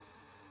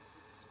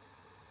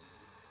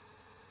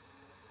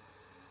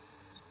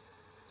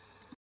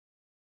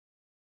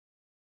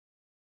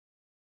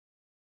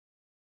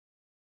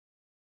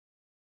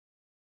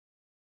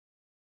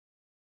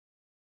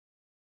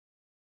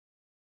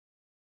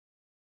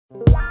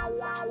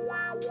got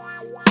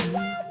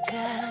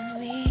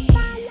me.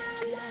 Got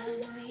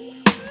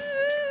me.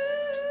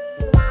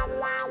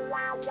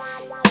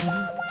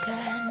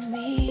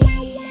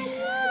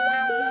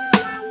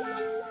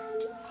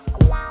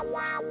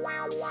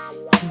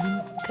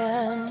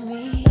 Got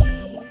me.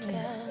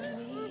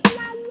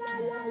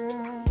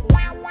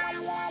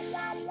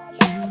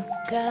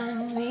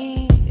 Got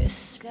me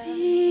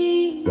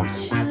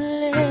speechless.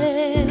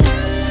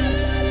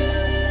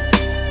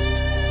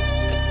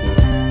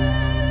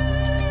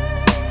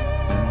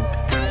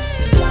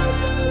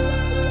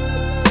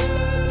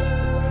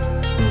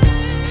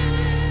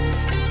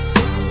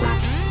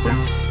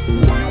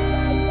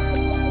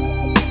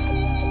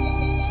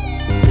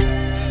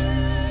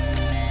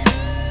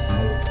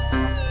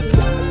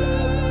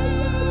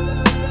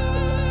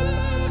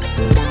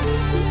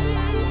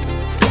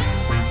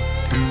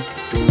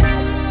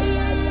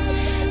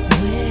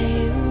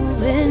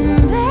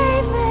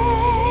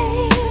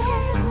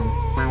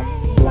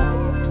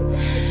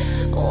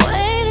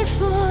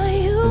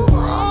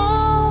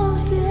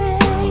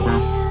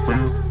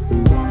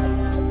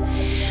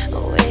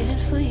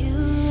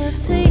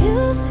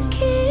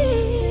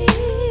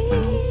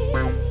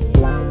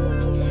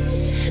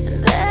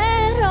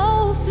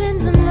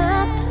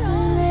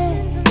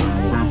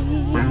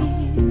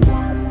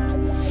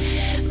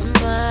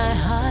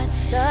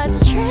 Starts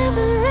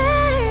trembling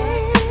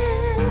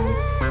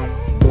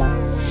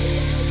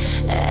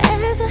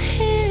as I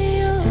hear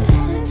your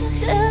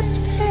footsteps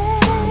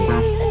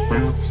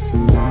pace,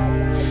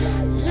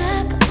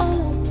 like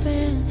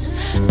open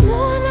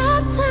dawn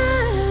of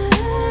time.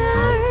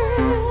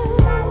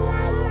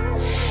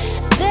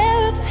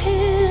 There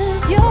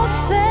appears your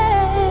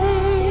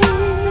face,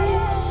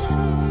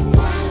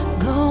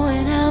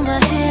 going out my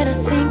head. I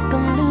think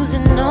I'm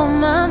losing all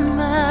my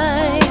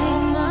mind.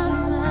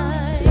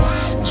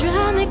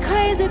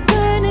 Crazy,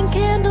 burning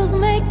candles,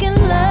 making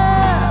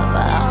love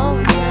all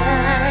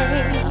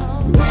night.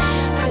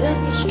 Feels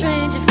so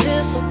strange, it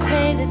feels so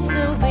crazy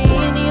to be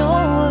in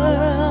your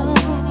world,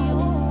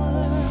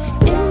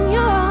 in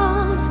your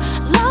arms,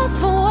 lost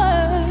for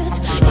words.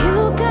 You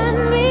got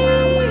me.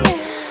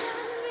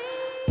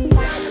 You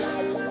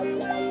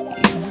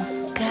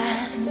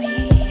got me.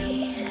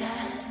 You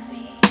got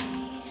me.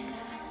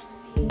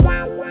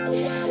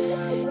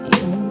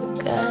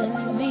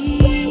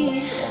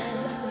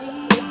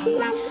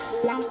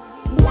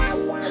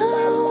 Oh,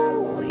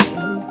 you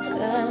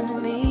got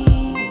me.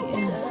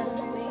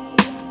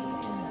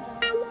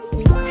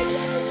 You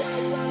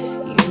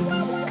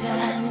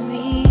got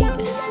me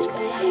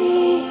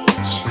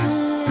speechless,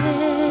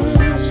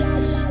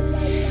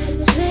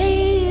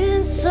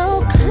 laying so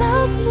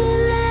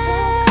closely.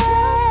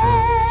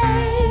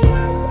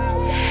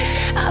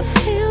 I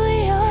feel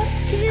your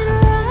skin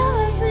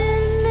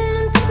rubbing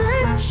and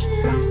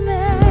touching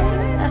me.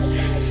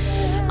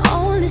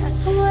 Only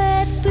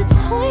sweat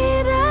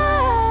between us.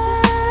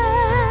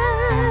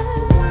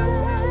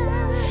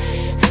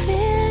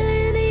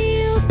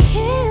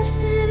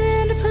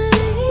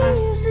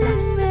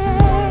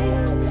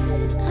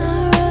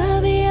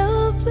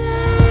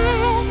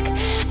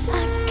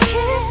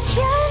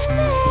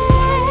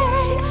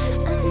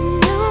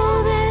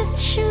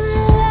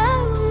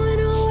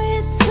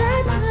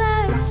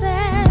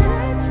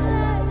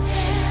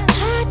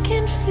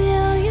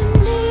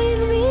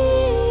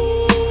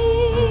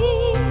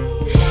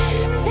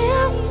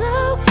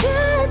 So good.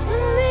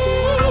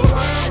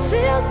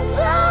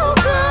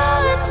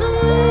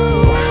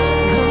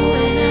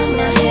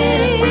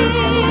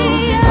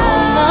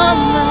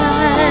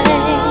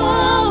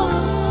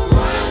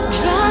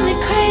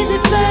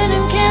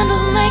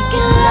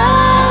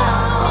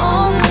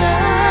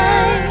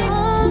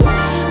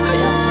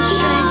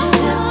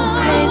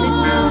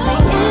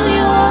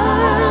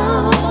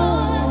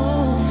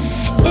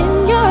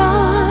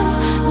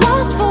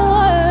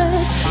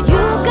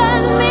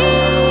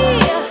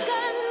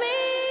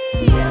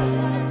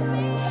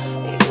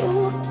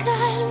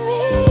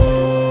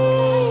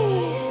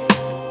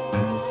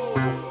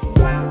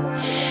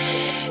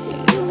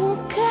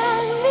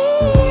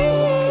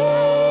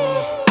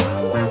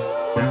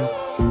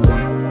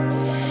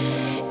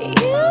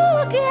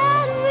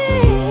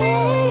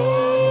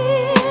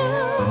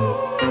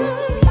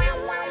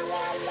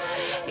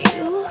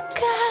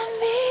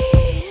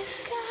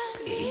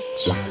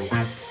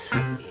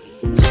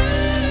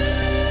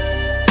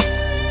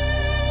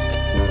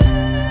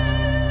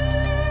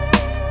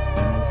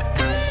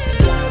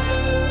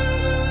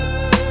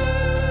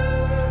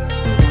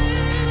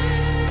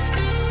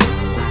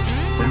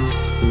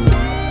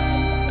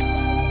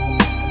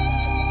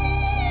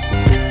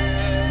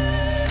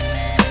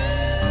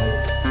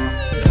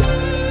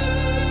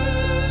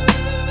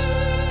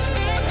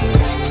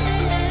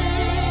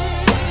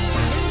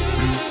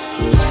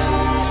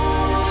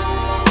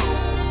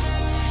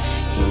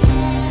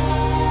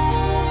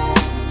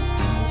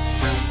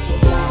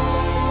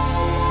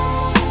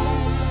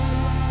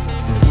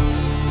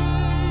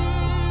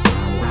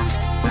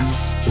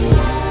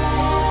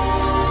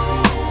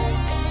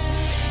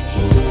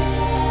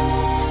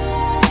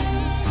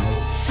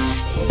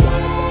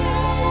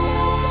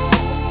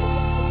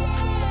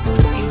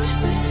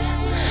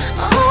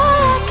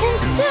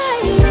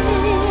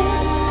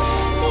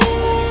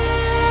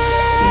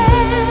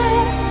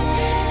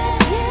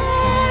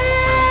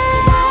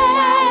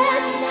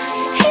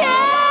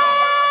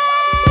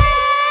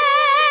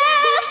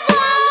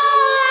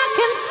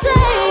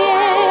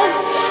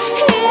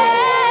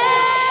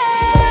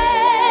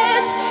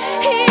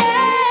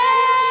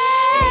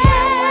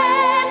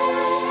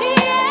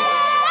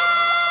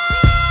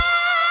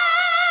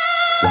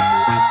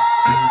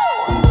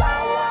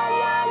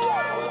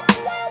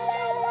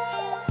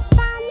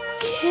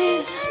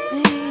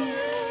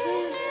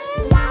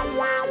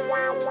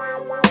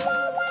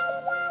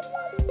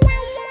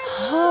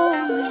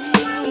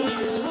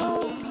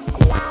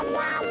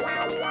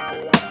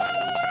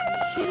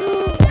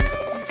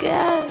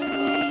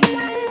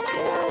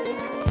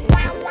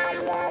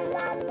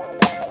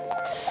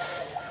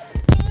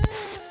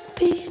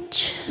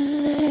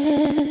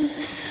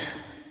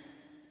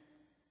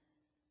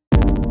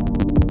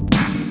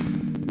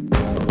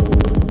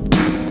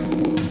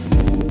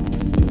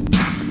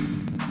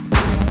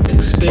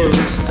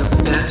 Experience the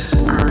best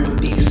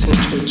R&B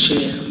Central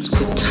jams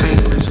with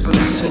Tigers on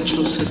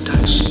Central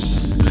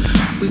Seductions.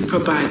 We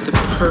provide the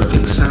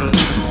perfect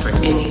soundtrack for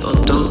any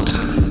adult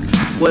time,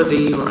 whether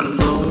you're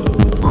alone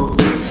or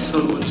with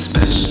someone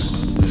special.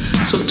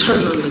 So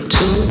turn on the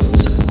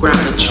tunes, grab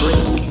a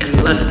drink,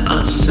 and let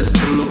us set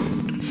the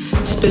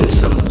mood. Spend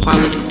some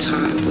quality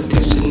time with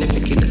your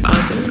significant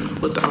other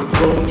with our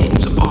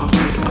romance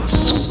offering of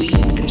sweet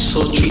and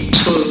sultry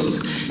tunes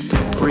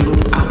that bring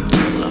out the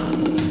love.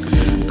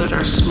 Let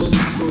our smooth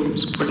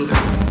grooves bring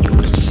out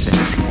your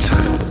sexy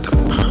time with the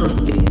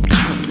perfect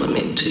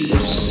complement to your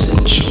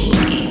sensual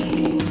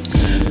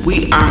evening.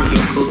 We are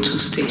your go-to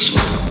station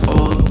for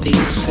all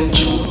things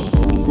sensual,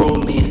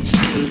 romance,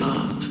 and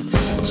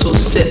love. So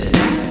sit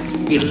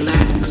back,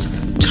 relax,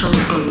 turn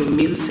on the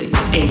music,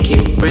 and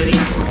get ready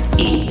for an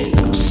evening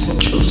of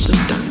sensual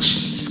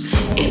seductions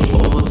and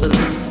all the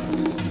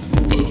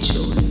love.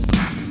 Enjoy.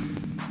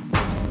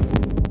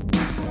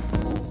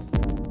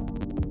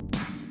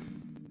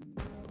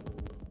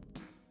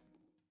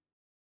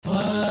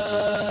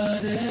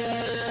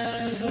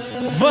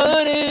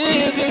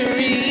 Whatever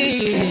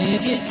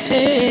it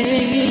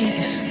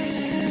takes,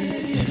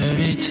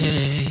 whatever it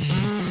takes.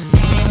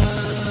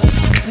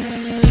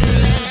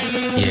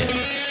 Yeah.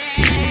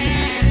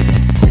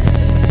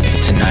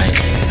 Tonight,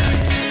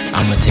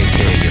 I'ma take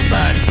care of your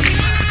body.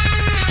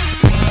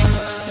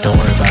 Don't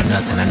worry about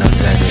nothing, I know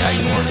exactly how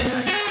you want it.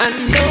 I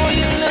know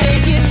you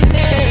like it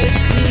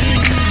nasty.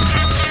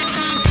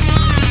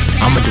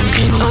 I'ma do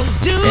any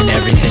and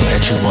everything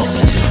that you want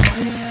me to.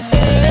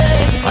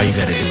 All you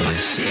gotta do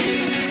is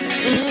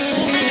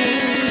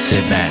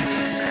sit back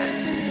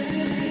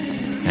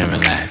and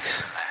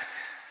relax.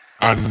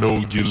 I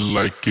know you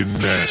like it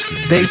nasty.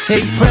 They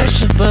say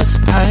pressure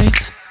bust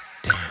pipes.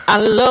 I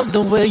love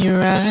the way you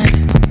ride.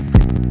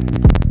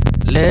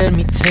 Let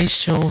me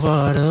taste your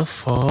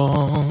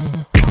waterfall.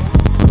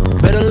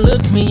 Better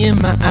look me in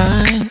my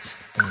eyes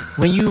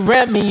when you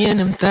wrap me in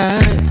them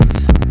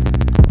thighs.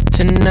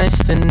 Tonight's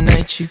the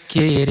night you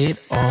get it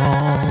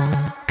all.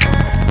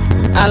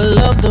 I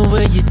love the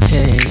way you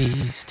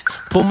taste.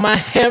 Pull my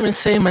hair and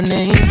say my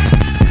name.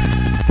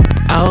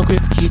 I'll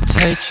grip you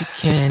tight, you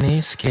can't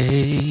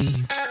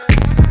escape.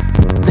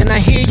 Then I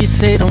hear you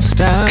say don't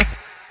stop.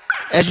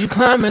 As you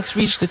climax,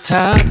 reach the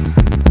top.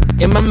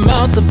 In my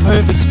mouth, the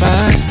perfect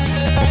spot.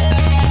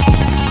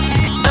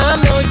 I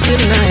know you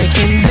like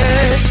it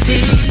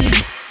nasty.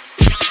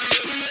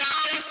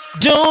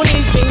 Don't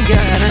even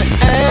gotta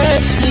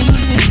ask me.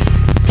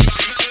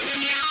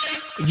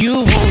 You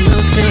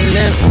wanna feel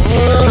that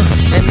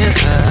and then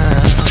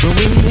when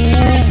we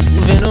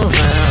moving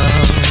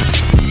around.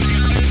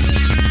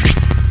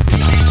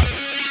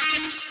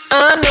 I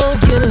know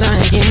you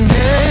like it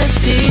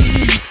nasty.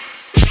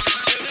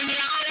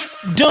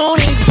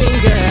 Don't even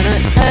gotta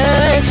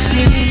ask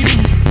me.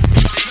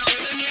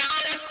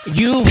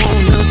 You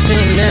wanna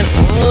feel that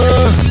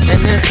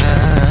and then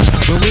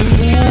when we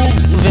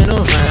moving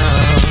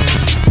around.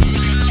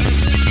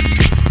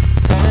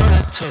 Thought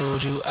I told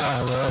you I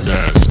was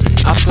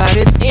Nasty. I'll slide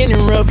it in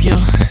and rub you.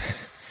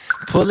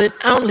 Pull it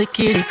out, lick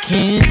it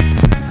again.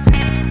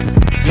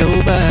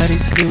 Your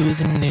body's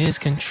losing its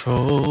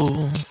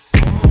control.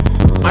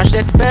 Arch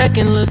that back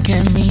and look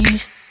at me.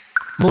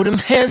 Move them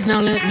hands, now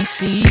let me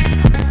see.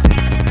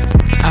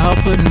 I'll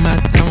put my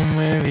thumb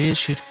where it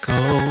should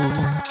go.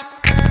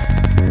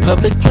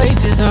 Public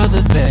places are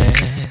the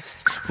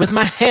best. With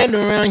my hand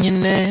around your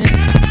neck.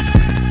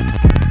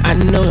 I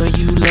know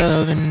you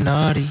love an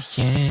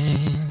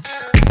audience.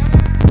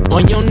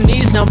 On your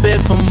knees, now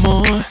beg for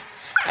more.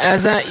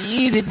 As I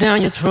ease it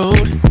down your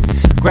throat.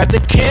 Grab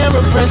the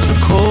camera, press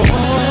record.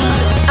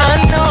 I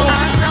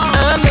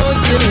know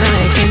you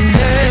like it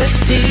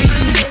nasty.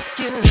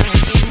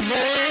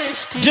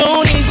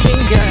 Don't even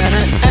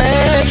gotta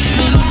ask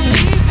me.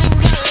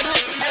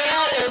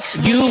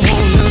 You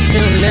wanna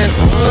feel that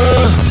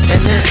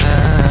and then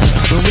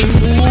when we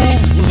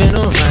moving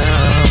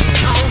around.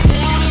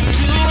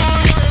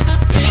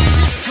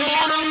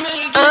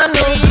 I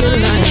know you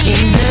like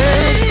it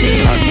nasty.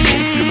 I know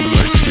you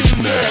like it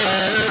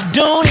nasty.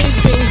 Don't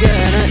even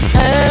gotta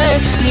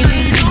ask me.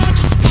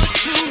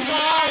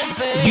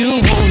 You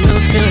wanna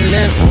feel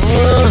that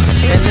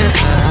and then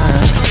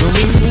when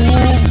we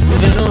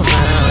moving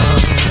around.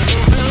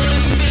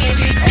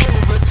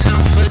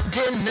 Overtime for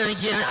dinner,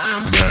 yeah,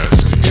 I'm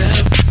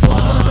step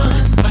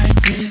one.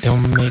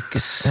 Don't make a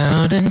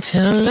sound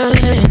until I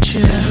let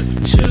you. Step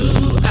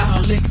two,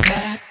 I'll lick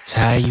that.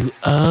 Tie you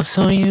up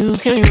so you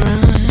can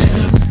run.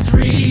 Step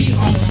three,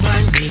 on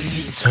my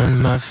knees.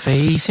 Turn my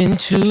face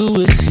into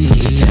a sea.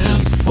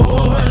 Step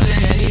four,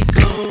 let it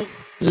go.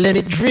 Let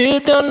it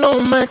drip down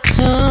on my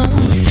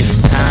tongue. It's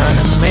time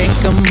to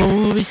make a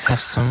movie. Have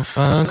some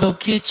fun, go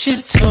get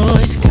your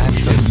toys. Got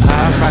some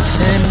pop rocks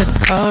and the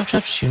cough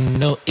drops. You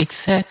know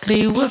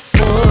exactly what for.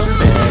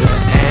 Better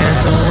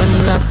answer when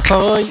I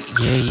call you.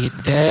 Yeah, your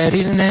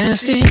daddy's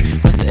nasty.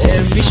 With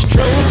every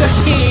stroke I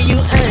hear you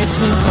ask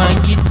me why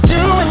you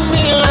doing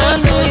me like I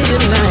know you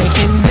like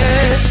it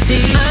nasty.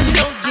 I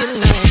know you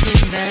like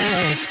it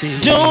nasty.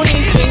 Don't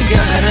even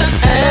gotta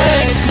ask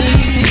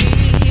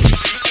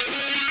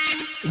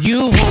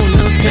You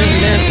wanna feel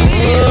that and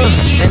then when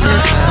we moving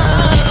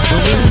around.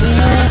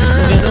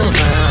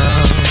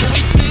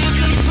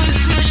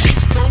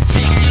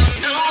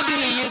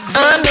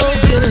 I know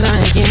you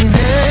like it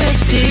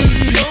nasty.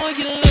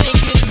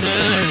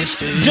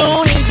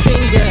 Don't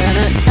even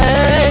gotta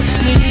ask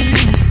me.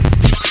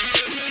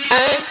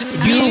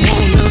 You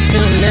wanna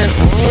feel that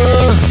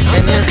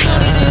and then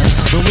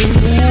when we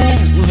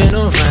moving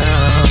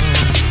around.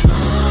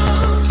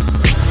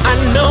 I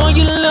know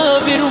you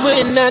love it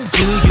when I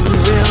do you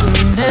real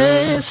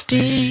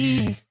nasty.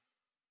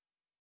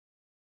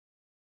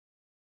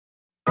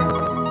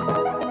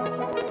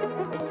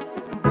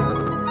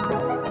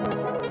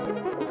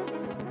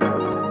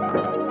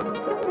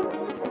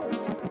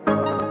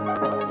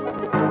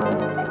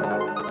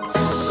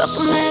 Fuck a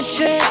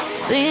mattress,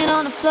 being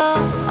on the floor.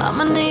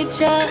 I'ma need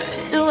ya to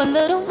do a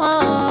little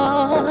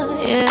more,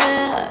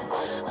 yeah.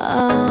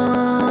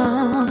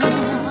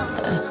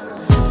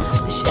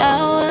 The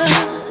shower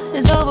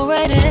is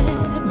overrated,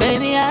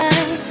 baby. I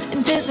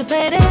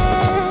anticipated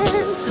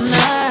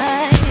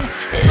tonight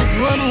is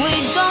what we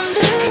gon'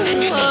 do.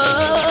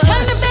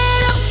 Turn the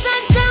bed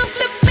upside down,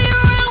 flip me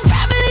around.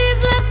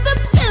 Gravity's left the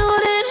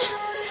building.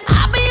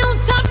 I'll be on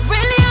top,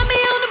 really. I'll be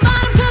on the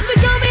bottom, 'cause we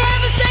gon' be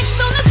having sex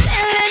on the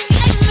ceiling.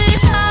 Take me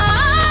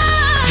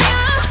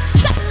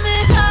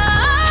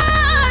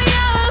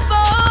higher,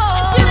 boy.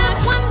 Switch it up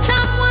one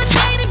time, one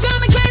day to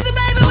drive me crazy,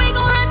 baby. We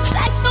gon' have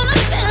sex on the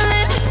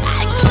ceiling. I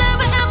ain't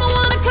never ever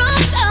wanna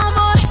come down,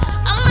 boy.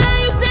 I'ma have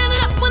you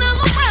standing up when I'm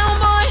around,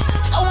 boy.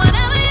 So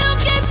whenever you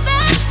get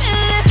that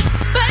feeling,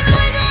 baby,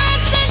 we gon'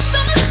 have sex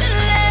on the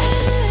ceiling.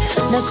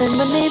 Nothing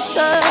beneath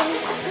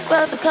us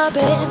but the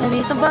carpet, maybe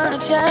some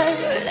furniture.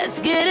 Let's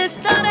get it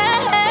started.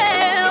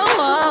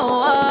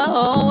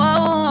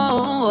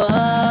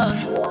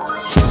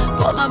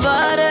 But my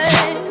body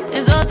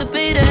is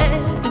orthopedic.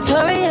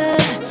 Victoria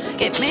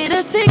gave me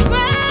the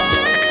secret,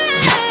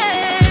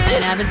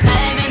 and I've been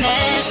saving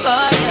it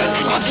for you.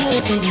 Want you to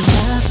take me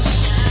up,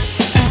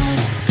 up,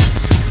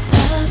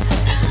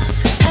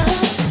 up.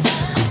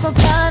 I'm so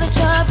tired of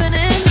dropping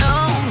it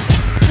low.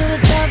 To the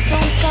top,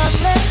 don't stop,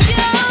 let's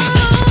go.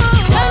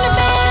 Turn the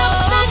bed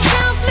upside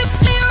down, flip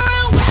me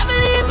around.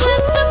 Gravity's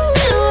left the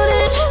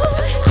building.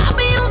 I'll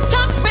be on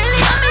top,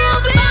 really. I'll be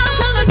on the bottom,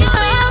 'cause we gon'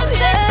 be having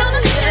sex on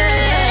the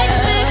ceiling.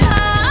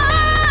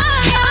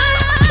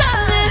 Take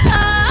me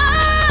higher,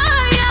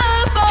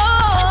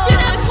 boy. Switch it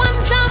up one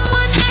time,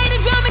 one day to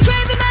drive me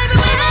crazy, baby.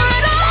 We gon'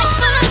 have sex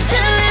on the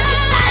ceiling.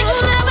 I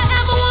ain't never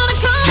ever wanna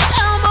come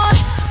down, boy.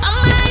 I'ma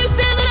have you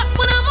standing up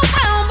when I'm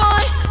around,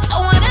 boy. So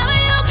whenever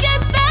you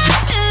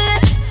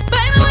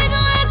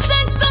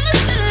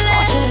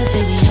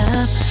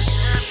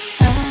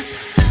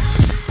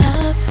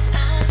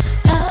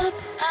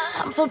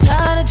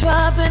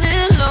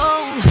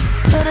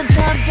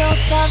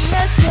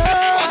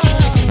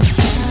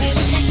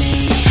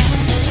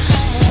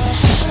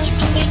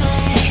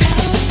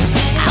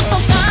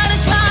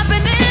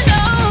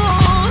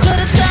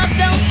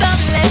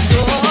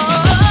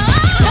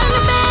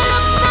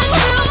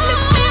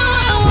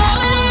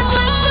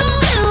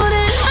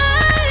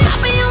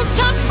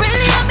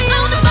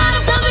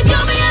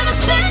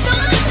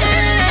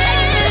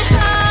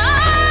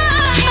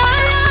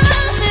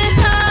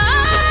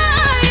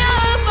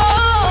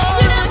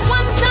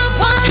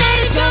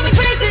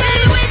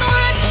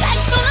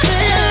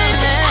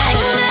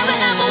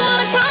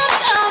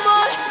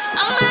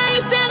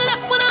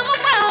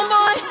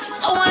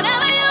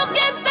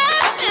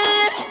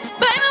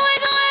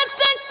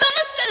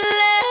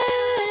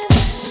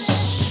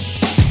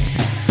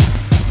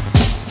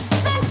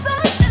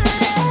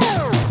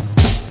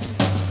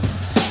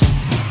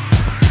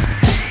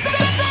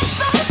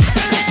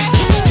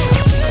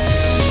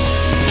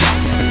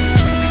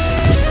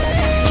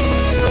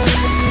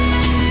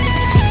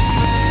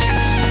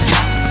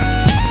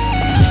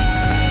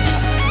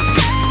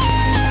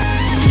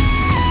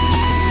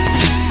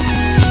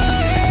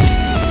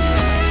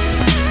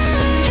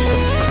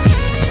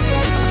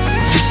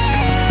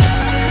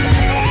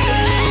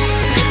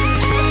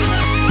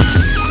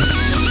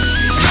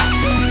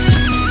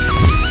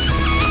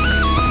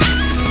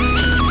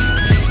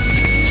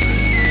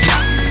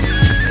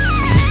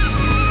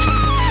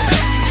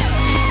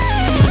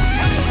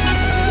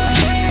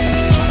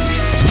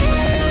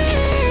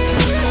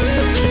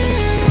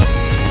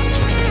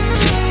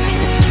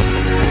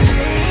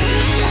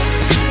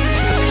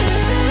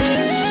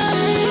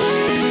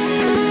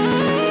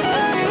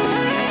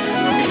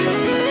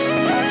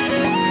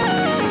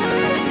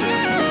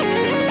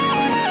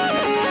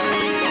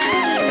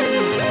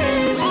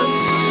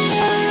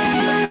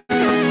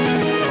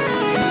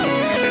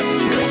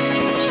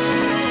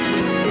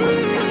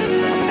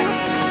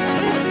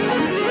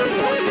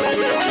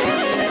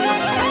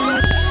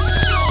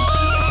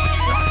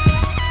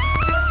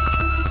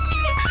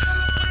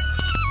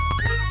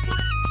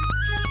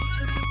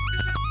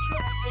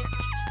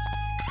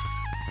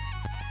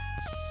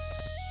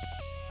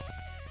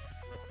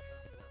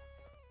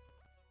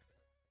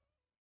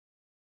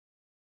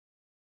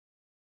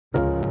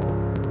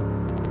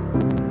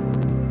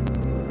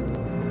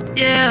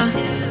Yeah.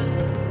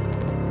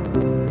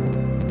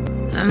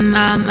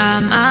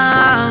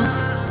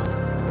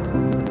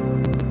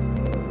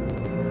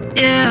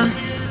 Yeah.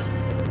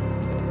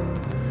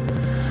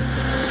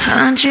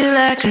 Hunt you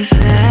like a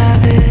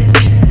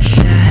savage,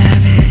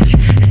 savage.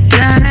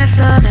 Turn us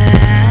all to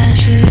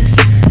ashes,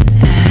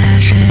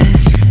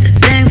 ashes. The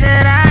things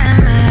that I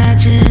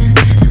imagine,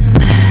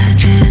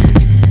 imagine.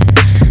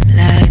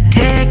 Like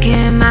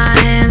taking my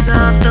hands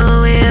off the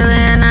wheel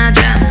and I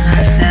drive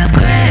myself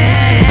crazy.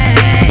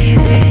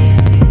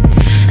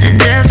 And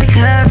just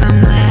because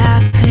I'm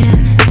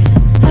laughing,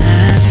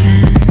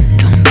 laughing,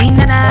 don't mean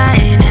that I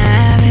ain't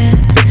having,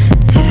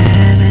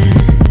 having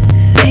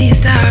these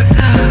dark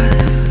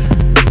thoughts,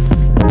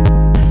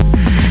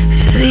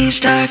 these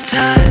dark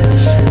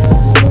thoughts.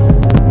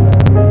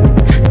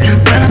 Gonna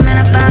put them in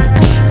a box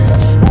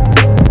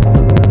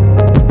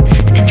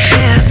and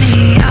shut me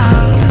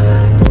off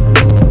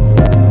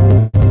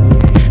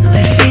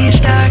with these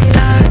dark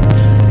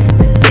thoughts,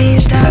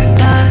 these dark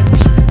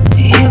thoughts.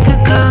 You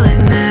could call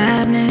it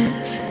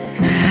madness,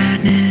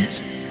 madness.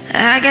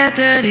 I got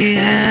dirty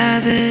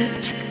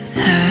habits,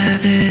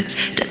 habits.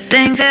 The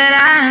things that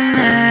I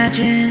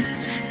imagine,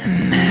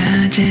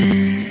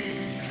 imagine.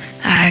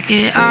 I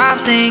get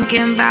off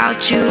thinking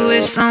about you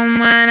with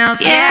someone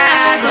else. Yeah,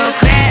 I go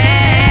crazy.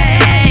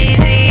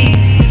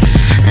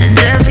 And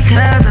just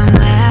because I'm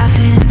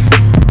laughing,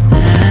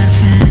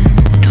 laughing,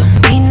 don't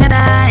mean that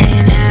I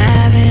ain't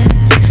having,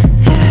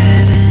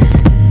 having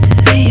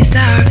these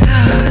dark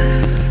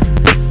thoughts,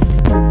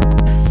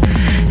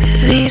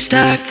 these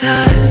dark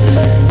thoughts.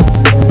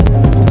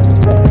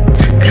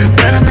 Gonna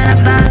put them in a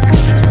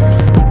box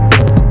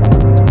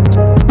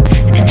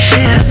and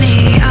shut me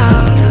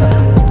off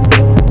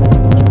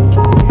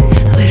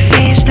with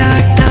these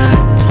dark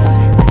thoughts,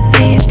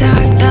 these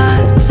dark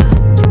thoughts.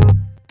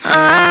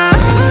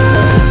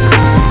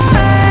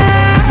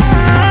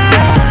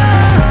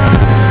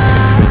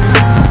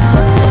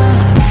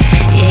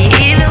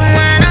 Even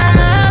when I'm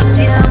up,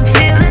 yeah, I'm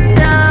feeling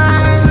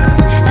down.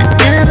 The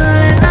devil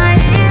in my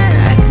ear,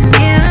 I can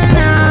hear him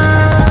now.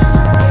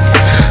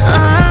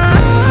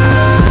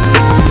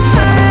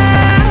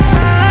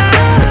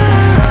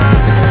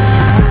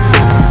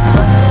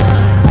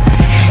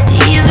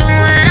 Even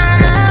when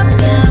I'm up,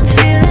 yeah, I'm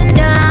feeling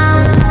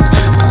down.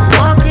 I'm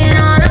walking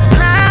on a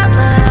cloud,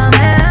 but I'm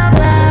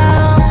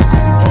hellbound.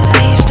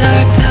 These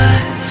dark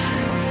thoughts,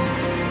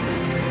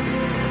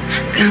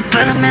 gonna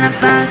put them in a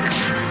box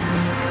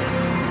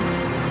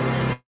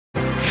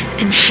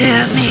and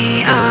shut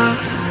me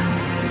off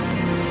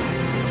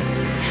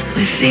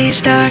with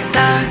these dark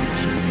thoughts,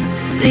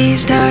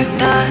 these dark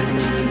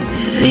thoughts,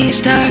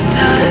 these dark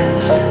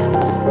thoughts,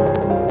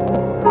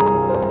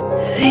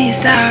 these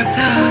dark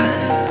thoughts.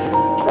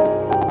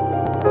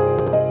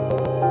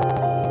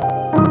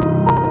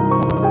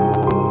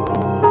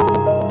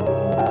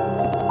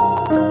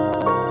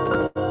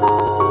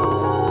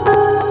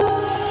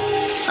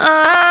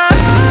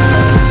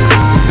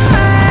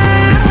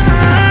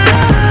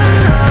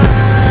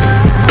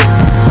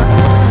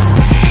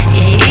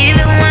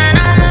 Even when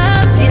I'm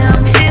up, yeah,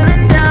 I'm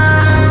feeling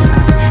down.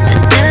 The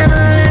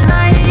devil in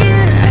my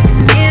ear, I can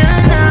hear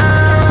him now.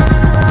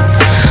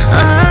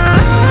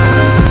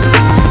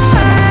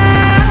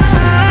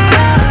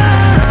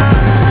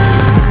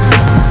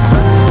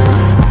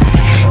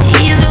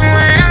 Even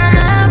when I'm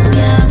up,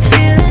 yeah, I'm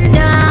feeling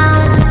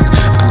down.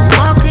 I'm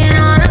walking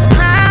on a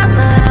cloud,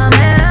 but I'm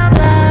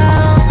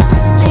hellbound.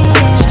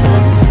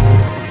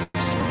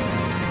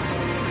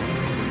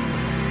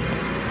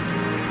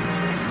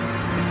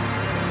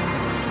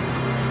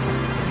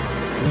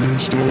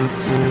 These dark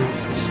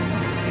thoughts.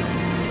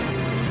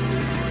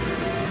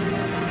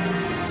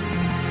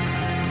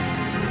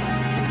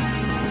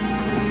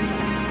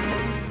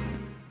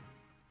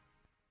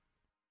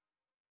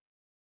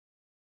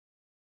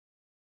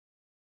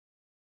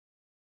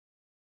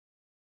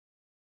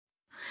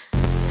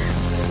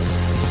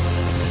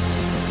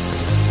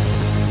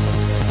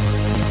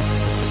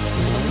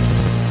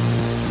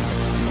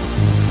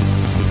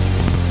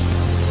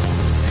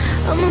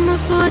 I'm on my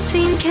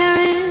 14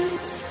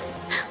 carats,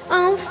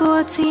 I'm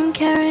 14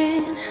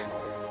 carat,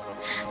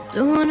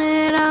 doing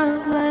it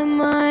up like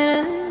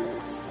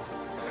Midas.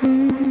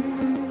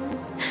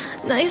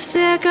 Now you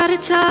say I got a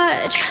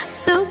touch,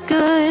 so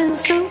good,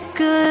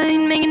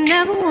 make you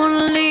never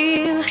wanna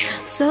leave.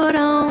 So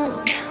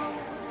don't,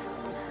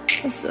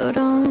 so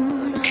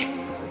don't.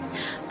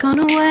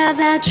 Gonna wear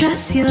that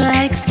dress you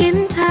like,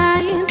 skin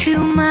tight, do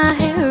my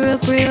hair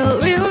up real,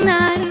 real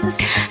nice,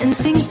 and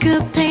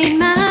syncopate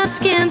my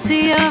skin to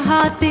your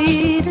heart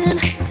beating.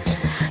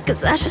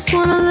 Cause I just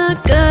wanna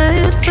look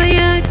good for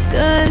you,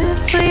 good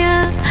for you.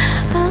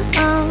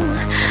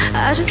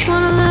 I just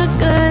wanna look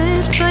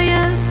good for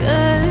you,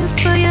 good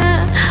for you.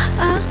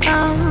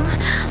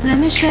 Let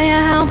me show you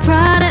how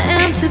proud I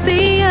am to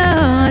be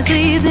yours.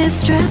 Leave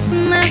this dress a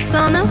mess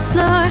on the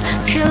floor,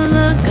 still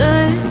look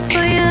good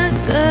for you,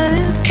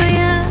 good for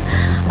you.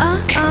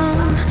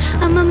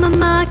 I'm a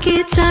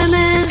market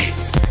diamond,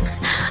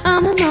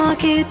 I'm a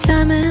market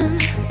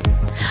diamond.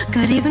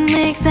 could even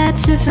make that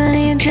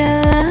Tiffany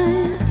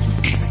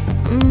jealous.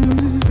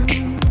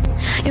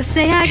 You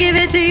say I give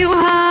it to you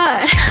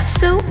hard,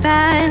 so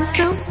bad,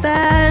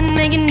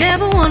 make you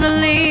never wanna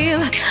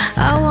leave.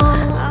 I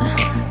won't.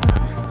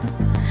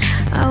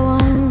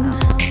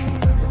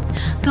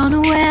 Gonna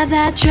wear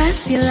that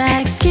dress you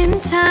like, skin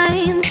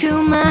tight,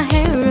 to my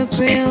hair up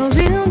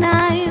real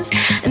nice,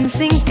 and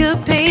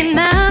syncopate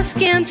my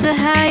skin to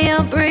how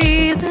you're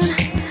breathing.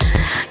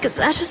 Cause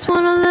I just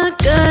wanna look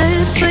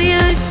good for you,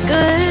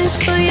 good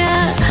for you.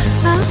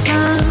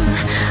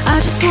 I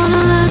just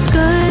wanna look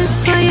good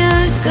for you,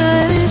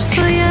 good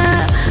for you.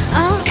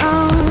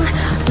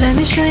 Let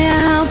me show you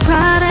how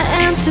proud I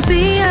am to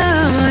be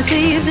yours.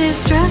 See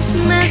this dress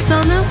mess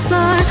on the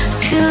floor,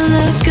 still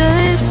look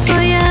good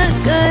for you,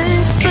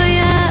 good for you.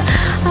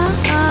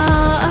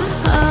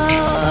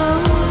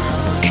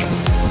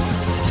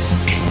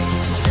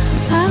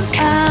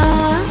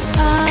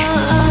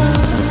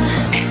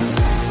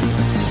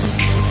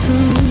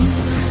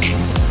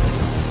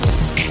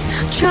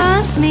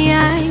 Trust me,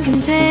 I can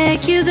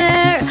take you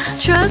there.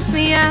 Trust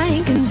me,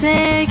 I can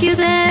take you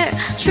there.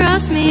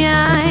 Trust me,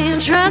 I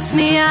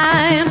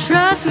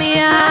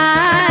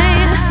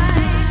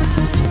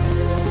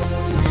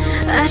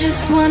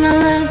just wanna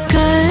look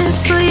good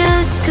for you,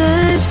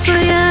 good for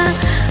you.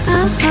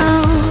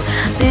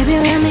 Baby,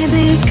 let me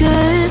be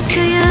good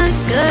to you,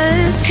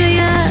 good to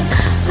you.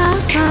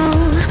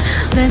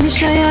 Let me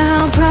show you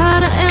how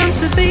proud I am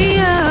to be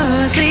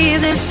yours. See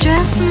this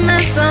dress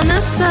mess on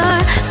the floor,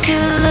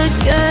 still look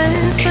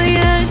good for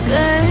you,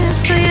 good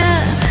for you.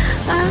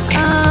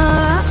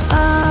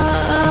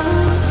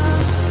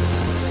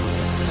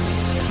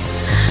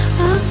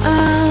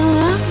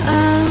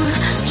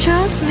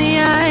 Trust me,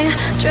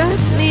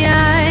 trust me,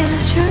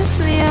 trust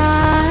me,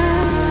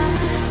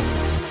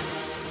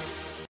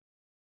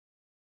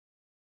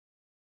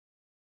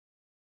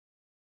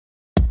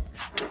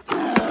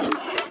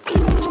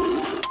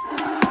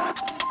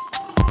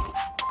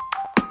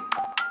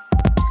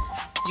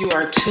 You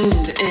are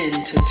tuned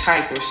in to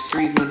Tigress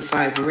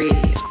 315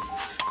 Radio.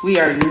 We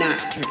are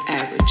not your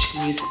average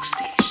music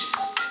station.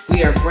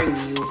 We are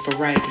bringing you a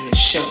variety of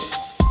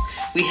shows.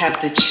 We have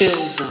the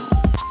Chill Zone,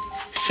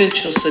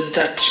 Central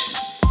Seductions,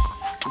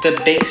 The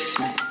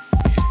Basement,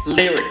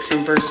 Lyrics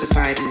and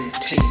Versified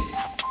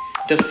Entertainment,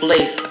 The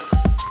Flavor.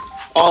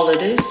 All of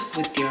this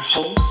with your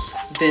hosts,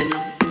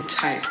 Venom and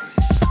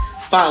Tigress.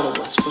 Follow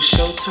us for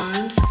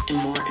showtimes and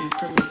more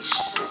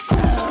information.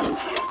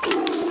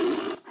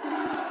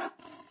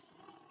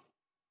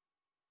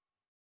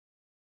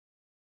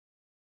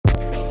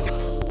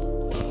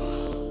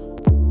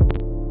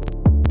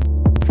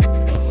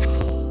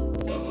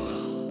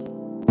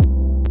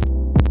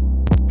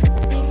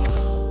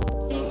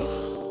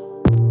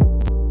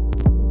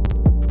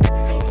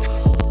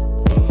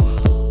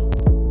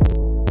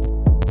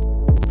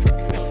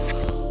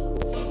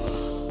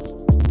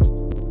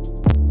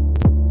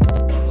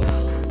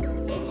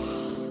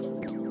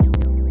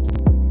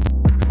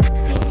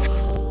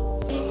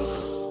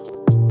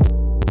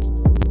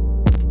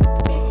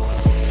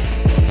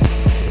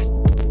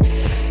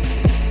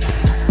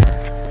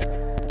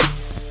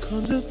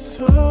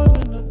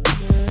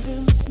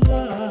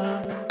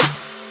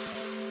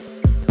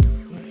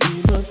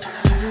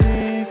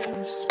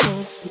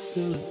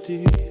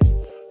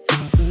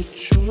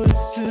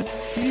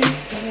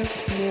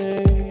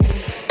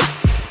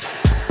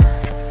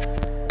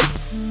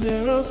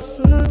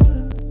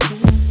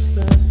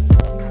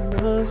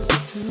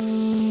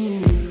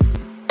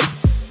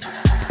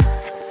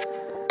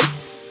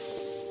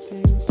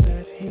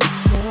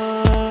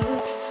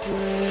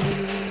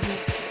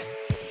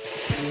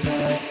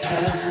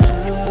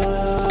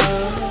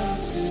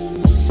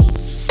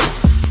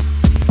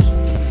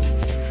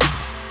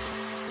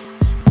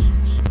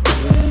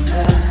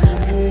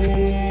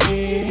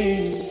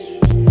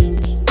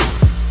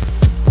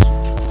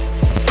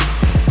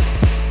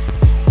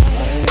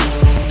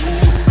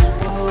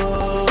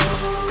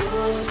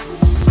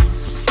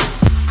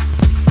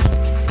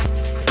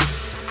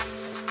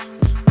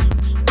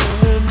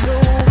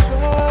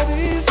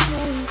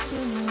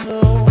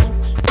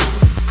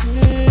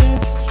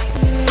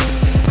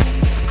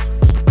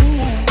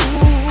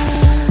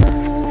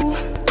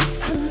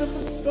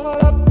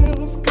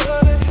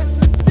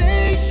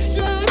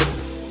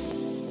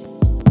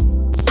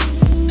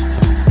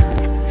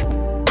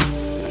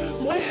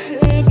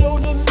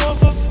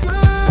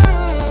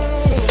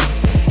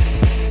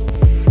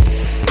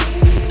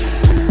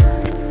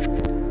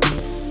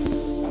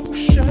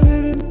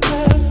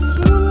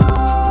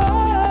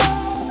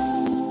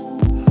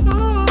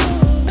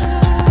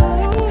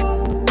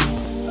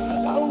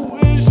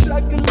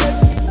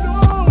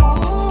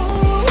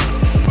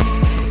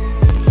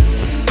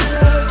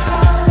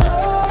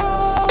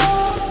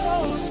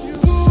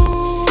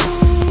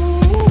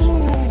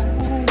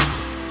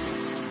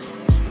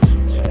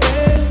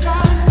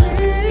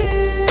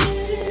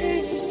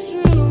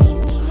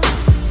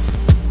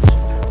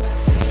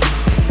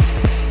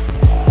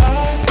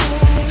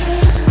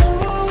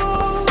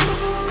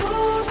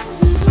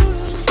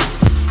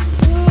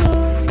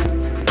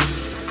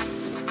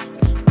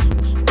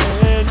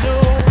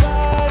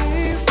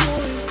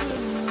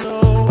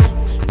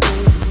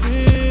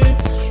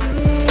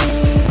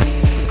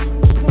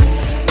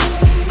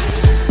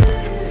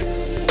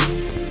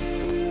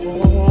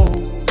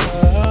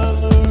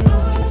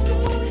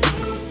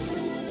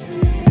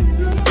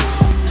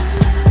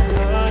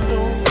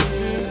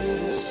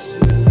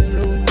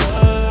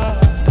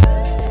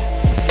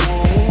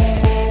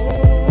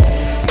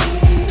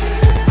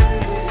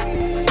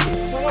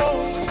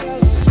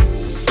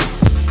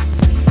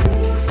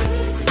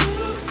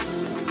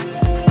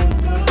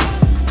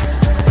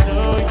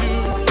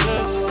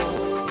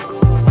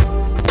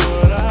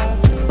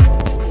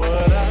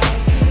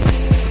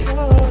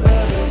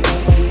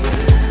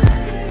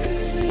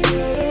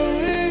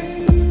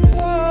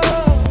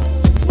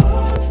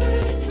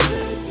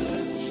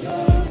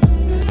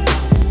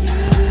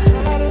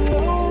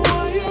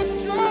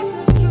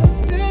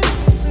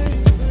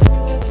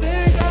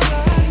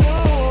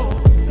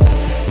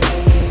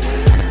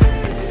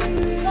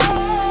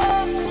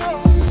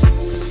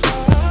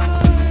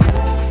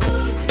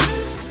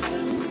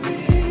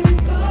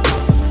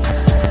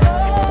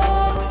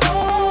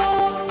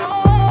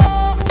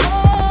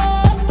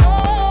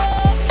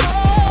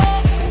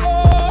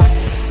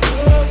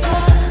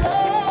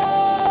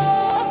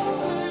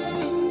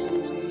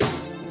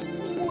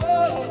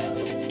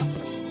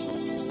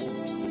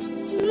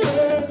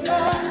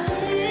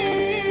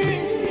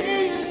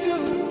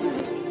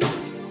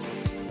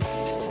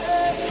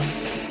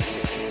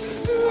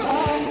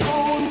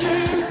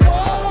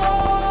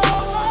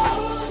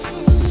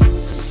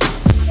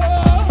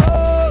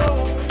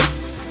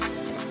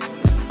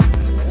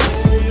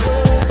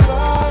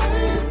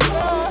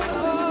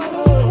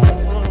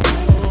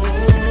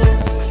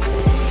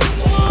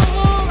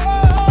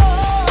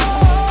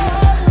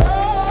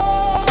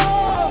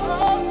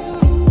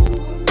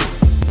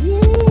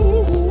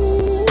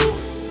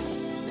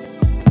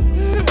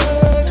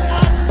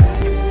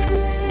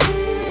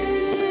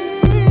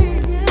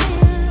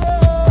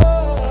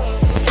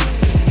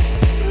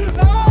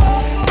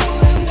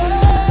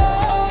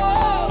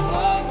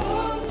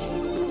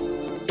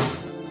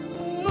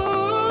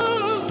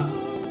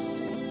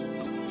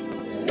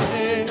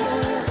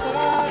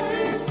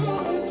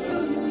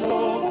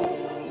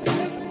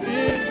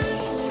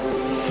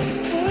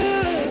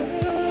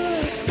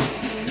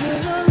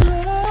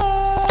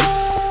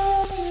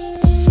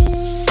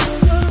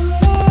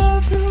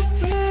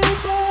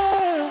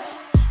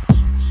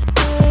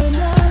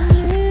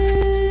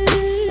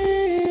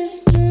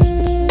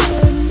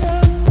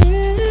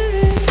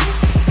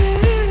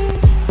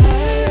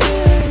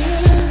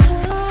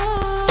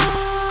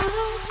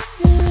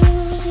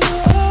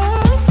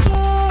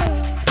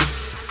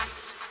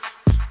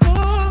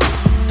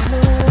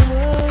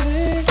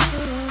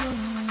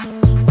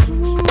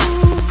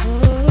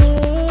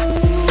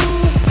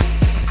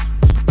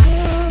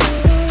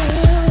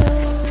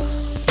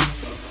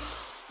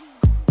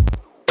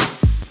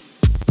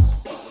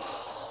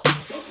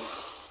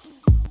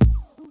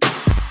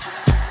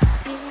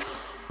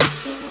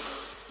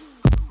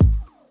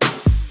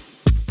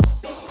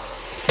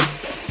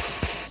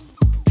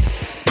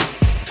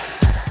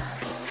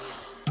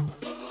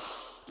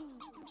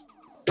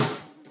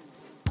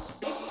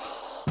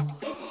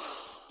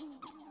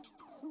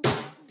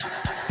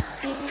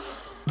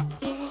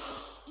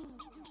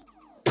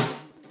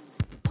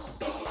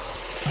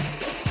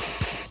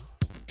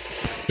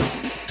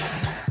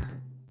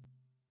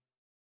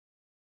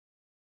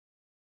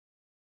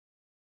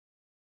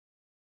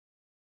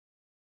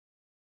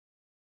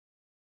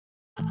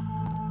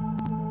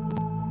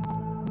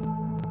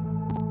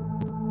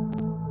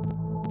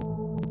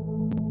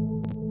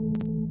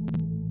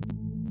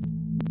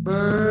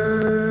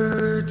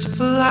 Birds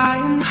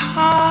flying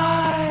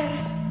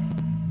high,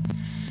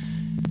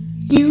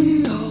 you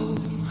know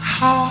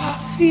how I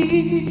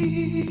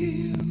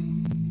feel.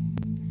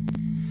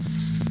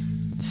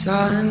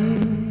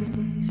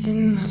 Sun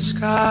in the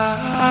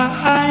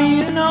sky,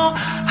 you know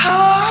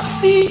how I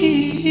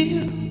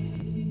feel.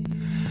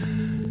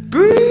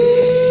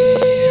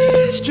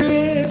 Breeze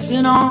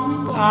drifting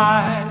on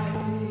by,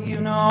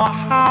 you know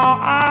how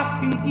I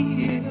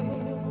feel.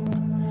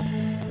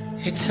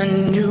 It's a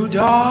new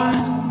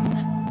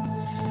dawn,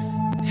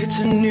 it's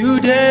a new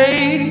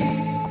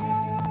day,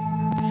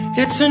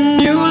 it's a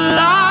new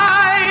life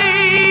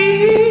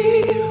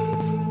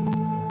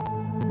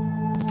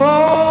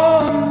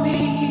for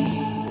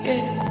me,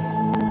 yeah.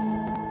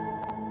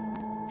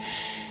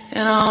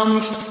 And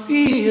I'm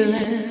feeling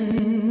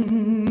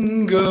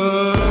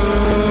good.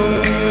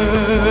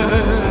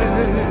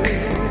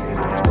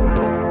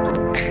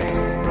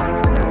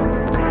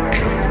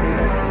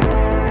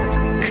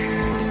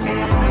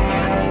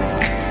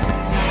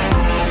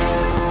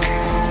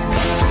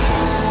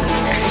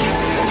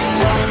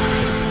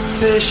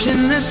 Fish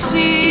in the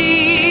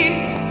sea,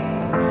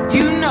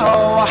 you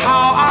know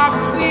how I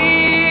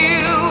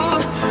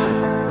feel.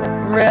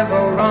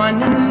 River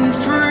running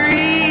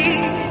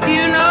free,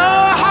 you know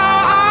how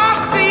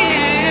I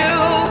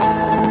feel.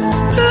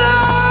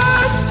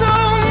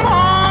 Blossom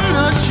on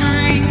the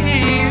tree,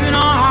 you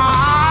know how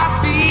I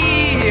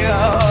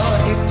feel.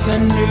 It's a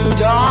new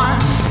dawn,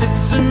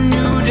 it's a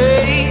new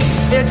day,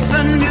 it's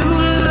a new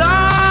life.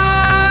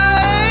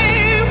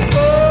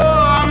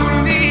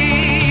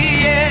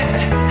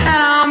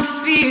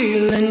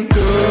 Feeling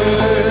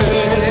good,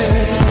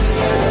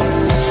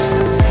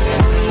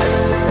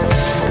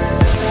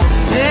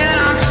 and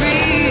I'm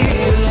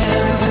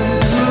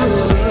feeling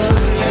good.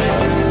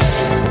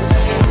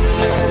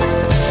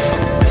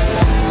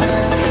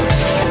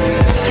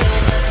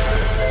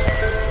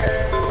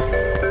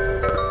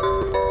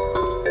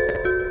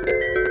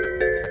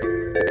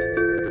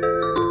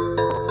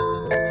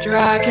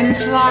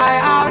 Dragonfly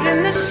out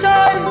in the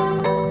sun,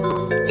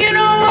 you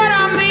know what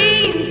I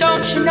mean,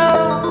 don't you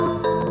know?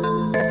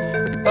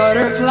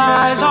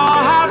 Butterflies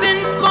all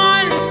having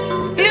fun,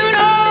 you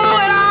know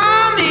what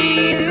I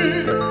mean.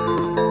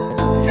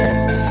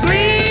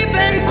 Sleep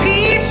in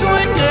peace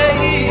when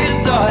day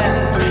is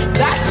done,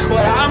 that's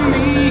what I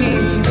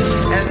mean.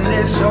 And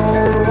this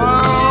old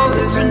world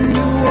is a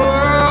new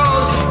world,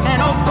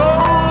 and a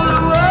bold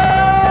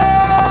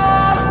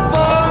world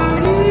for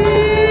me.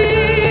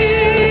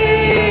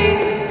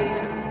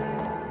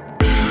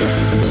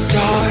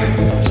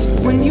 Stars,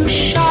 when you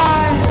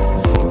shine,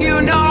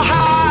 you know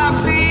how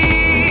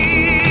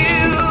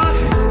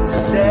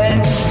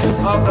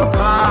of the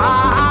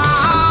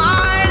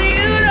pine,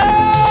 you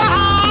know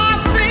how I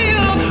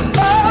feel.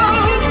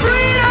 Oh,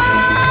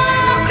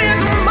 freedom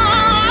is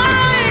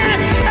mine,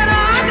 and I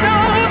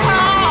know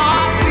how I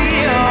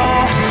feel.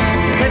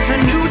 It's a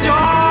new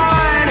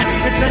dawn,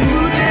 it's a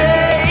new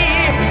day,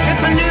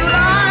 it's a new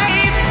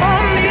life for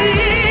me.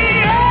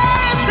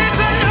 Yes,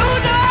 it's a new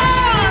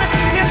dawn,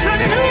 it's a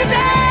new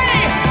day,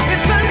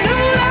 it's a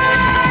new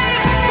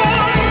life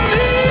for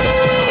me.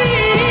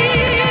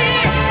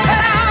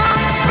 And I'm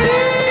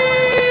free.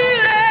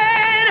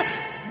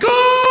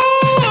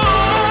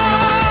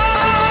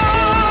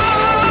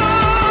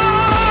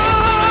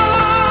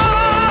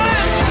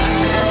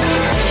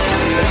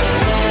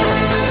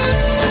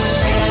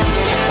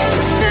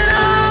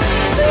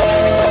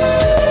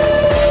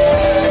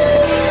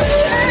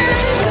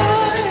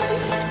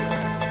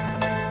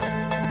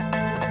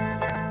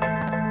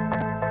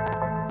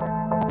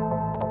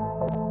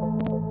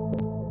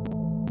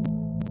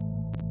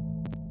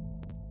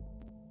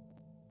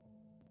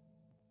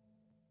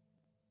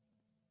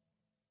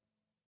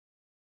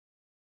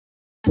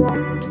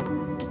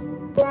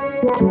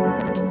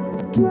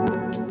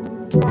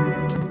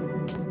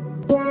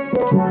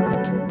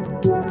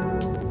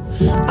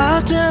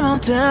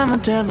 Oh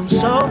damn, I'm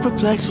so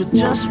perplexed. With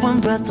just one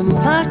breath I'm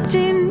locked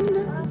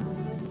in.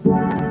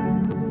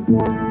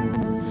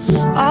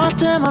 Oh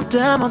damn,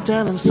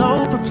 I'm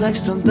so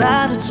perplexed on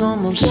that it's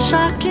almost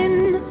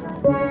shocking.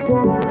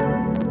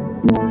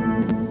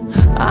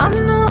 I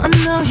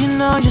know, you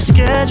know you're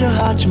scared, your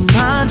heart, your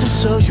mind,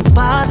 just so your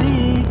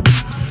body.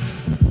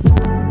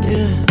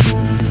 Yeah.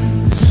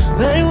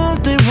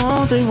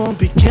 They won't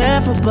be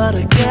careful, but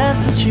I guess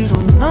that you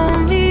don't know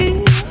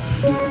me.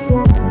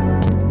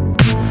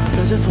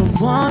 Cause if I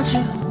want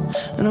you,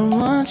 and I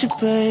want you,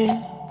 babe,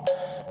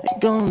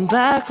 ain't going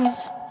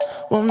backwards,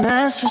 won't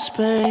ask for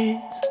space.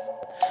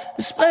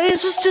 The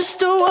space was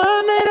just a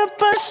word made up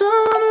by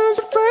someone who's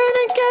afraid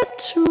to get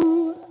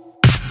too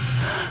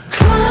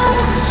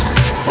close.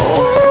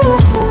 Oh,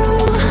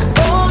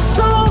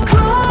 so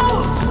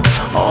close.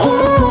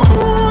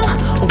 Oh,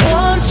 I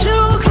want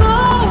you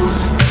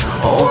close.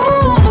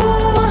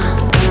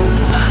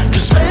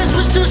 Cause space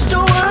was just a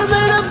word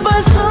made up by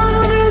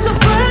someone who's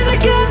afraid to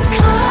get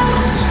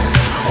close.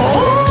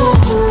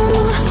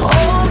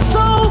 Oh,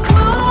 so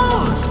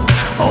close.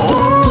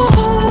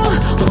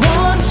 Oh, I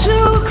want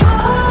you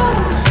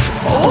close.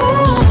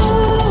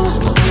 Oh,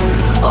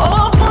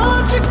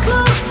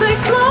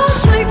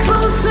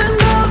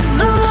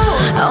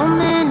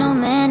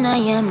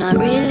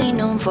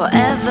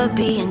 forever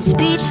being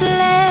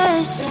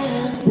speechless.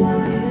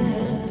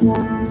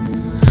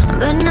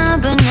 But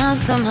now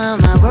somehow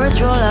my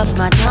words roll off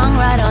my tongue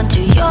right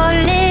onto your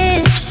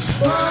lips.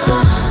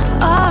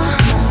 Oh,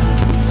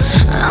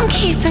 I'm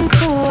keeping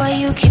cool while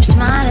you keep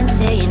smiling,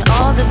 saying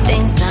all the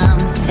things I'm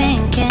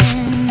thinking.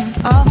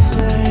 Oh,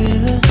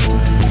 baby.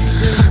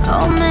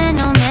 Oh man,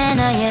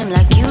 I am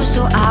like you,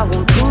 so I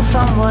won't proof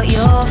on what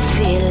you're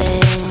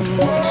feeling.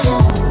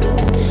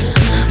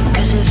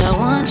 Cause if I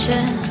want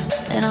you,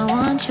 then I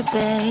want you,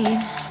 babe.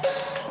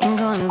 Ain't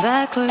going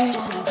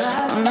backwards,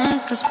 don't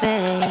ask for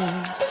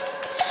space.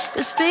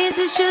 Cause space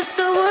is just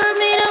a word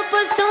made up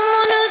by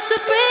someone who's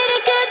afraid to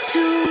get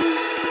too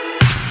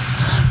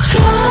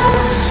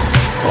close.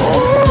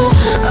 Oh,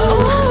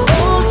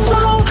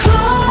 so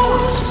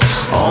close.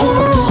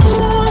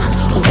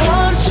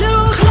 Want you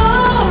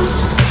close.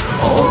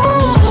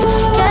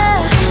 Yeah,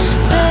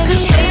 baby.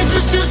 Cause space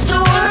was just a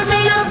word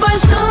made up by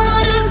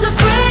someone who's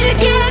afraid to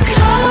get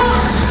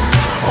close.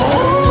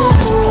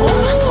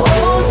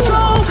 So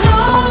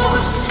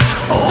close.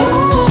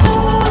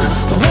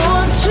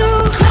 Want you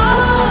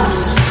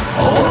close.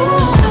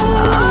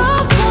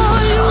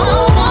 Boy, I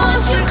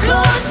want you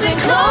close and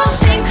close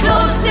and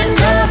close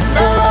enough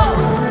now.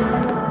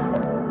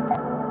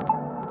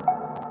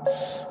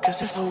 Cause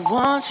if I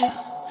want you,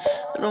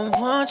 I don't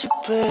want you,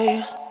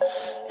 babe.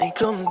 Ain't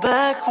coming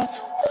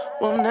backwards,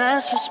 won't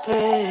ask for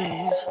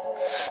space.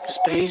 Cause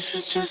space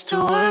was just a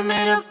word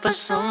made up by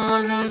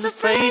someone who's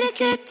afraid to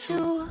get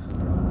too.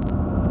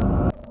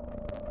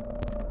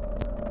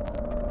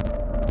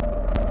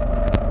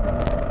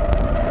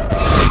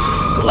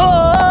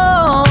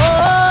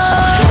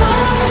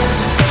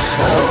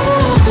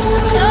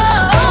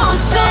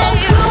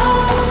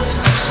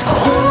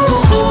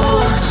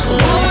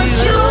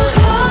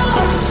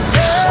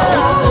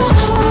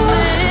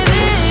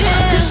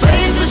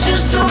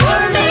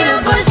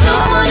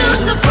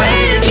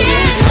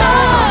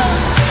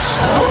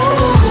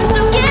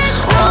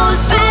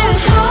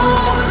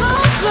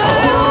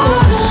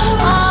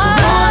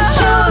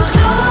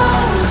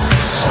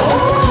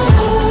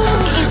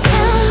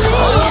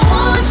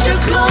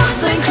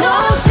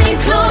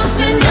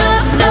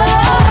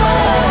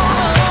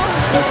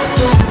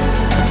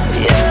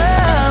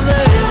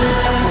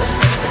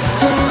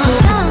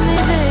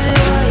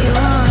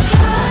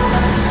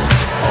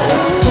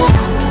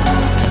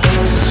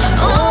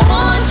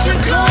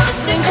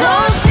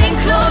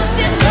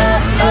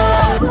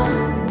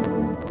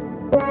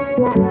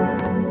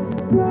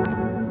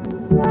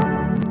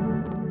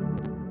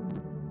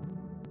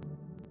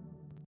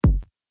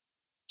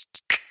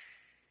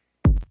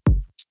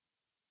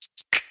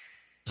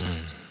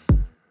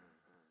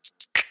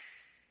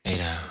 Lay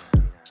down.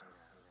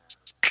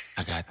 I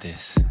got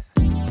this.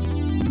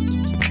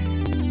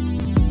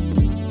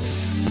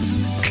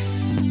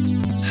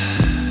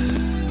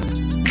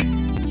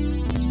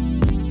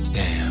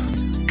 Damn.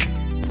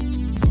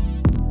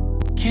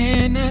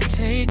 Can I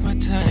take my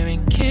time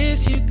and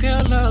kiss you,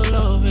 girl, all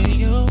over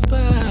your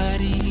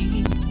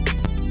body?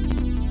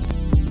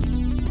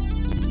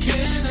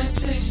 Can I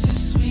taste the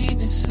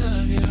sweetness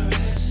of your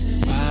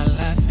essence while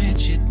I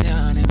bend you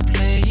down and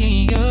play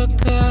in your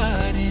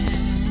garden?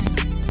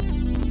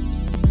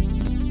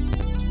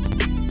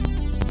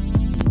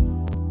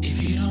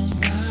 If you don't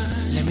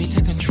mind, let me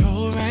take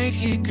control right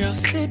here, girl.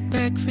 Sit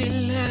back,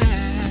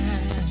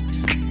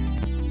 relax.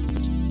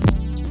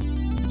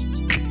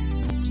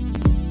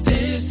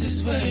 This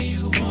is where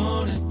you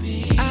wanna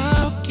be.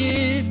 I'll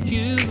give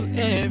you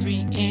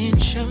every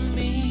inch of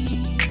me.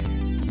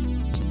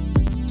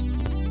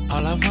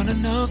 All I wanna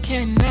know,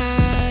 can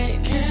I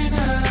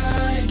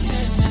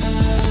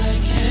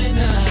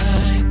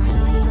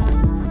go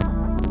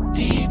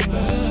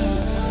deeper?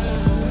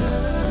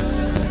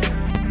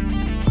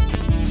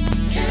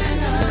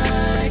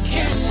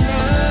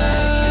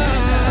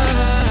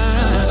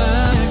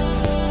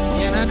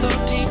 Can I go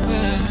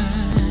deeper?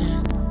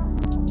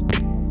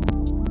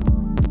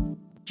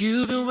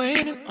 You've been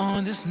waiting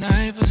on this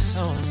night for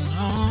so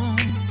long.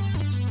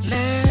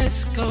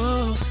 Let's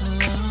go slow.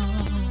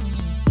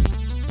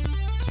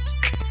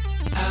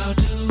 I'll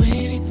do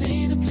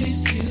anything to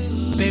please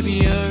you. Baby,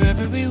 your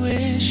every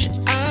wish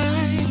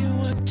I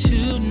want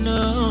to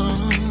know.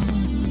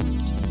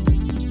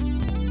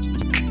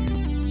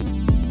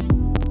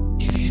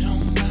 If you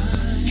don't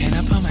mind, can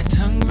I put my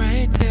tongue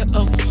right there?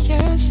 Oh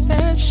yes,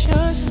 that's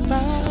your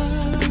spot.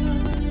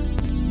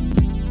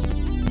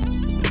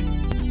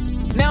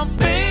 Now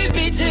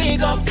baby,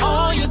 take off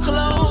all your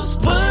clothes.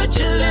 Put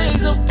your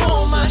legs up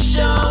on my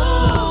shoulders.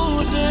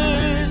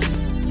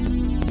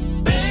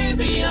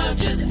 Baby, I'm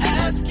just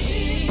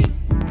asking,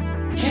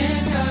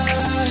 can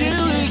I? Do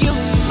you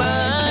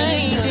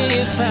mind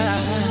if I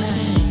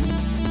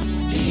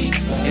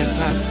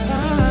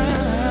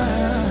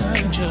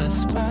find your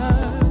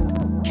spot?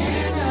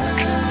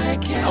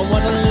 I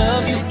wanna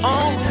love you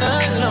all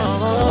night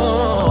long.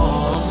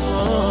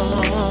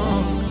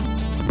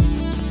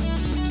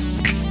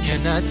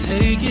 Can I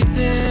take it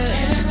there?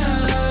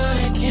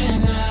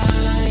 Can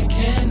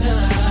I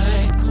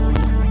go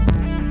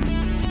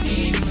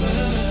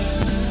deeper?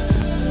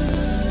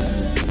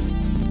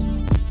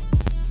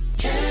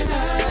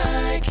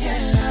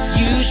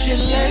 should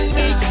learn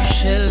me, you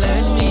should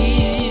learn me.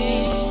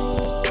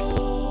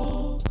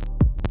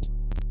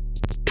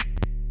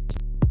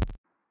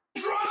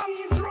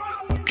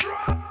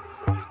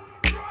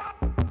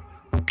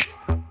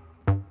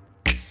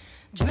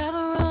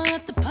 Driver, roll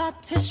at the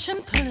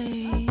partition,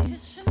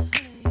 please.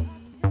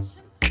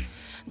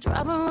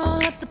 Driver,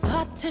 roll up the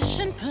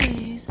partition,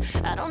 please.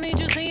 I don't need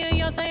you seeing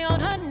Yonsei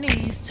on her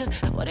knees. Took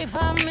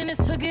 45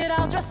 minutes to get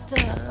all dressed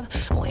up.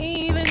 We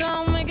ain't even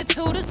gonna make it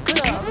to this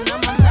club. Now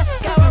my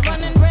mascara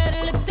running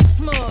red, lipstick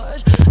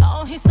smudge.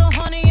 Oh, he's so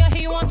honey, yeah,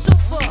 he want too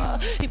far.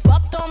 He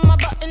popped on my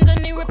buttons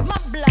and he ripped my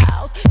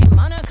blouse. He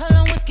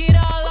monocolor whiskey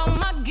all on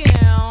my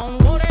gown.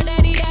 Water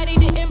daddy, daddy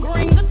didn't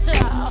bring the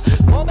towel.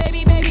 Oh,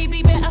 baby, baby,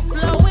 baby, I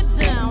slow it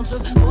down.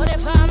 Took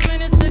 45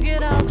 minutes to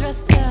get all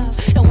dressed up.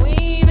 And we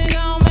ain't even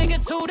gonna make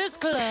it to this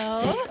club.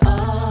 Take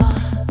all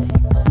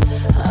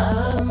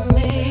of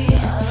me.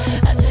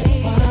 I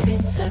just wanna be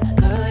the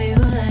girl you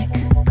like.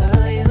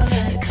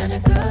 The kind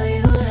of girl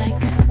you like.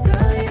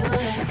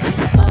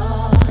 Take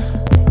all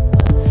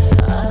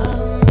of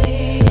me.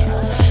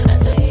 I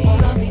just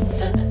wanna be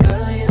the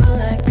girl you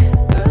like.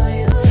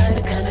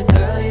 The kind of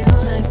girl you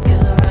like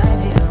is right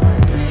here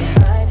with me.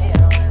 Right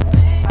here with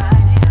me.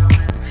 Right here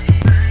with me.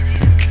 Right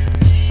here with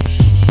me.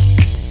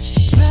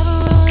 Travel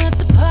roll at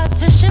the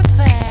partition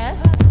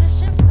fast.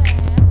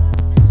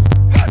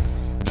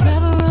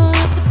 Travel roll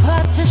at the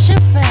partition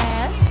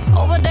fast.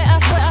 Over there, I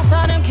swear I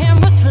saw them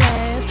cameras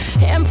flash.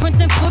 Handprints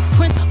and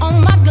footprints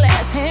on my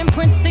glass.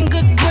 Handprints and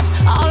good grips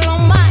all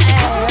on my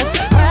ass.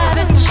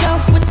 Private show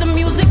with the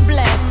music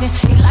blasting.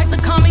 He like to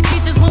call me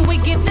peaches when we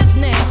get this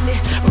nasty.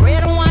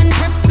 Red wine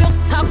drip, built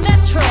top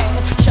that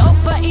trash.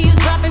 Chauffeur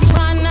eavesdropping,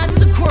 trying not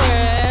to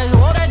crash.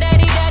 Water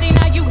daddy, daddy,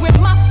 now you rip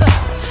my fur.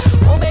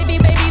 Oh baby,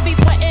 baby, be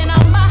sweating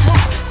out my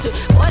heart. Took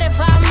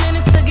 45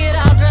 minutes to get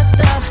all dressed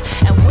up,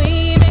 and we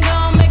ain't even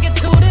gonna make it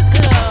to this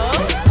club.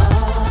 Take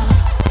all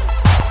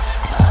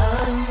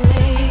of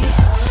me.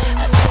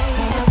 I just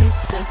wanna be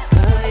the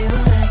girl you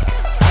like.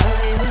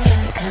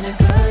 The kind of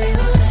girl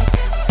you like.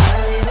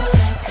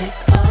 Take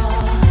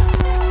all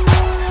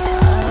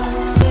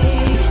of me.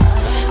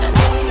 I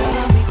just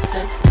wanna be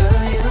the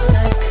girl you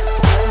like.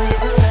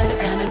 The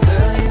kind of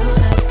girl you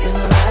like is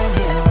right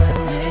here with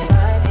me.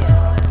 Right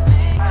here with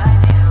me. Right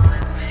here with me. Right here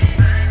with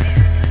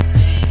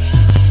me.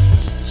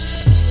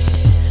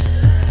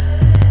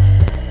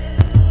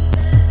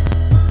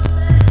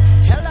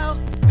 Hello.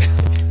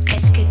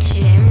 Est-ce que tu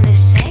aimes le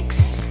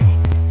sexe?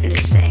 Le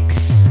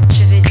sexe,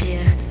 je veux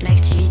dire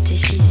l'activité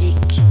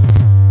physique,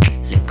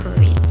 le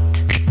coït.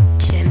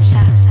 Tu aimes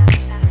ça?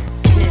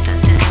 Tu ne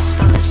t'intéresses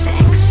pas au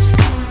sexe?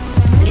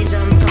 Les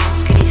hommes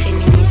pensent que les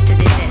féministes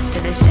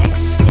détestent le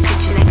sexe, mais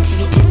c'est une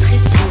activité très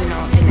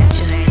stimulante et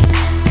naturelle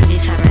que les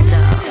femmes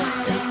adorent.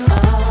 Take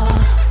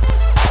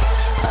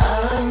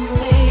all of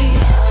me.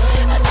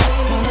 I just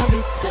wanna be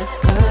the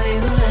girl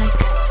you like.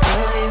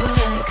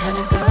 The kind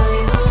of girl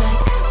you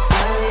like.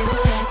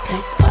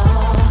 Take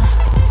all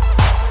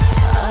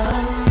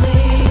of me.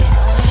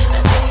 I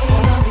just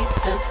wanna be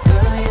the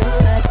girl you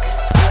like.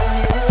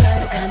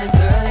 The kind of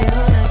girl you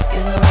like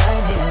is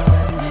right here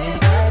with me.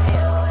 Right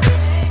here with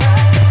me.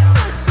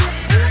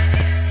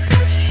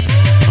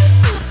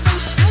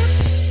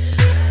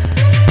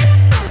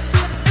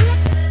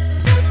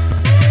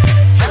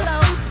 Hello.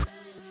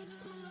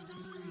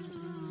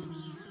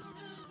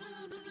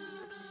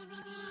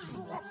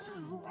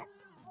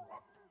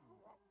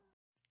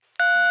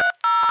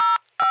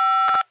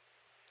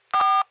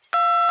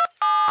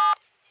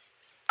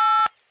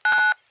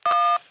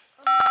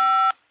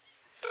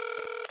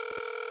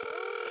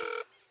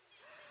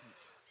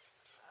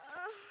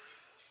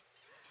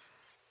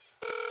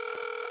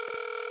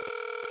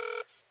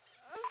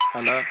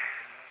 Hello.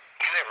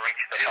 You have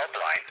reached the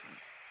helpline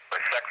for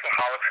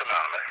Sexaholics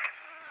Anonymous.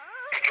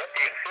 To get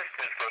the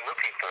assistance they're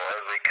looking for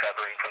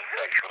recovering from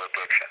sexual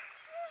addiction.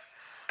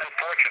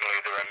 Unfortunately,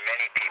 there are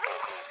many people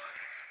who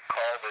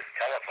call this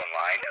telephone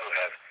line who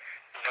have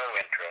no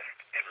interest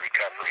in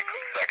recovery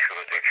from sexual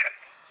addiction.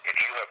 If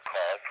you have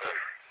called for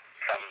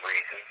some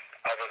reason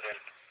other than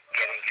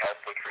getting help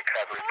with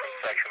recovery from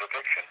sexual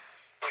addiction,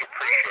 we'd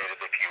appreciate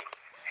it if you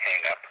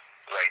hang up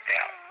right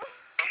now.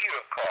 If you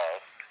have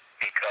called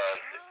because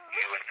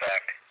you, in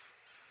fact,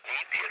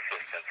 need the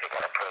assistance of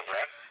our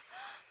program,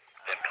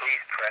 then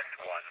please press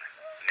 1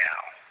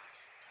 now.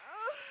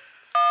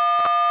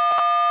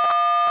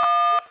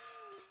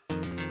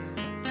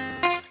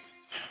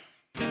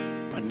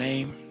 My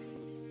name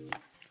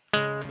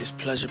is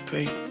Pleasure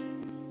P,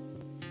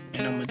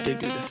 and I'm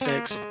addicted to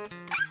sex.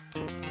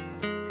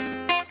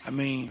 I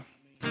mean,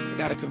 I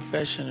got a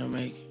confession to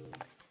make,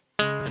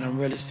 and I'm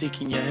really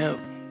seeking your help.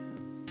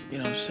 You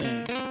know what I'm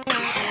saying?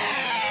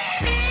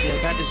 See, I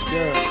got this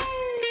girl,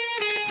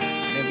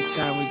 and every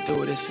time we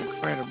do it, it's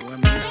incredible. I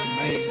mean, it's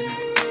amazing.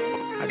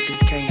 I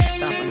just can't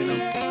stop. I mean,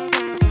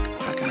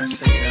 how can I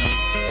say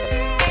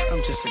it?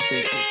 I'm just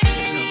addicted.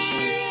 You know what I'm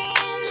saying?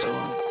 So,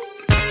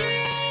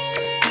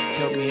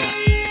 help me out,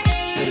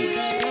 please.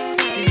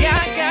 See, I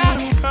got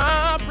a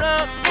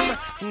problem,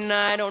 And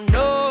I don't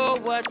know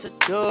what to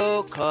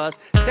do, cause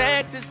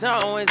sex is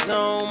always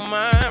on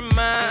my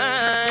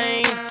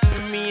mind.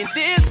 Me and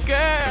this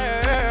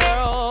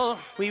girl,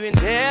 we've been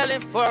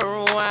dealing for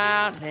a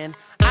while, and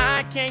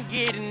I can't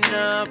get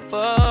enough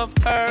of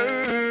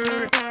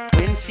her.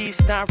 When she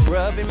start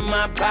rubbing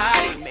my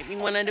body, make me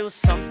wanna do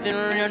something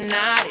real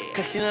naughty.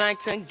 Cause she like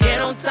to get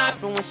on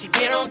top, and when she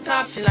get on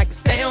top, she like to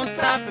stay on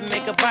top and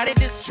make her body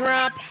just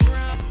drop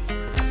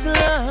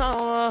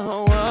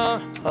slow.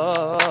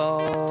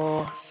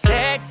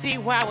 Sexy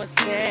while we're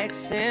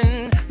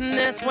sexing,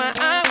 that's why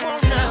I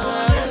wanna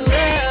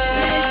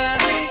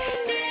love.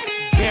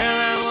 Girl,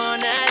 I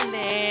wanna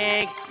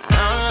lick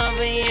all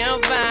over your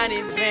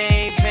body,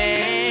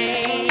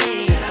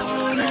 baby.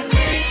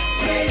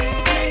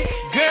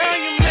 Girl,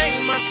 you make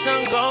my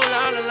tongue go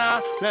la la la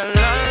la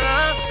la la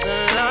la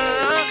la.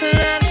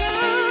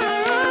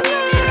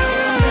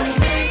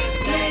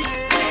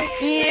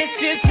 It's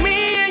just me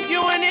and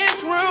you in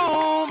this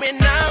room, and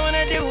I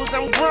wanna do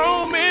some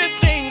grooming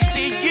things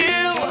to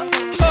you.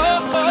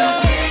 Oh,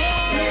 oh.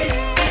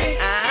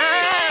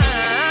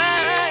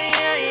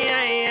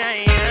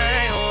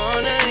 I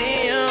wanna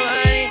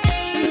live,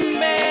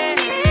 man.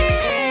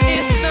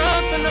 It's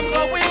something I'm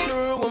going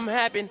through. I'm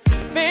having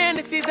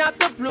fantasies out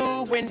the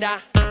blue, and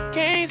I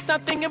can't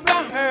stop thinking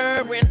about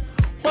her and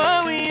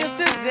what we used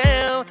to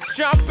do.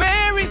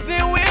 Strawberries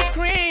and whipped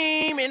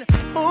cream, and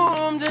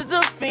I'm just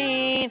a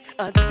fiend,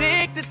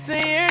 addicted to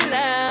your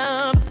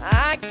love.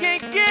 I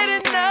can't get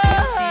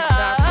enough. She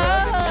stopped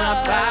rubbing my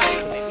body,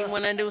 make me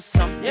wanna do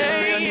something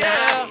real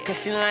naughty. Cause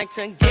she like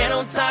to get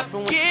on top,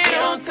 and when she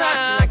get on top,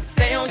 she like to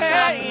stay on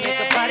top and make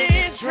her body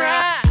just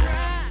drop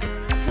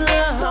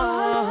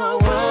slow.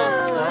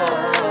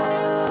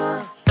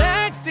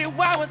 Sexy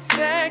while we're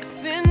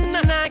sexing,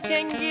 and I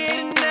can't get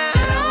enough.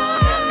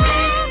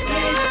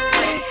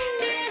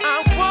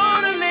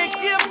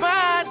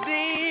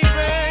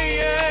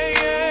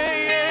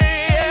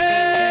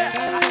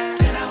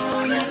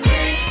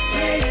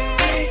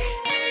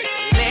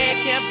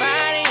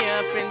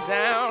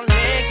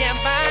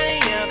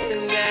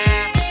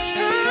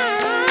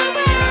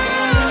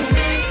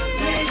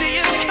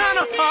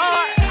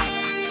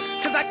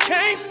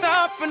 Can't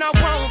stop and I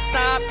won't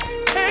stop.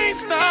 Can't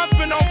stop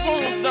and I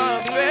won't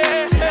stop.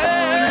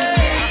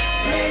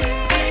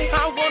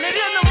 I want it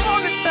in the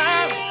morning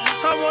time.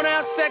 I want to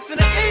have sex in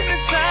the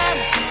evening time.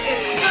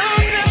 It's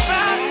something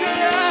about your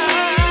love.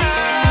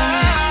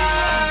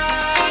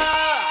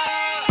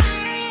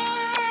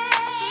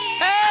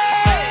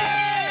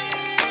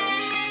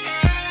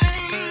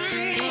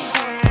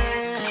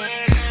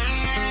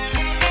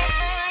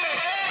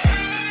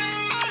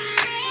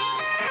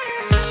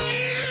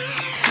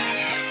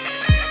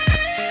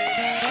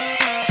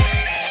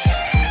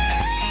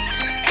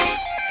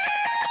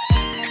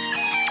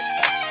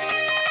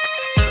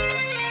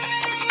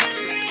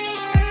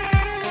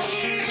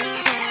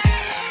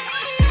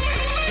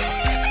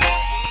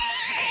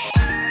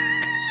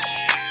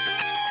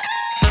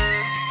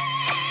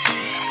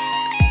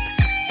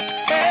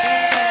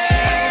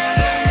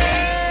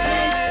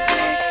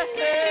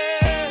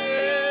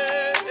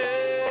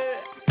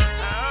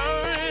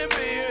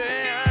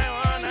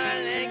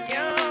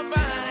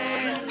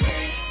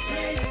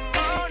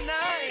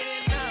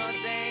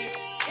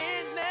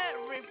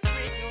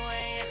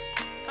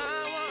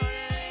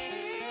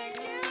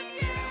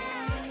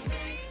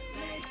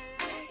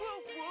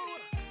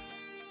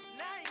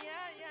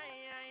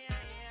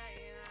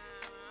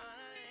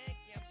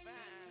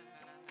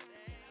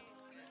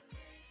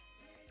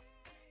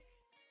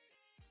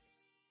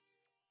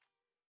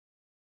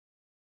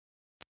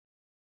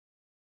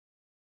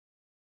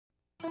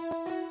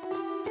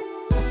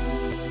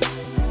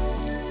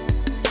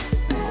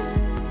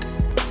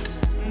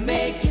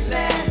 Make it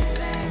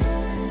last.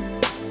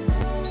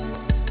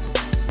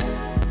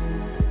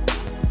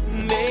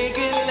 Make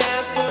it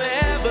last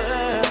forever.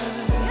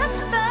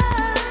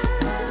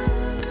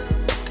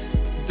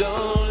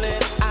 Don't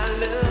let our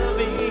love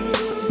be.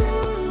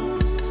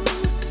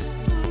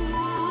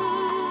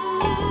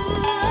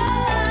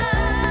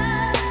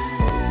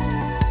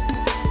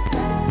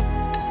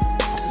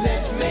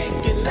 Let's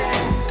make it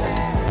last.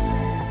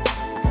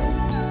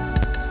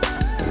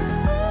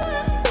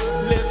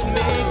 Let's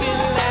make it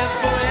last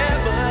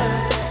forever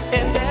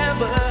and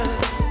ever.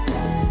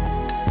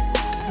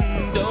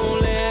 Don't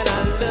let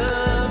our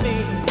love in.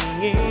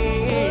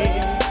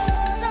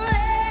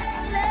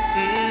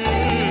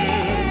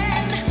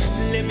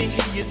 Let me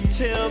hear you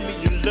tell me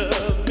you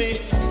love me.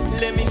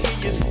 Let me hear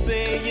you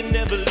say you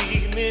never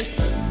leave me.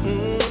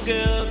 Ooh,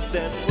 girl,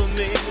 that would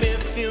make me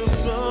feel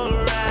so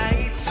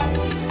right.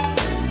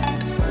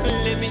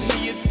 Let me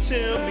hear you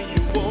tell me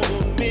you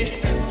want me.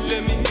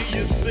 Let me hear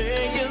you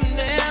say you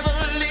never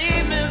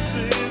leave me,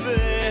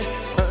 baby,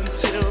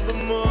 until the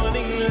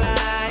morning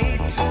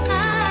light.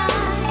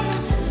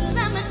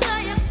 Let me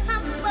tell you how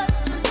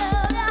much I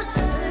love ya.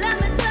 Let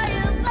me tell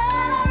you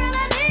that I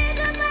really need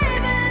you,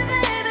 baby,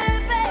 baby,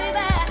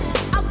 baby.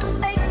 I will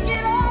make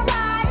it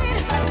alright.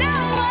 No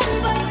one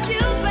but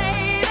you,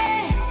 baby,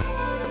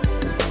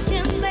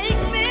 can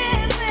make me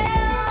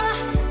feel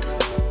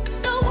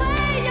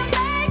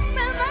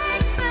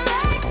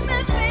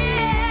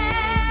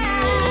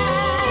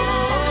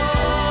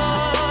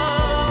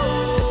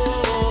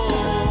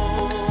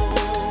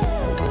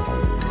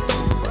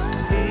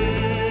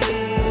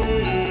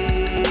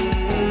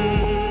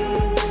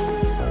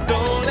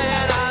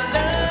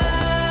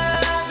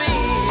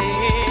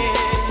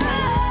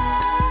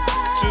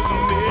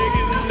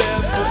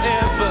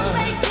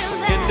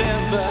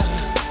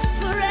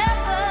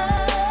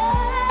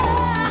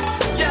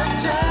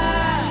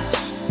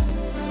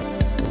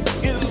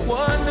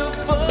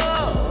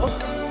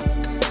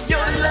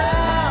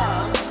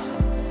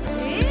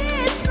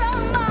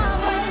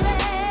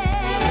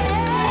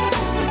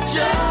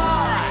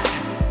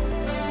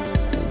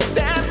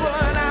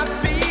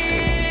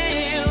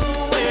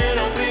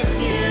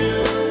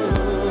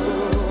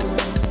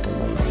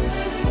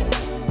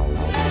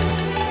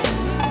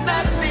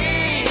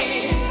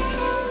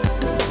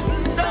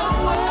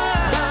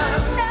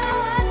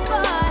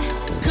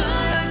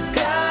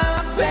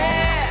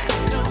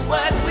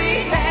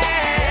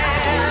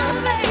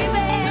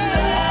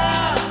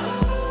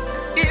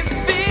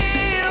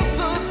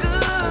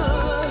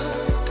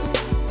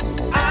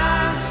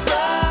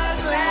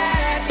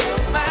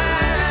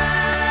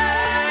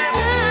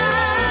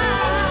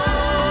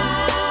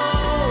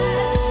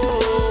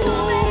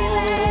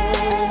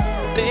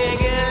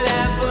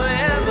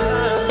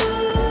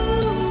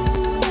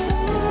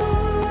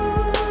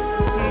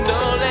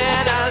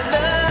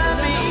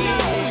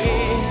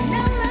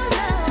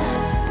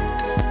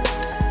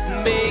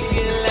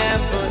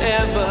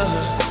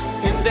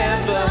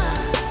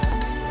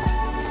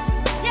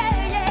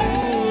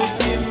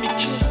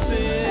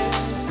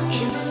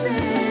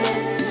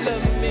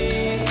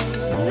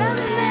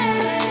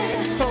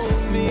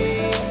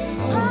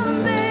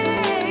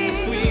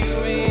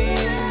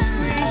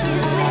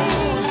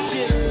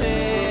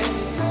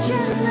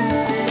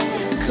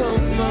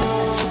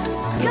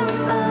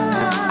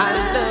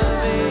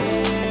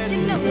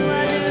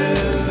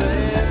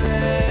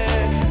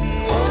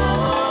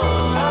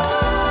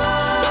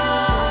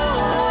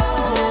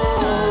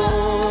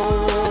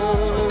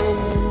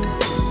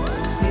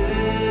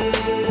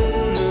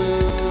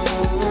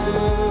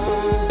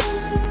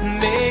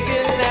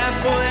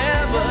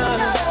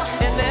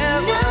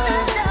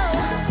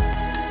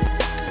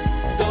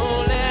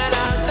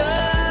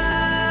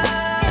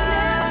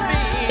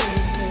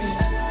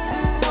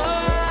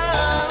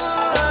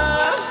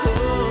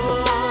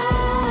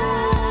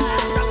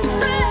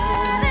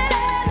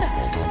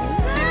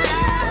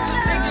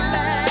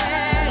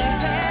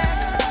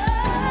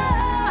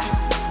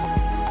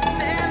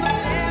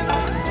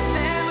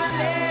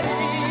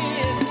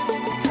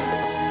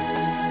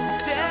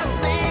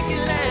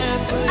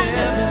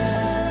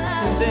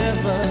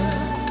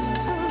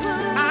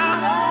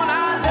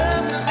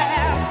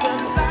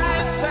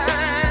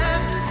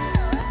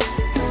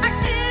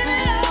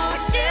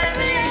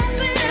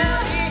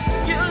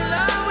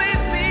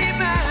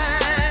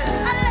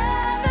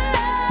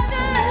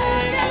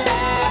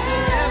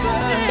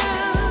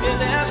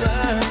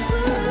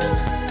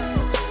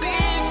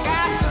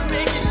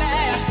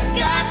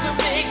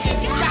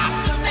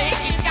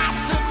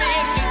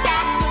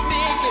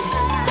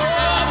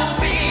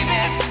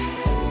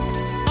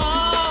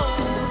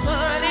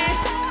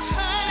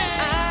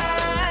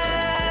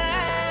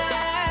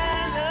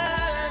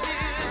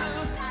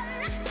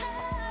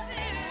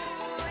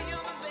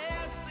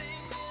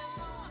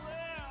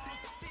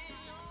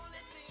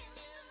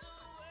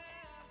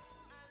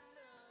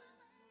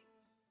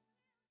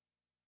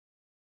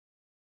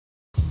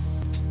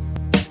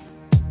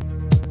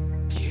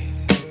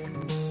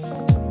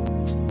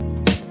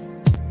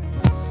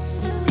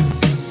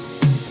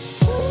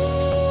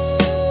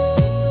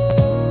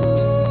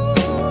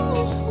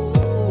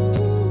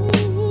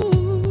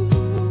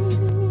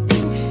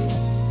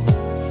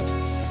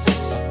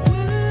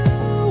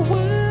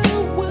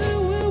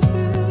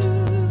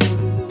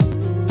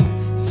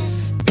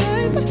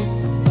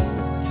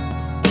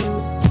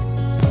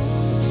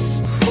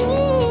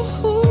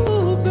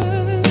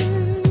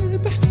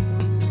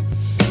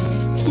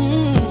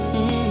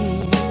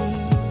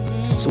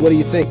So what do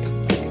you think?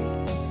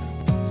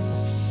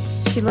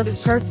 She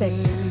looks perfect.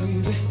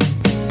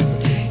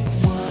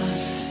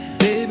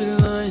 Baby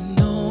lying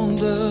on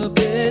the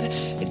bed,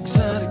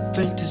 exotic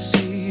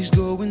fantasies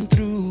going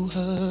through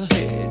her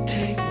head.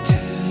 Take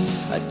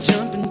two. I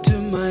jump into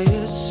my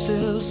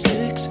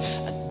SL6.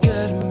 I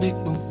gotta make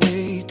my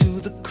way to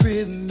the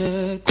crib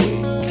mad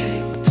quick.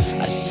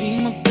 I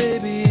see my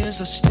baby as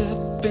I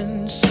step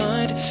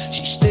inside.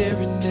 She's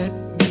staring at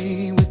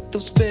me with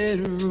those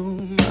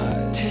bedroom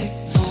eyes.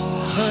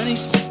 Honey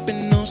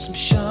sipping on some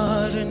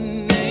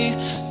Chardonnay.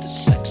 The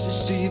sex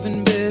is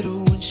even better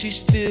when she's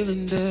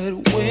feeling that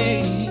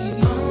way.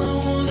 All I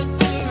wanna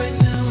do right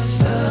now is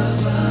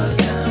love her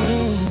down.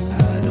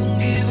 I don't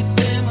give a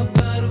damn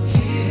about who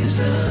hears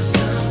the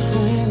sound.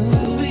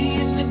 We'll be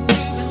in the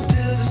groove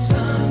until the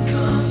sun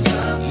comes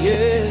up.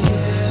 Yeah.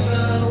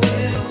 Together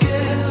we'll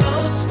get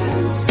lost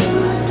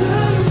inside the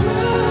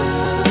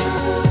rush.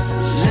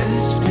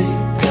 Let's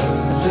make our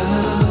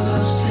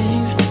love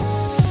sing,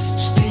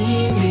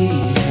 steamy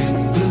and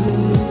blue.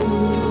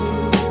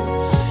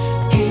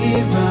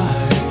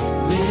 Erotic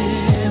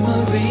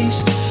memories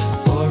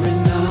for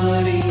an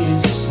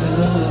audience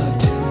of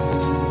two.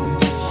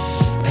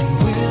 And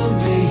we'll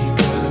make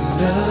our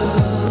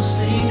love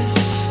sing.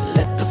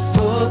 Let the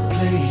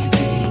foreplay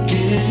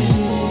begin.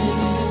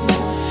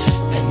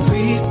 And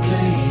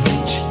replay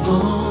each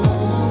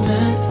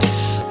moment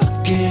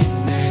again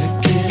and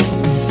again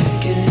and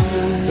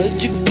again. The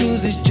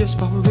jacuzzi's just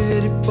about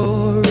ready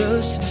for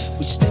us.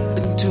 We step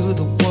into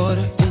the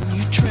water and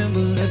you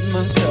tremble at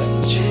my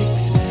touch.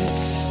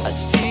 I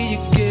see you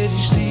getting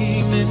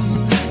steaming.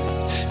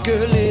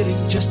 Girl, it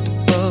ain't just the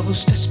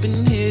bubbles that's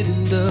been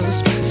hitting the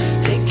spot.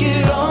 Take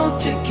it on,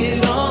 take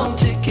it on,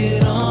 take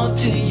it on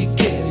till you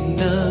get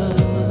enough.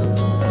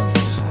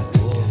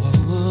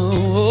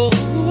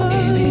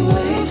 Any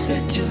way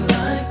that you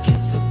like,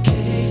 it's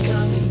okay.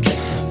 Come and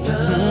get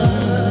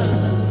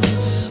love.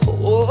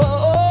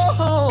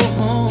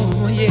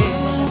 Yeah.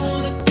 All I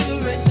wanna do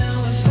right now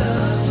is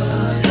love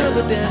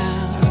her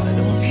down. I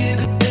don't give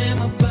a damn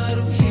about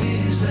who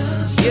hears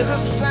us. Hear the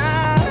sound.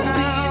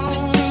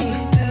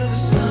 Until the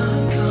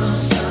sun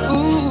comes up.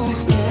 Ooh.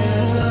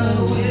 Together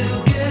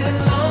we'll get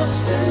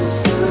lost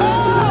inside.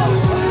 Oh,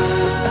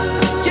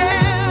 yeah.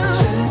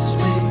 Let's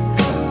make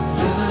a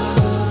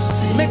love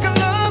scene. Make a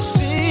love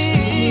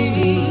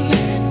scene.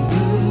 And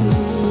blue.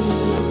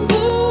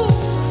 Ooh.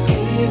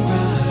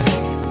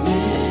 Erotic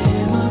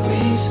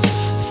memories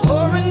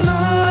for an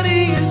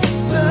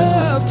audience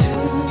of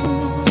two.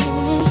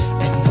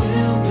 And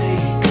we'll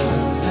make a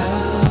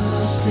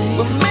love scene.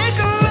 We'll make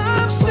a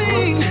love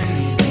scene.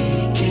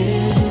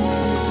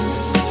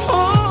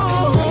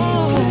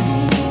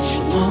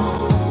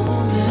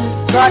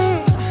 Cut.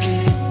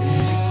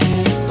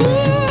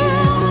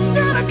 I'm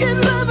gonna keep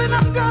loving,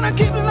 I'm gonna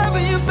keep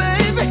loving you,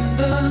 baby.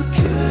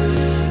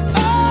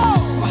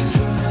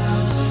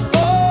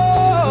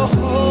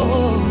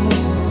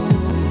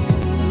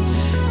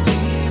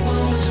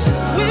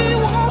 We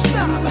won't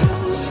stop.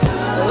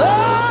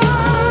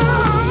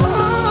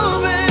 Oh,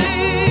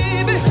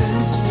 baby.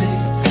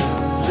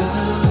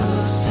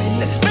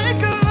 Let's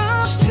make a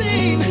love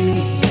scene.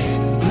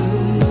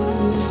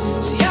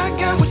 See, I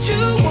got what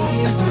you want.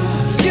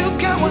 You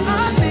got what I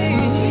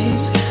need.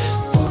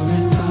 For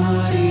an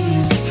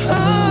audience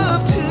of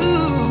two.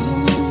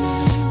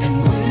 And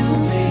we'll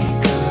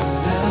make a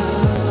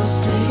love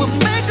scene. We'll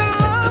make a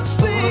love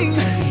scene.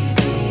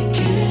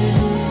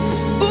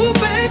 Ooh,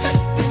 baby.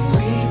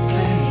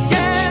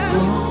 Yeah.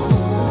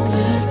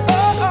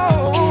 Oh.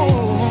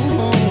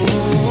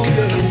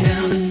 Girl, I'm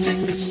down to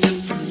take a sip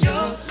from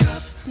your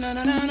cup. Na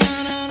na na na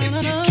na na. If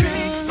you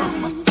drink from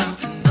a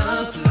fountain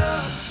of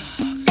love.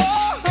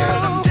 Girl,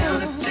 I'm down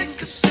to take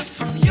a sip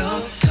from your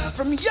cup.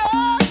 From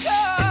your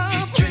cup. If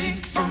you drink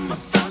from a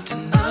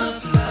fountain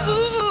of love.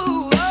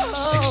 Ooh,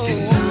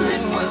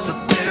 69 was a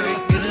very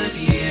good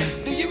year.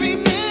 Do you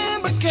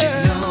remember,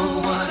 girl? You know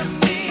what I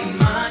mean,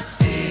 my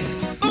dear.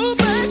 Ooh,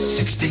 baby.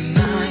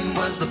 69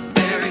 was a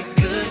very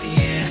good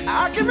year.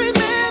 I can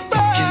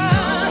remember. You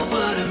know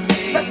what I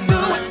mean. Let's do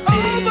it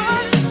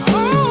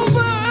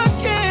over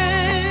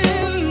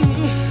again.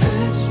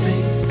 Let's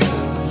make a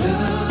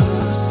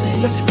love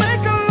scene. Let's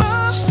make a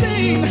love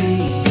scene.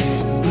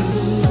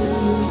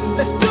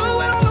 Let's do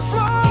it on the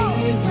floor.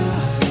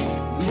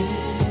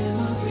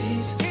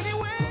 Any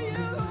way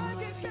you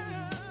like it,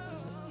 girl.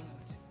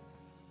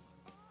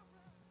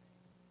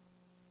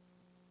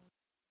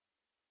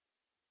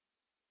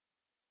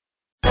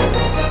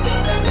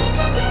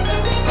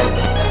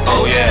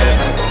 Oh yeah.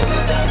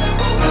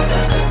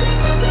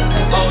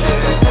 Oh yeah.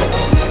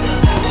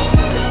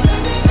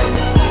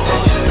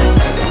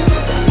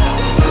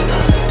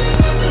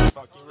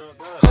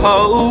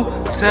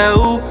 Hotel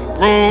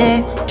room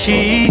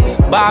key,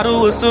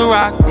 bottle of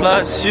Ciroc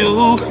plus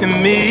you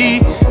and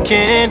me.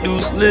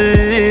 Candles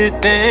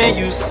lit, then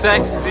you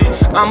sexy.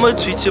 I'ma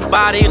treat your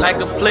body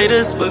like a plate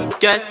of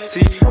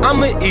spaghetti.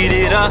 I'ma eat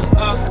it up,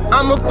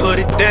 I'ma put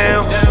it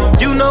down.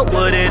 You know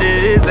what it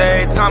is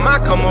every time I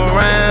come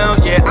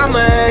around. Yeah, I'ma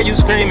have you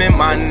screaming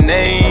my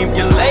name.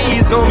 Your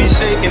legs gon' be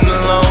shaking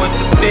along with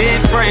the big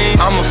frame.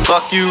 I'ma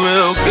fuck you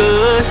real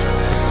good,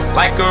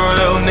 like a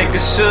real nigga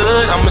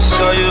should. I'ma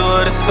show you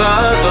what a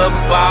thug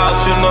about.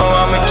 You know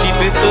I'ma keep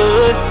it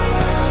good,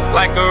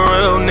 like a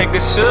real nigga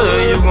should.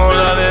 You gon'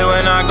 love it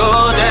when I go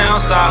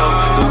down south.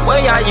 The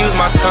way I use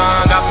my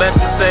tongue, I bet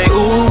you say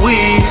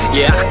ooh-wee.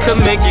 Yeah, I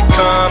could make it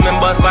come and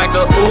bust like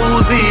a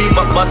Uzi,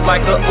 but bust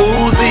like a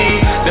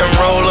Uzi. Then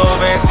roll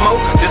over and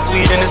smoke. This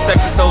weed and this sex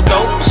is so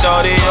dope.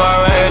 Shorty, you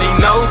already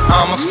know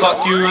I'ma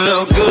fuck you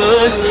real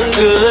good,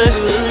 good,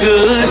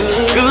 good,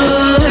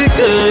 good,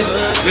 good,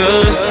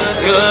 good,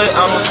 good.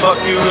 I'ma fuck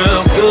you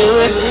real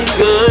good,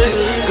 good,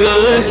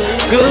 good,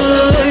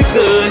 good,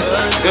 good,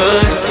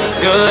 good,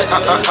 good.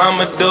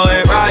 I'ma do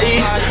it right,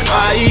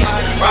 right,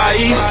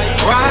 right,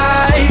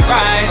 right,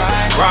 right,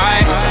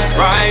 right,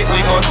 right. We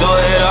gon' do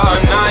it all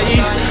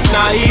night,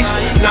 night,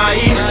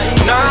 night,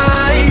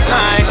 night,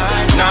 night,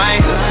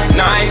 night,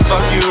 night.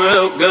 Fuck you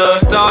real good.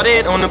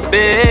 Started on the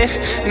bed,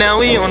 now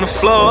we on the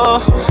floor.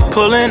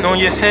 Pulling on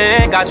your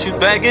head, got you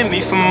begging me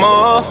for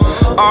more.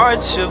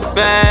 Arch your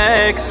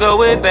back,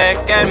 throw it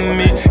back at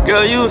me.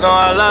 Girl, you know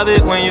I love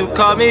it when you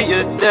call me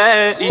your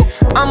daddy.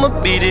 I'ma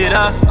beat it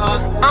up,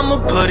 I'ma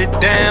put it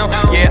down.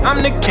 Yeah,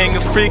 I'm the king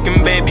of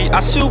freaking, baby, I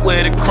should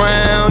wear the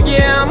crown.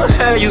 Yeah, I'ma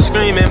have you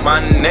screaming my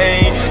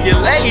name. Your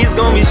legs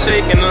gon' be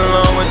shaking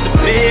along with the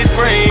big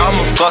frame.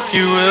 I'ma fuck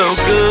you real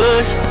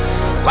good,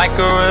 like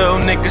a real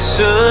nigga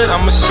should.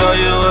 I'ma show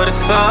you what a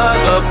thug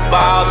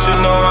about.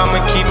 You know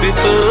I'ma keep it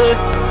good,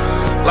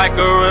 like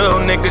a real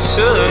nigga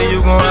should.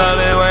 You gon' love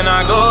it when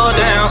I go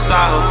down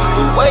south.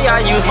 The way I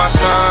use my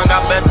tongue,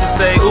 I bet you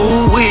say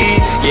ooh-wee.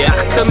 Yeah,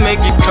 I could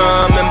make it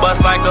come and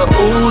bust like a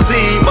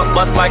Uzi, but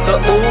bust like a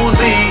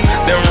Uzi.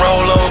 Then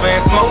roll over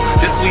and smoke.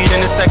 This weed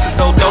and this sex is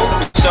so dope.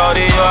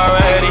 Shorty, you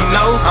already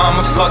know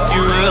I'ma fuck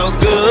you real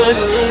good,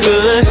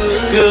 good,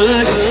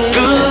 good,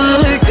 good,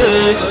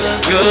 good,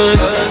 good,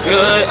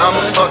 good.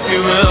 I'ma fuck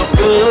you real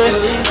good,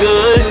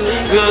 good,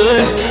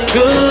 good,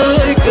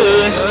 good,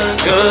 good,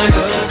 good,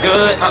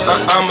 good.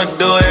 I'ma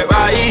do it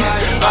right,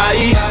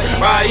 right,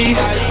 right,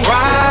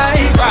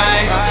 right, right,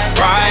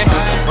 right,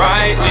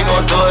 right. We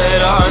gon' do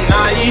it all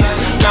night,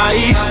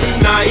 night,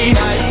 night,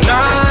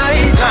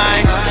 night,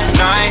 night,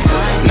 night,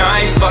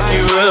 night. Fuck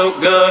you real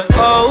good.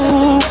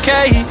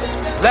 Okay,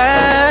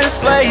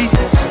 let's play.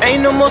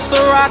 Ain't no more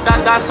Ciroc,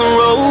 I got some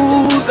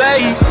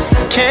rosé.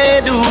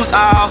 Candles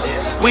out,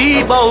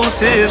 we both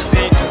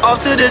tipsy. Off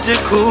to the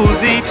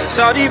jacuzzi,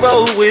 shawty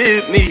roll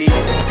with me.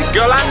 See,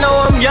 girl, I know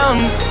I'm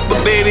young,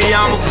 but baby,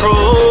 I'm a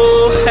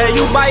pro. Hey,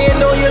 you biting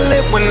on your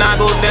lip when I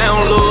go down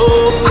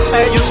low.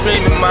 I had you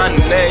screaming my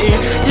name.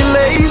 Your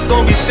legs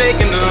gon' be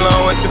shaking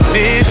along with the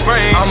big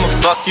frame. I'ma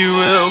fuck you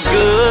real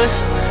good,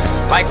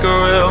 like a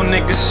real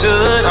nigga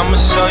should. I'ma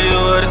show you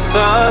what a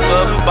thug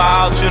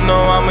about. You know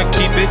I'ma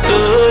keep it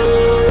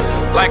good,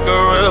 like a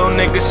real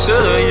nigga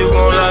should. You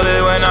gon' love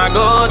it when I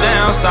go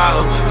down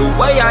south. The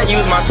way I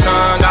use my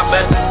tongue, I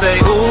bet you say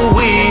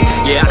ooh-wee.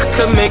 Yeah, I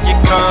could make it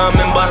come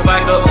and bust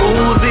like a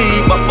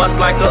Uzi, but bust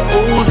like a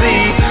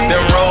Uzi.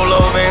 Then roll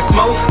over and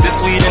smoke. This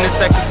weed and this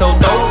sex is so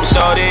dope.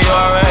 Shorty, you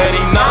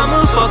already know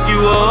I'ma fuck you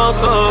all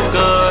so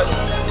good.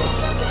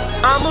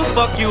 I'ma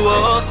fuck you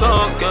all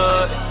so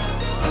good.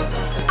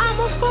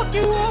 I'ma fuck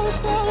you all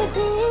so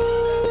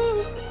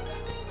good.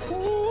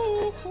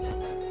 Ooh,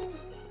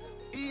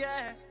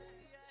 yeah.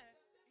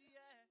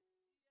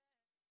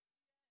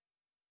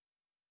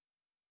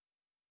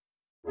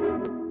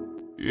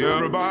 Yeah,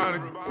 everybody.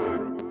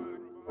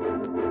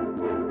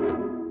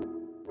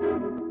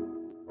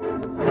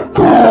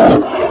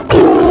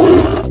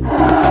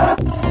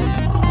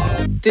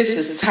 This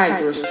is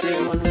Tigress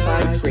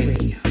 315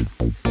 Radio.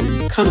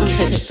 Come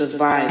catch the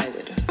vibe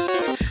with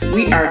us.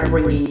 We are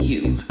bringing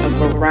you a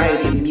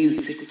variety of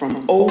music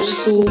from old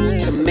school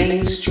to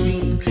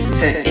mainstream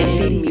to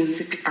indie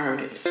music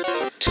artists.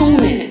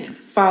 Tune in,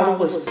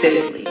 follow us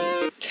daily.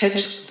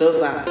 Catch the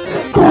vibe.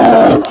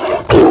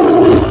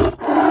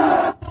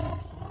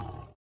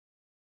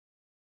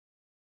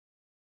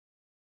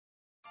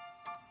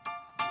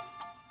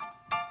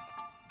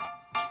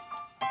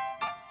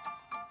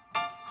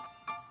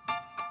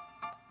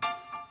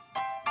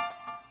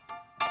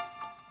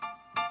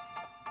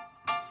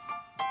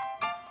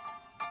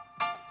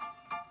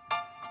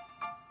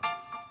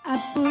 I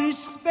put a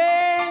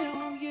spell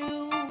on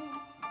you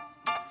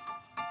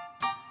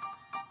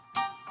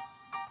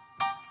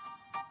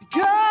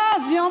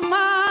because you're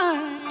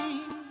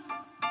mine.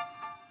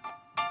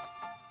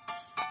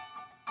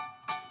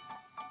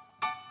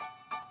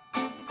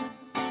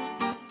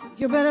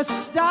 You better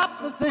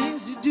stop the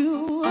things you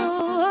do. I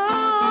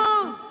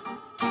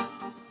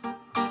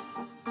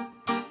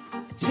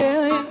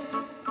tell you,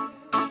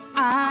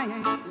 I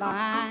ain't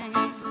lying.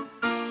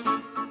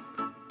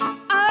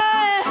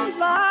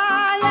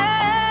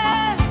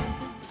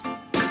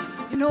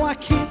 I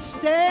can't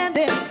stand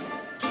it.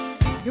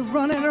 You're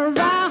running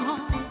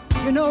around.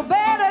 You know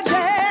better,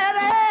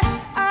 Daddy.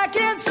 I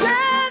can't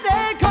stand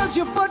it 'cause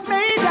you put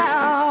me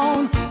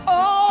down.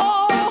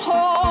 Oh,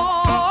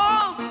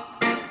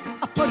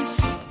 I put a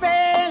spell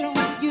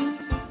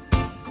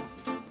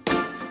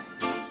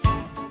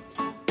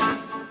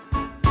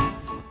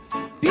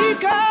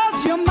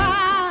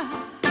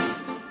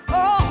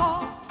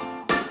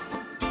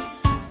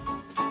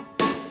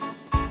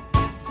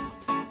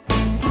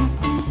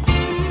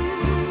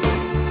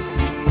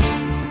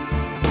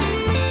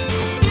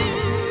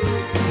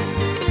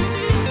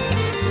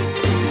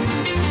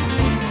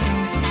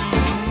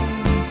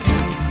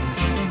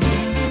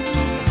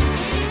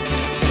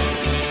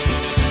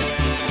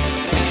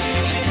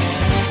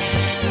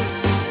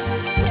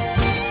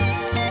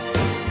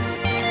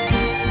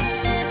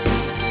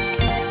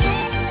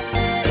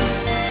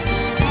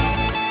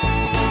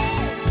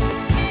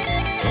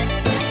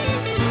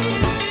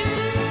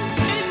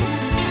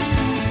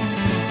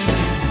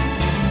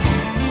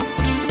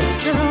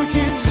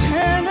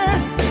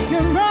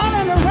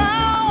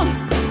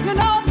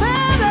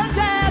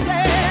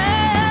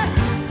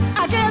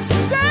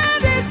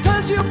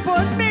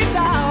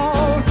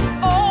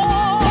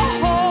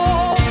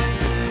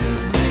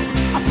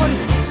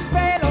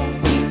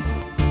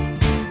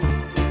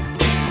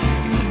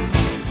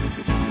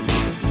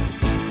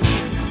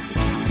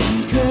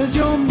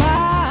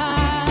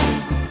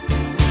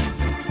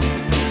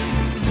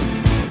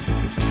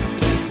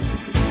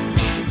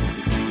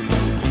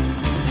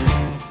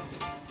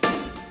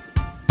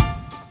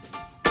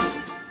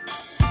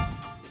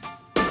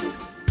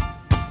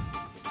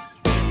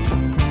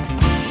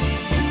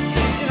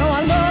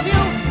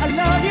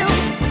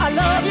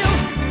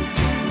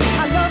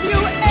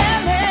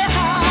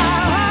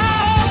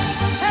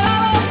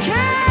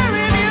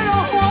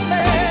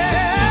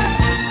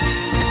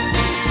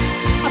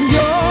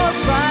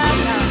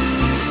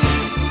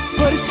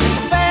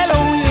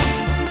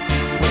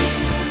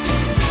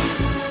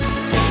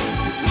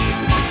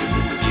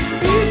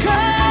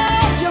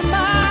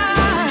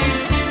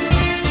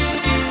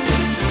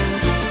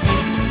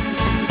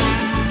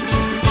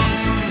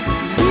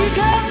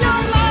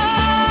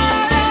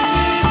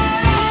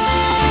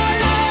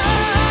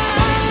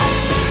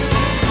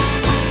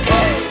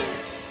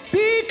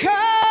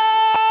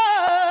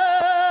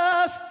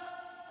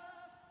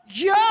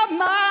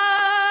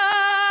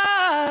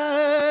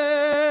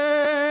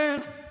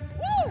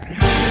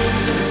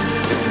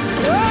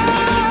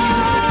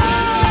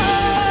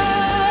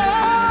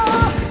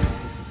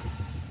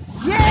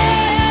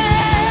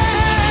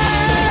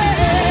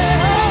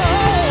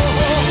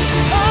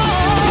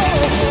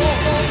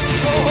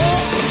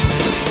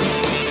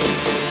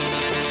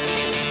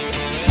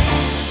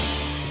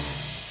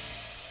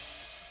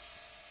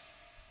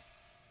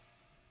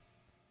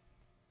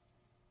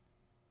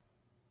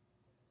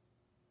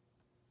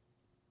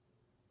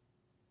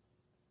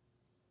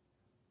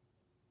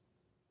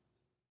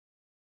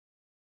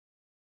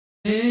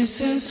This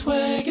is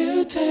where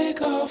you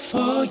take off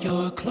all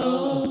your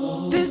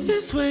clothes. This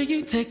is where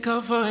you take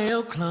off all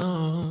your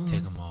clothes.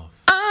 Take them off.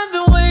 I've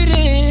been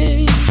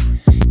waiting.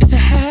 It's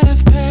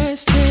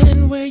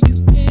 10:30. Where you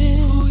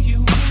been? Who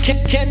you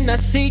been? Can I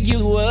see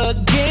you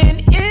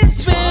again?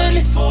 It's been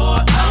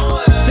 24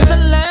 hours since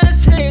I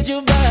last held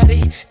your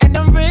body, and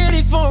I'm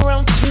ready for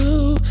round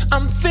 2.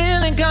 I'm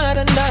feeling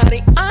kinda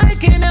naughty. I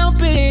can't help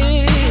it. I'm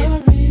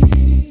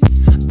sorry.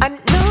 I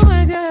know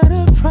I got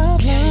a problem.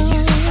 Can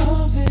you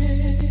solve it?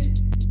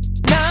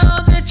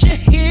 Now that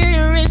you're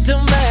here, it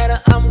don't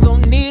matter. I'm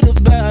gonna need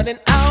about an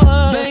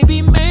hour.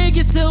 Baby, make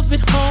yourself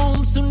at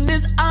home. Soon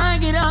as I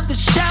get out the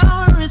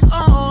shower, it's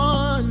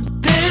on.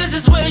 This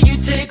is where you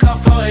take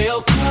off all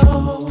your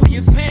clothes. Pull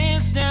your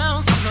pants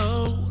down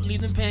slow.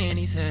 Leave them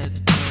panties at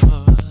the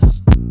door.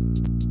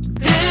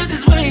 This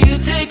is where you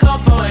take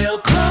off all your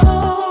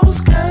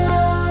clothes,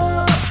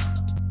 girl.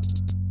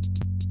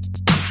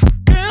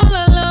 Girl,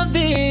 I love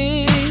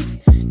it,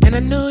 and I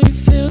know you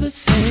feel the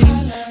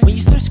same. When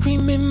you start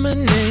screaming my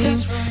name,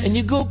 and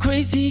you go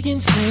crazy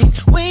insane.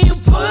 When you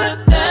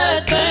put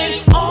that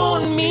thing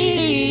on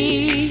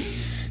me,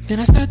 then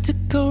I start to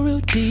go real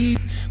deep.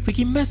 We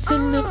keep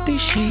messing up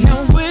these sheets.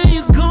 Now where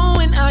you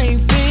going? I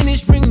ain't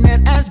finished. Bring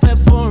that ass back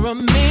for a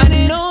minute.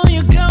 I know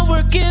you got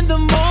work in the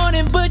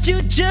morning, but you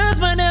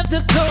just might have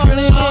to call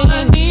it. All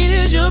I need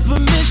is your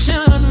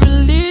permission.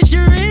 Release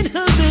your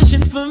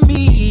inhibition for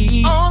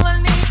me. All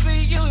I need for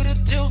you to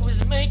do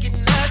is make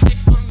it nasty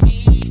for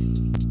me.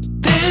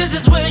 This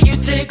is where you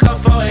take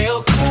off all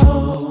your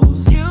clothes.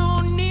 You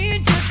don't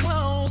need your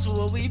clothes.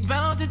 What we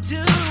about to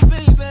do,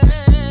 baby?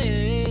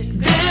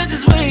 This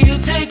is where you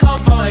take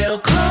off all your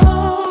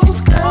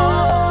clothes,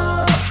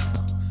 girl.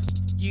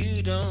 You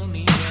don't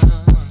need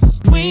them.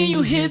 When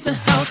you hit the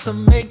house, I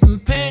make them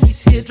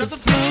panties hit the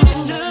floor.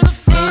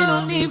 Ain't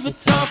no need for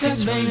talking,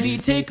 baby.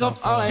 Take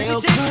off all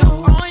your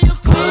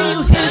clothes. When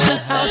you hit the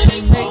house, I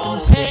make them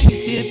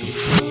panties hit the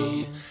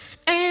floor.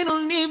 Ain't no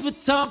need for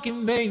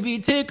talking, baby.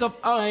 Take off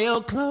all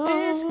your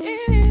clothes.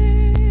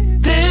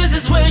 This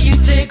is where you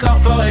take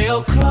off all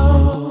your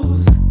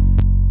clothes.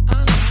 I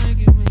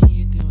like it when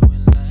you do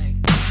it like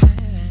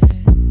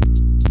that.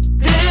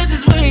 This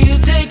is where you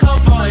take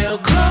off all your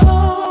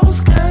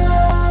clothes,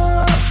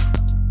 girl.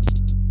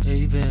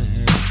 Baby.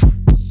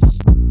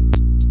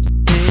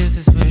 This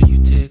is where you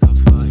take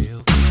off all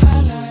your clothes. I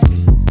like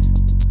it.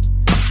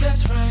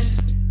 That's right.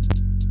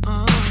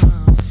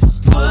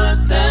 Put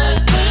that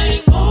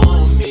thing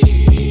on me.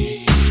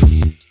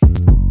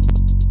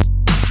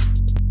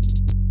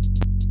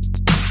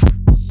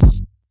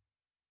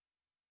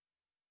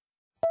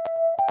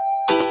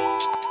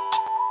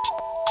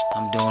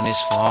 I'm doing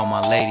this for all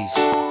my ladies.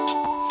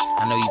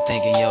 I know you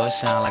thinking, yo, it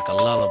sound like a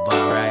lullaby,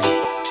 right?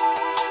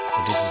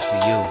 But this is for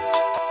you.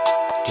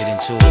 Get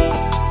into it.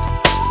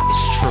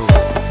 It's true.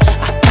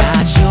 I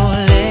got your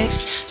legs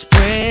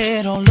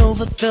spread all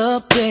over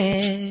the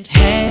bed,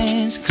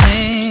 hands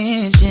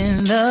clenched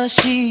in the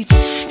sheets,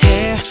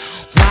 hair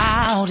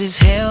wild as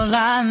hell.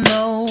 I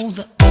know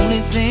the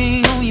only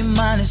thing on your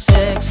mind is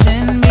sex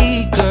and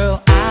me,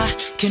 girl. I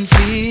can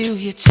feel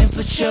your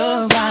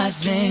temperature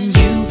rising.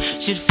 You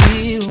should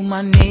feel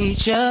my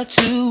nature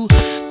too.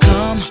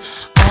 Come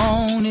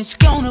on, it's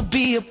gonna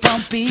be a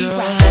bumpy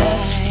ride.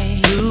 Let's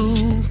do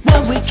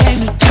what we came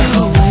to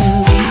do.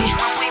 When we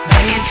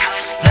make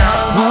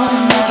love, we're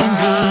making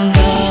good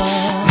love.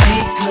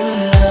 Make good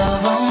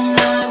love all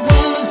night.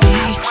 When we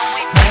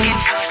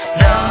make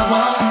love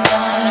all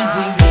night,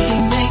 we really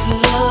make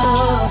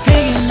love.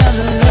 Make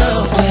another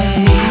love. When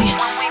we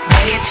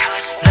make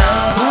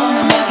love,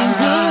 we're making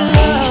good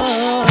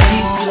love.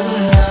 Make good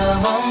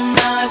love all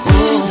night.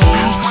 When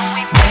we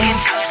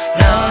make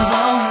love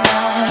all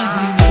night,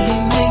 we really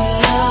make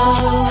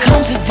love.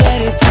 Come to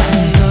daddy on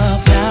your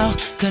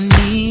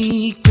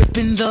balcony,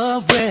 gripping the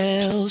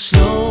rail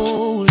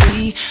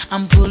slowly.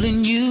 I'm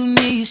pulling you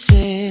me,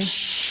 said,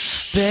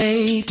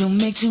 babe, don't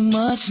make too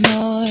much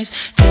noise.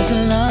 There's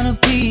a lot of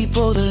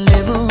people that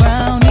live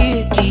around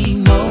here.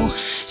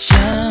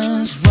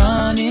 Emotions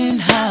running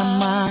high,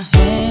 my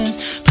hands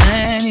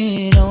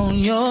planted on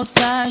your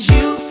thighs.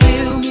 You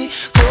feel me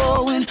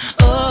going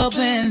up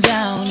and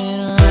down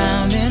and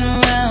around and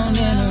around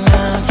and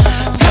around.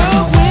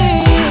 Girl, we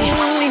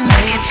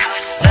make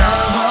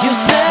love, your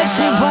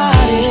sexy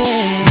body,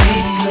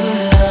 make good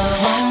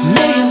love,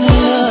 making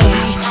love,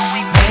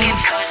 make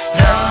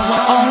love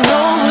all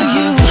over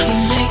you,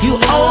 you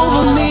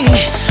over me,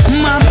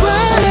 my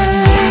body,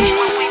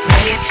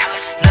 make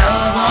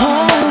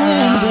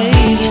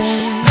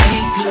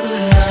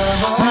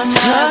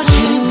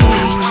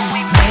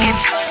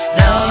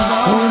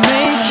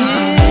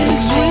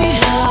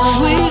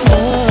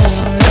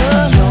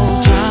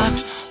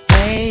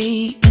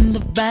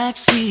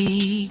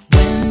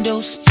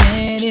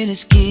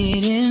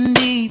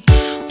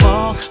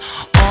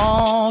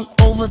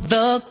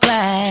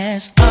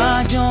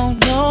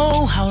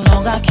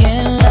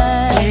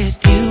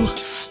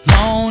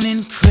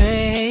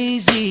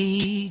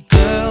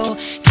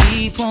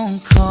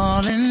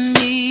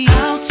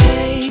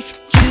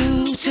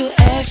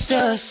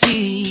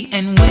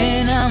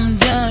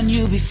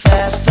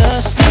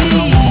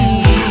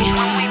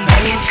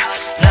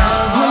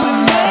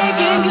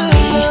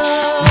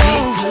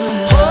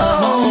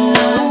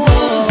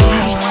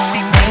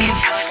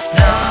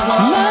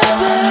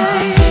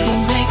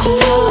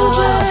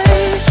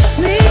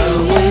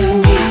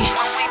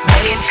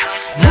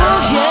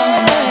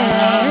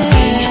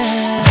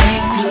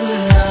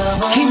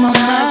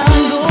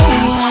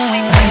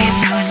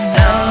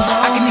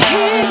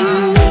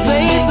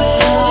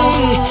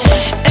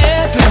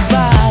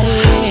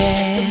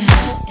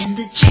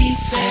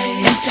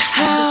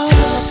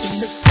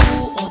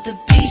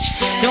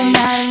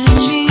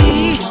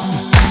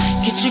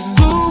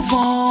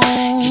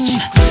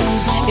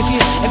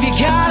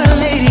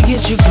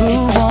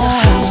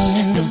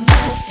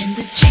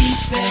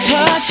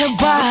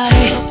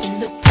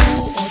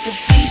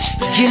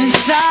Get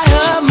inside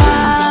her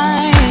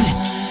mind.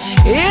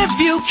 If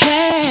you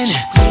can,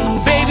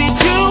 baby,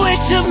 do it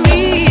to me.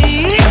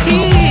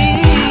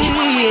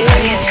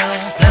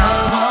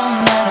 Love all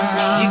night of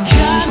me. You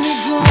got me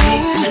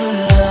going. Good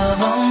love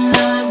all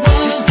night.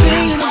 Just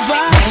thinking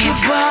about your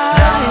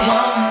body.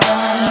 Love all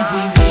night.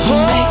 We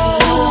make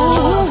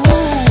love.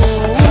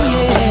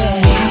 Yeah.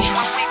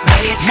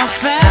 My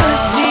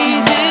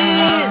fantasies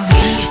is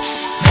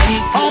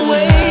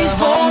always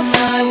for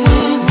night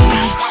with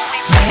me.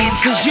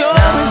 'Cause you're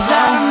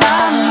inside of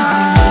my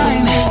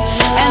mind,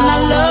 and I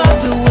love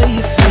the way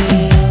you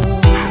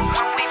feel.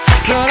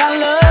 Girl, I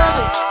love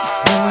it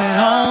when we're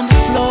on the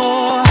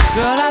floor.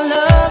 Girl, I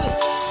love it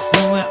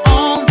when we're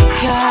on the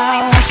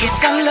couch. Yes,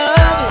 I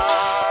love it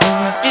when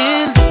we're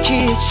in the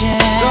kitchen.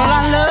 Girl,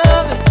 I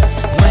love it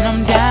when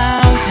I'm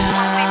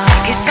downtown.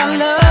 Yes, I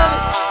love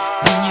it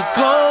when you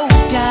go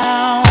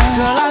down.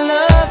 Girl, I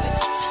love it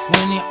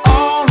when you're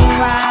all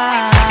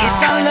around. Yes,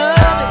 I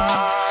love it.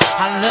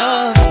 I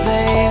love it,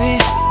 baby.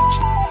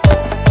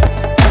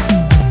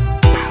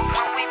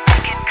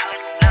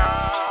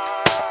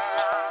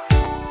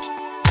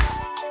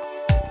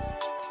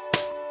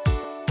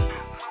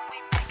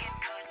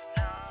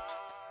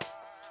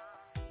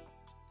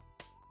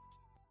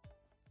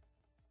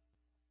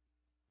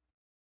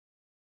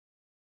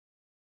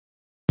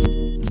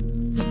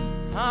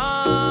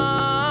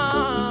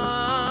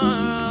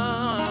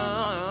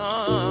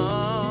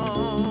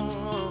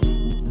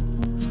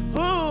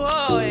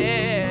 Oh,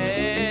 yeah.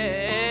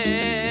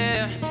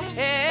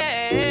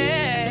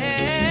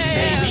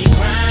 Baby,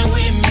 grind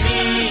with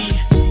me.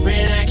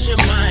 Relax your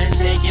mind,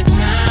 take your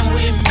time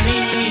with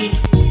me.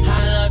 I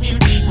love you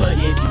deeper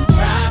if you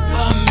cry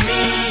for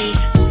me.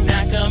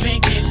 Now come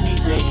and kiss me,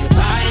 say your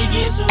body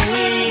gets so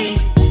weak.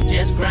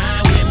 Just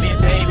grind with me,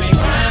 baby,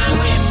 grind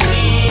with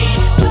me.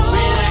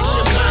 Relax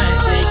your mind,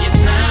 take your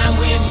time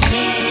with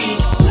me.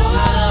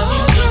 I love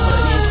you deeper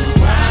if you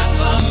cry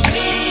for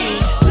me.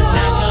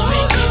 Now come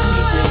and kiss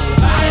me, say your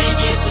body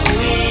gets so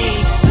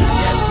weak.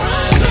 Just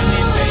grind with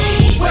me,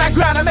 baby. When I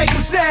grind, I make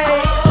them say,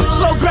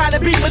 slow grind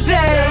and beat my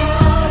day.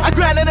 I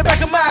grind in the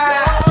back of my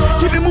eye,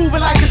 keep it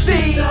moving like the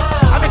sea.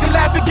 I make her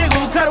laugh and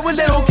giggle, cuddle a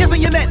little, kiss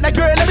on your neck. Now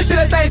girl, let me see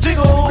that thing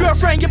jiggle.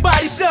 Girlfriend, your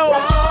body so,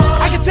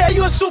 I can tell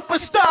you a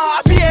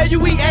superstar.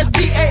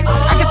 P-L-U-E-S-T-A.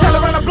 I can tell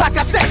around the block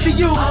how sexy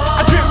you.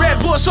 I drink Red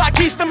Bull so I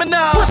keep stomaching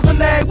up. What's my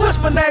name? What's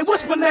my name?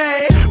 What's my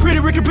name? Pretty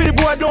Ricky, pretty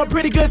boy doing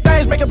pretty good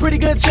things, making pretty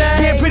good change.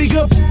 Getting pretty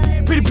good,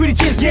 pretty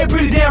chicks, getting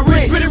pretty damn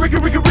rich. Pretty Ricky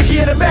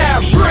and the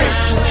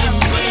Mavericks.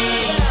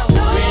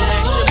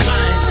 Relax your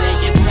mind,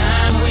 take your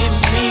time with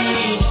me.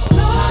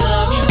 I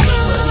love you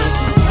deeper if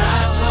you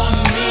cry for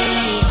me.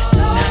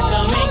 Now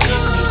come and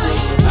kiss me, say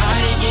your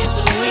body gets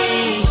so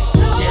weak.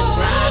 Just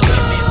grind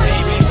with me,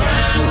 baby,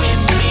 grind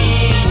with me.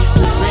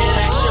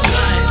 Relax your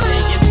mind,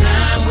 take your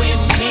time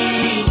with me.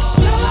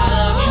 I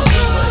love you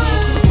deeper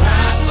if you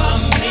cry for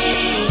me.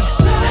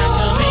 Now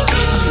come and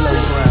kiss me,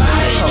 say your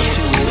body gets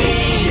so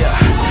weak.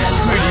 Just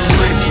grind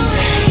with me,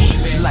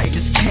 baby. Light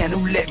this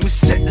candle, let me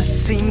set the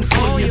scene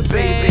for you,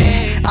 baby.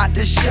 Out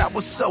the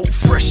shower, so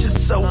fresh and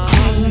so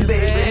clean,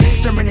 baby.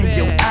 Staring in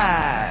your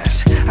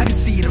eyes, I can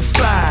see the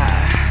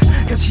fire.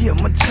 Got you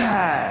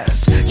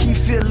hypnotized, can you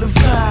feel the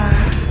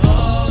vibe?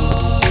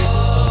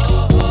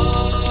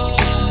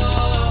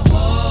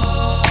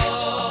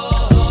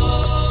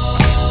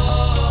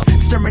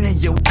 Staring in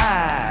your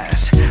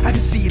eyes, I can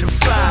see the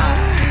fire.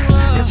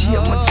 Got you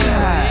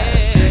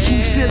hypnotized, can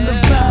you feel the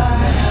vibe?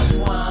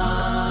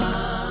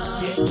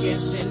 You're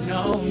kissing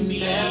on me.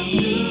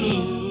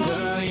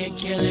 Girl, you're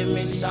killing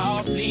me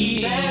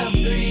softly.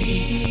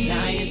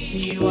 Now you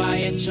see why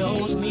you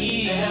chose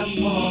me.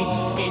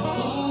 It's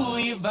ooh,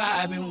 you're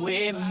vibing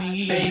with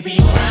me. Baby,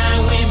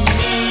 grind with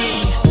me.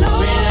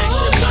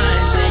 Relax your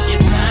mind, take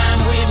your time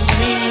with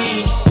me.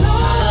 I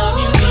love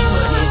you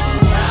deeper if you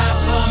cry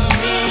for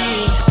me.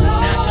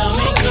 Now come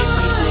and kiss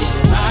me till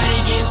your body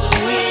gets so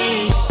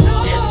weak.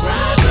 Just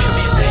grind with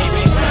me,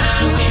 baby,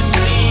 grind with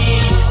me.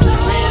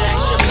 Relax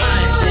your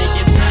mind, take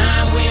your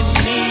time with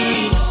me.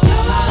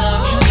 I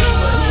love you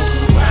deeper if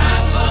you cry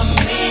for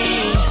me.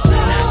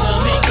 Now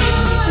come and kiss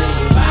me till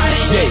your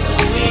body gets so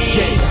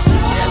weak.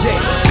 Just grind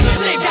with me,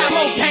 Slick got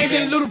more baby. game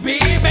than a little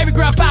bit. Baby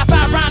girl,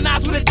 5'5", round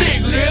eyes with a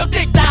thick lip.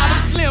 Thick thigh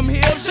with a slim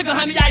hip. Sugar,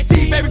 honey,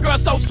 icy. Baby girl,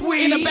 so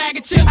sweet. In a bag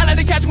of chips. I like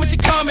to catch when she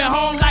coming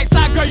home. Lights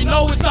out, girl, you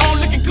know it's on.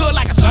 Looking good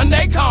like a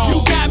Sunday cone.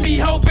 You got me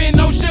hoping,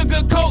 no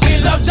sugar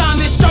coating. Love John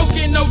is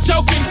stroking, no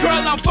joking.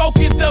 Girl, I'm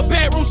focused. The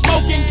bedroom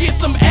smoking. Get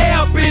some air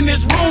up in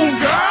this room,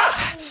 girl.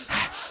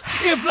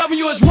 If loving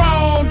you is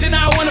wrong, then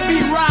I wanna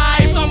be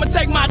right. So I'ma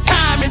take my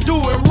time and do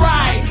it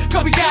right.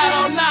 Cause we got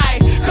all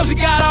night. Cause we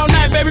got all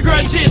night, baby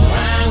girl, just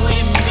grind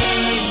with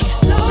me.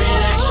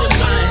 Relax your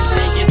mind,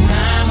 take your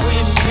time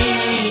with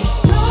me.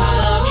 I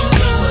love you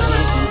deeper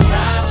if you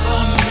cry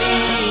for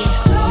me.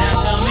 Now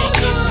come and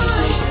kiss me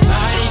till your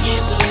body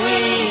gets so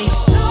weak.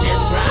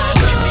 Just grind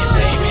with me,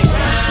 baby,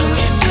 grind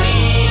with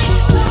me.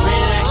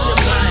 Relax your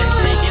mind,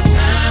 take your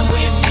time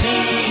with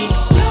me.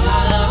 I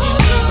love you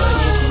deeper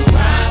if you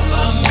cry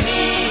for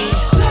me.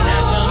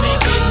 Now come and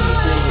kiss me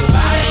till your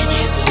body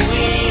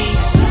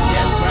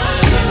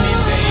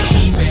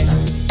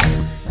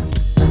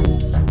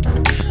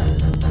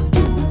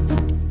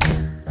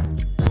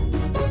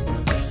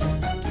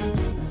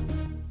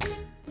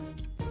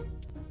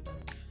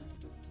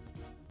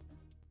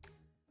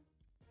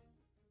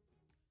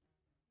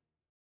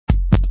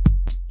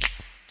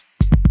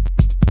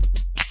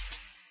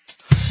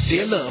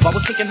dear love. I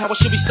was thinking how I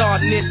should be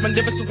starting this.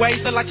 Magnificent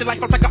ways that light your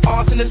life up like an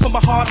arsonist. Put my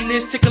heart in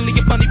this, tickling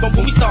your funny bone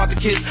when we start to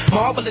kiss.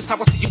 Marvelous how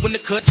I see you in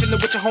the cut, chilling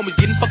with your homies,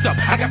 getting fucked up.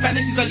 I got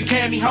fantasies of you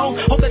carrying me home.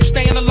 Hope that you're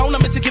staying alone.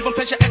 I'm meant to give them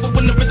pleasure, echo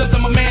when the rhythms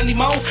of my manly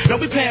moan. Don't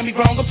be playing me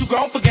wrong, I'm too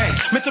grown for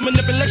games. Mental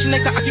manipulation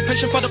ain't the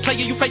occupation for the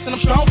player you facing. I'm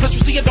strong, plus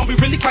you see it don't be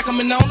really quite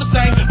coming on the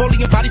same.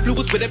 Bowling your body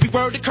fluids with every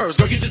word that curves.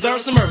 Girl, you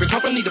deserve some urban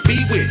company to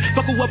be with.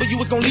 Fuck whoever you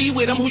was gon' leave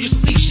with, I'm who you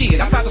should see shit.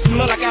 I tried to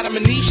smell like Adam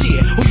and Eve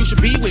shit. Who you should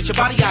be with, your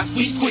body I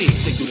squeeze quick.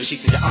 Stick through the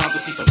sheets in your arms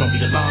and see, so don't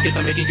be alarmed if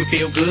I'm making you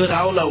feel good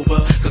all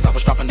over. Cause I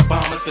was dropping the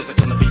bombers,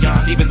 physical and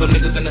beyond. Even though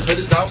niggas in the hood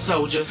is all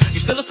soldiers, you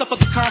still a suffer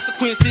the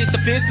consequences.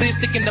 Defenseless,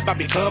 thinking about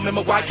becoming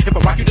my wife. If I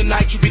rock you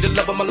tonight, you be the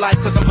love of my life.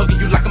 Cause I'm hugging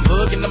you like I'm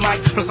hugging the mic.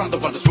 Plus I'm the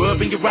one that's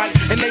rubbing you right.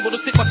 And able to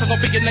stick my tongue on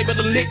being able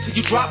to lick till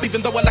you drop.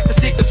 Even though I like to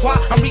stick the twat,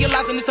 I'm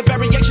realizing it's a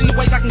variation of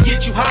ways I can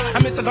get you high.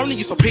 I'm into learning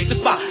you, so pick the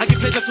spot. I give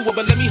pleasure to it,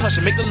 but let me hush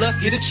and make the lust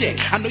get a check.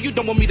 I know you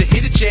don't want me to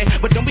hit it yet,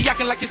 but don't be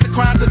acting like it's a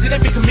crime, cause it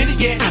ain't been committed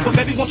yet. But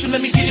baby, won't you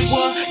let me get it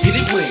what? Get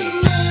it wet.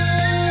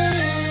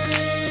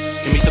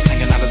 Give me some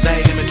tangin' out of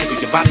Zay. Let me tickle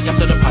your body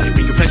after the party.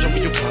 Bring you pleasure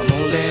when you come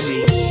on, let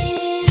me.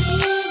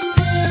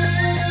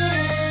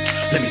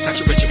 Let me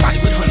saturate your body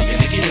with honey and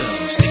lick it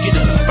up. Stick it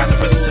up, ride the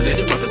rhythm till it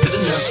represent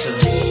enough to.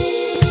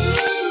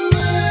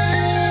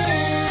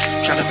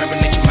 Try to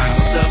marinate your mind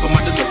myself, I'm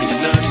not deserving your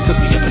love. Just cause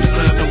we up in the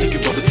club, don't think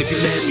you bogus if you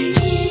let me.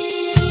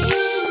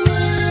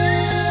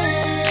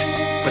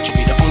 But you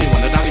be the only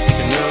one that I be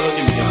thinking of.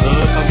 Give me a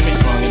hug, come get me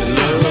strong in the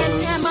love.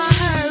 Last time I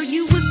heard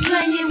you was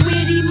playing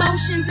with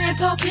emotions and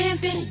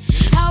pimping.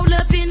 All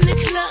up in the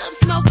club,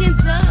 smoking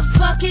dubs,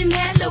 fucking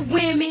hella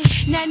women.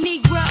 Now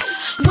Negro,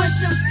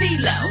 what's your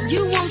stilo?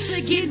 You want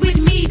to get with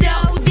me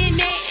though? Then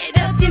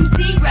add up them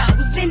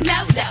zeros and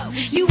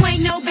no-dos. You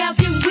ain't know about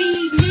them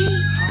weed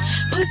needs,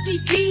 pussy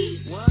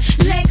feet,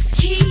 Lex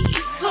keys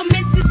for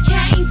Mrs.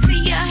 Kane.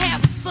 See a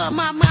house for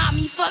my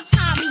mommy. Fuck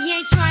Tommy,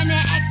 ain't trying to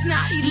act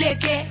naughty.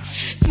 Let that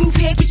smooth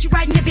hair get you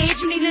right in the bed.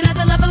 You need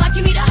another lover like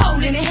you need a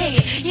hole in the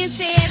head.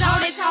 Instead, all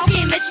that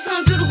talking, let your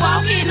son do the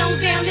walking. On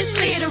down this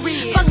clear the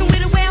red. Fucking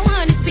with a well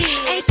honey spit.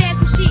 Ain't that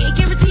some shit?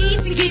 Guaranteed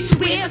to get you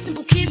well.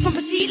 Simple kiss from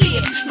petite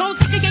lips. Gon'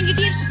 take a gang of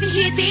gifts just to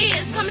hear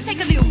this. Come and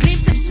take a little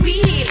glimpse of the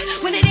sweet hips.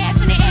 When that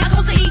ass in the air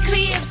goes to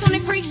eclipse on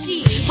that freak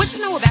shit. What you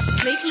know about the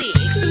slick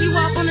licks? See you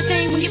off on the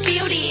thing when you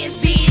feel this,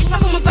 bitch.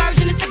 Fuck on my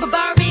virgin, it's type of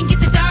bourbon. Get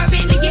the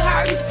Durbin and get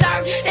hurt and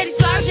serve. That is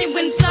splurging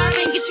when I'm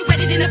serving. Get you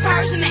ready in a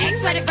Persian, the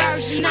X-rated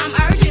version. I'm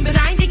urgent, but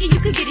I ain't thinking you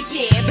could get it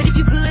yet. But if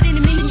you good in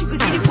a minute, you could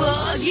get it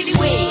well. Get it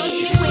wet,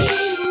 get it wet.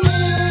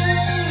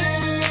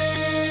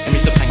 Give me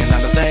some hanging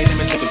out of Zay. Let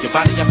me tickle your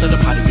body after the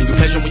party. Bring you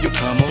pleasure when you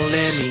come on,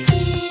 let me.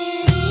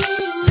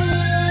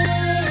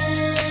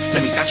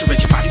 Let me saturate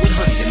your body with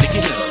honey and lick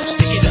it up.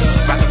 Stick it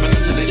up, ride the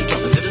rhythm till it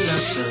represent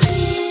enough to.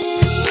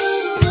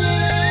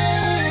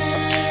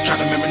 Try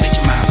to marinate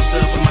your mind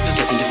myself, I'm not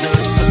deserving your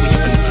love. Just cause we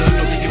up in the club,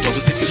 don't think you're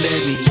bogus if you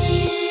let me.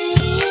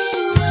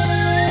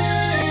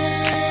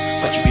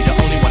 But you be the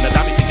only one that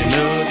I be thinking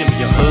of. Give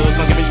me a hug,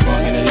 don't get me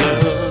sprung in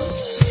love.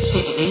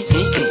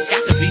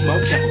 Got to be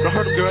more careful. Don't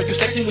hurt a girl, you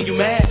sexy when you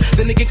mad.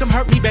 Then again, come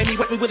hurt me, baby,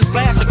 wet me with a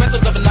splash.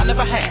 Aggressive loving I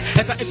never had.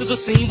 As I enter the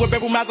scene where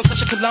barrel miles of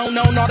touch a cologne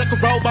on. All that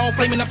could roll on,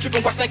 flaming up,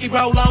 tripping, watch Nike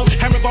roll on.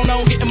 Herringbone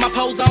on, getting my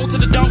pose on to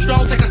the dome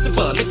strong. Take a sip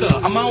of liquor,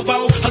 I'm on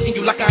bone. Hugging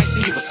you like I ain't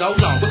seen you for so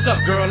long. What's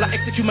up, girl? I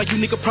execute my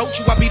unique approach.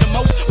 You, I be the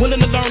most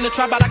willing to learn and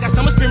try, but I got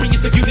some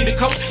experience if you need a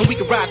coach. And we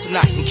can ride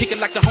tonight and kick it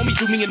like the homies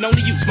do me and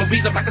only you. Smoke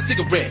bees up like a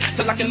cigarette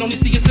till I can only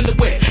see your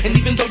silhouette. And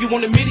even though you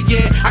won't admit it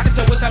yet, I can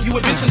tell what time you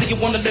eventually you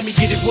wanna let me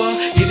get it what,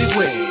 get it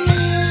wet.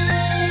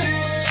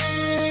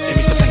 Give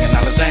me some hanging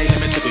out of Zay.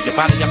 Let me tickle your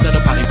body after the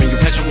party. Bring you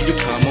pleasure when you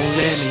come on,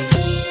 let me.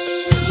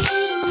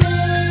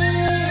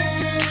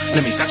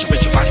 Let me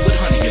saturate your body with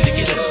honey and lick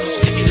it up.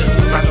 Stick it up,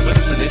 ride the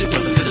rhythm till it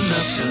represent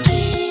enough to.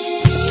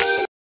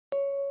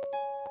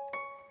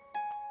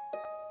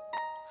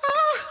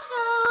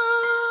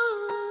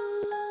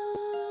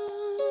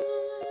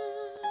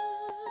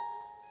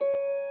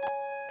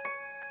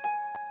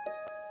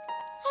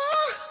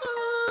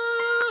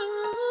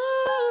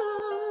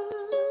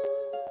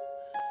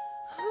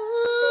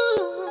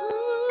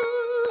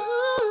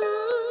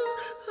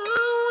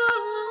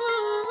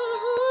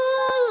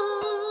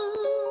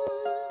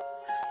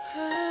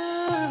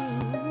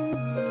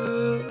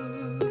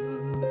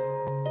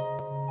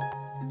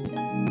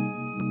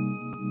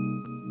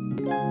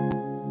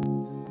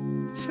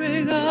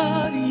 Pray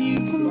God you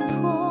can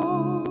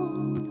call.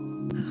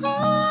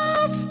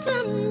 I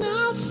stand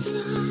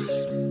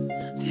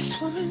outside this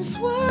woman's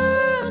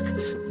work,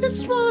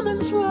 this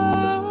woman's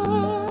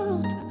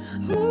world.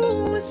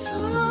 Ooh, it's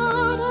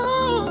hard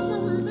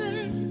on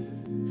me.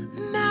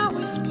 Now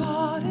it's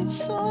bought,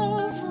 it's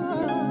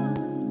over.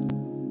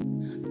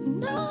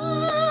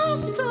 Now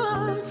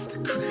starts the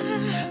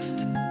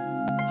craft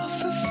of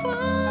the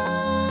fire.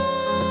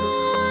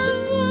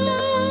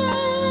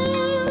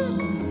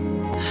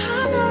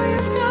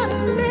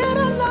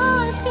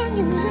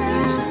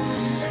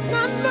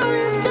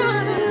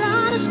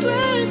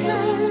 Strength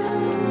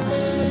left.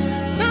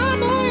 I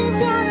know you've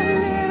got a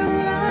little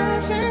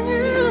life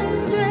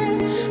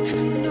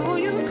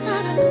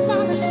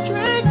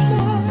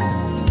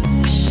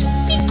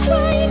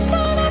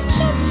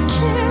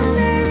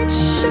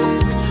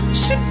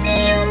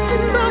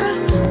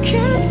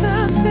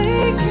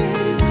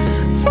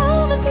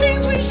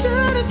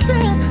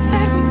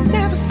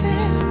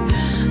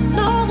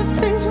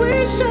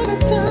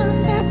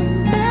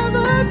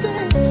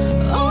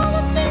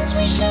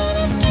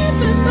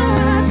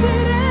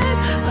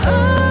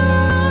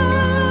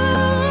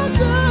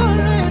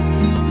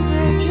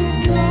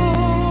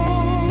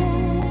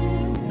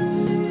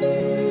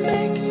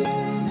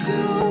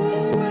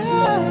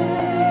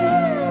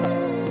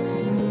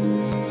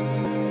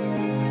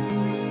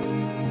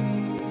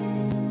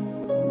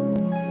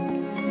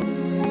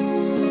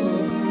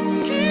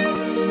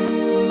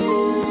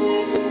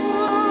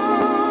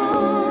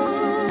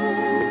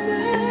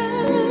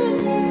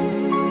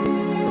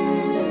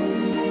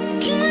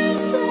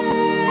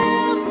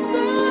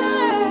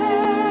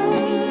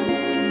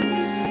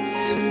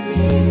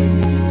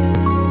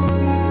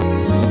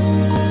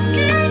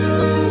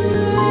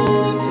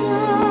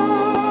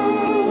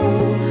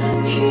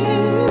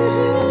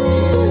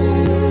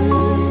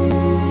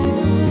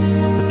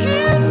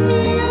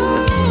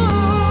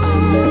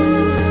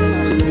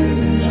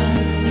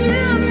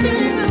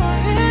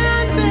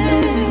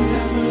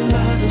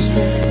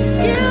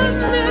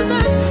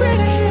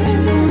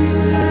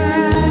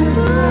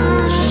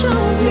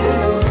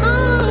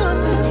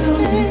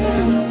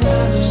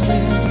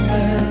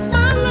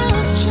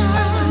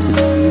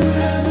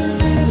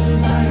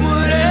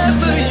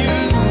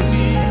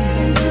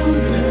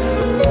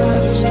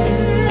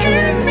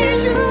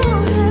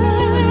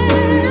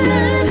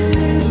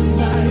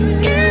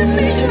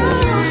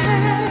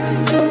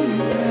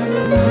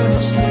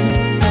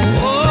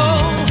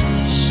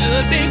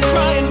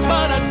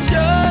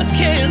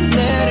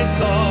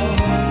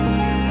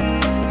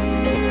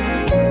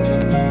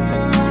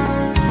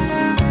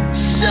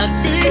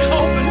Got me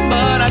hoping,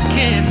 but I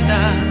can't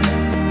stop.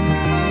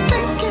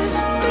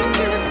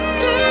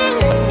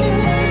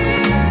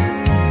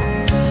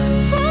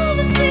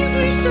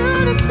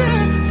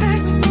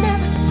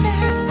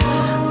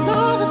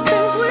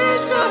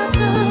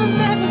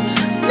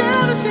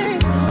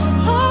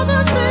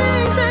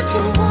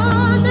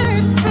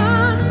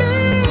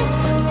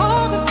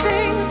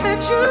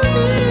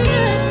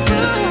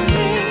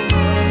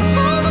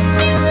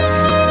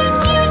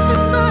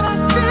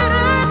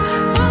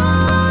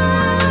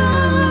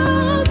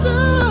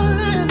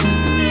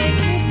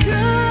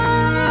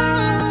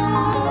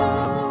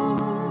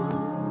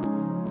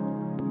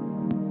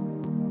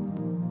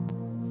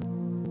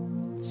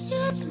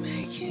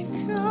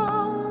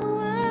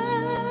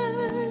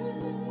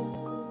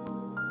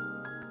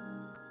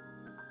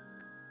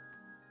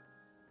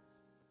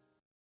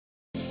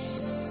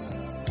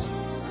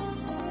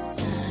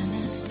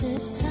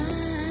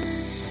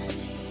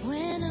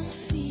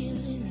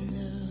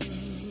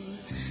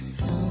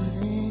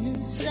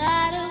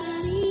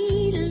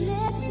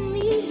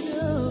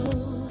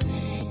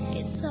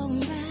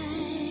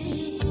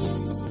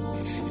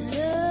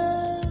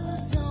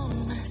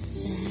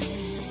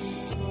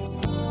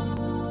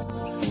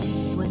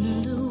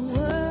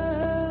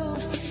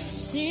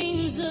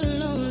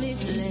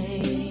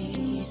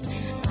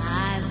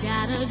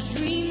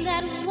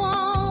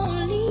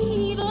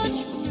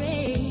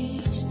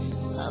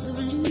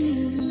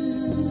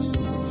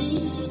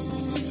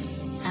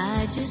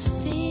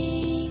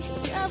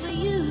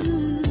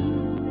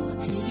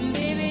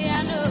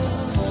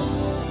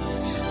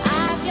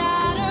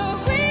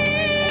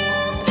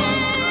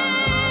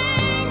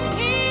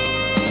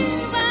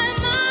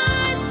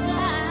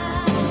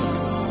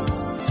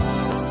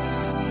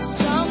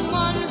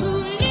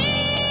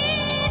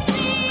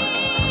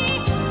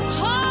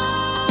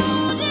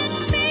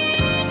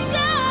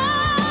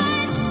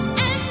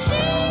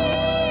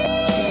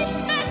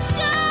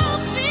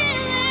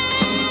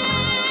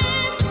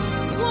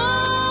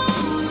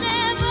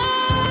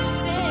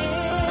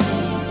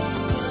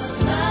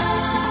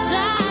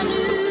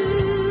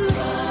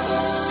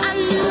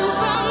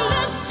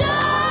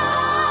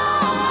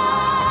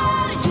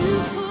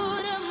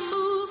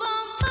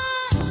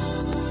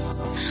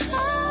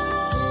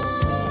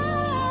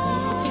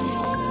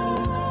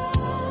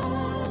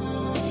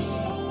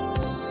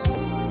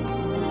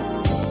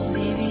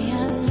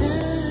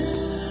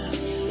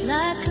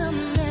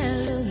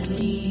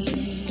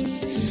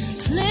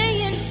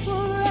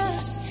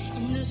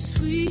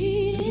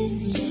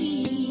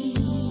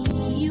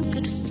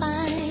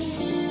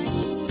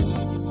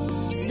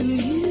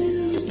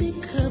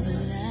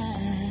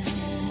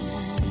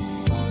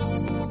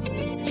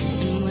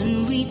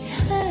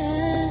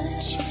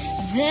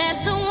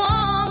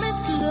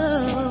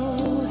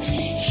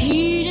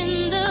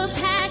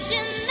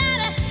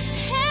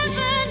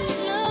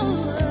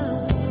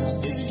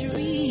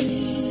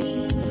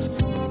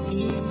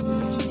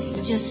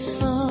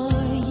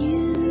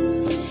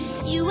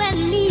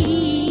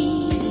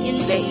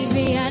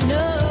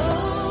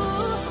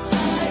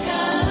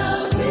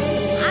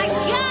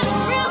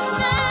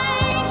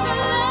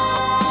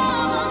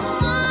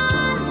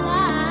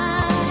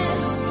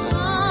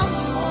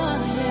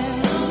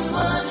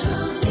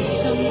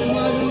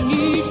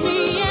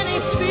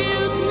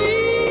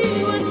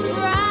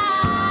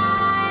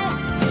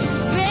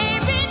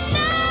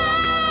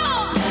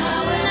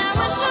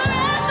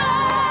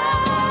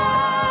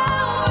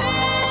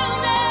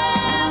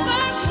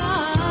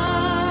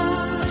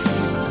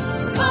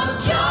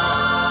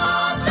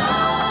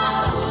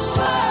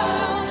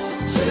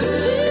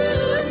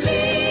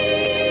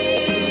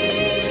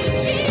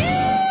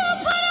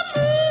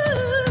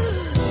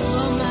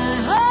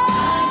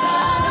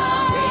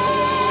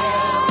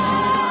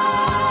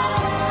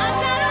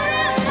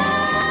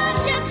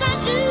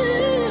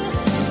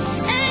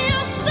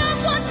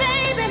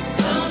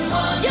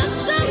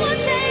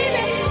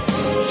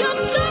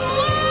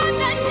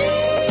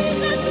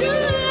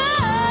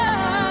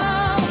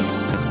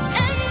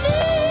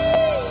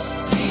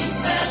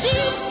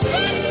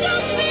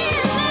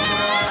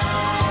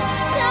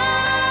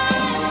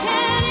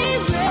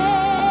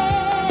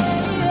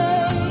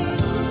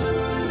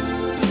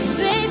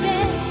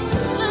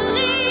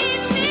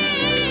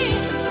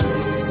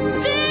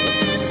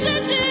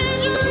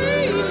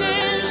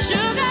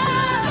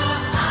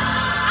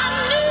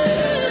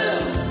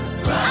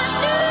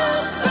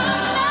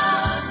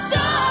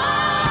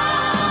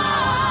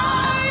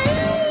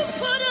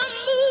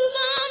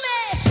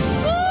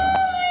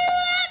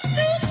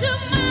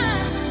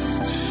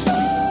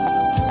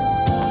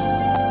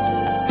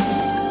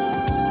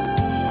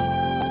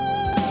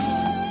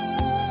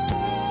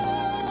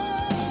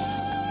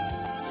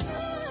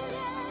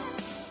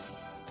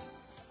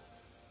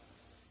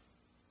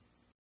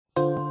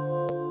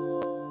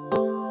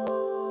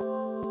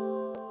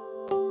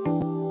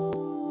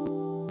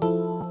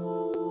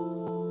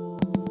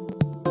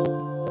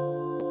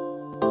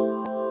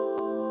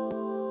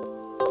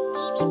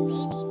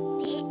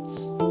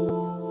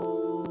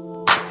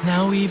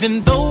 Now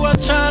even though I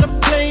try to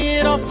play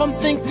it off, I'm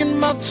thinking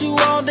about you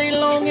all day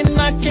long, and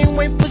I can't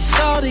wait for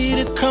Shawty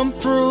to come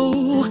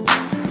through.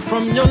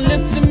 From your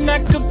lips and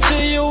back up to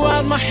your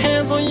eyes, my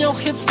hands on your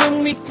hips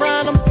when we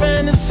grind. I'm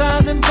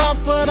fantasizing about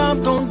what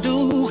I'm gon'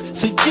 do.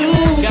 So you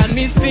got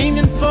me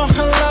fiending for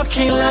her love,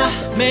 can't lie.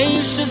 Man,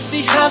 you should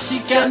see how she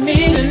got me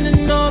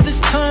spending all this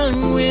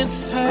time with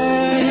her.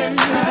 And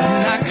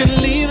I could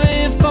leave her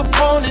if I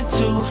wanted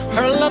to.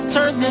 Her love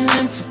turns me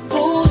into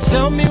fool.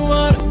 Tell me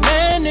what a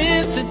man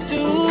is to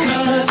do.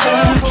 'Cause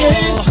I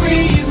can't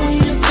breathe when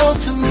you talk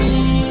to me.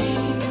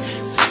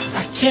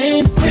 I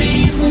can't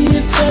breathe when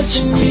you're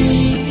touching me.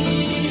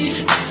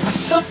 I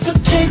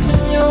suffocate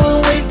when you're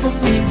away from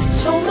me.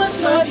 So much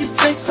love you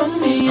take from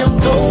me, I'm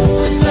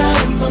going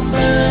out of my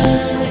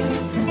mind.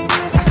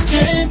 I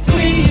can't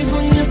breathe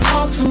when you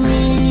talk to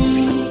me.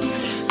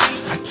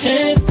 I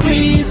can't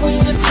breathe when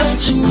you're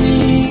touching me.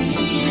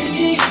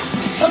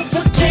 I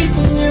suffocate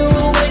when you're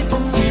away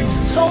from me.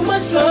 So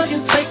much love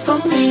you take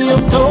from me,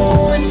 I'm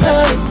going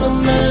out of my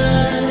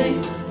mind.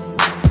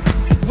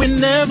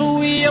 Whenever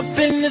we up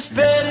in this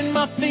bed and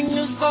my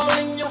fingers all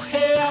in your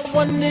hair, I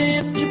wonder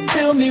if you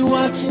feel me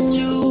watching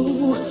you.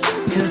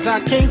 'Cause I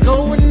can't go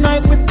a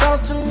night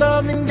without your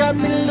love, and got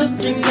me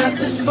looking at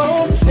this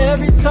phone.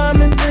 Every time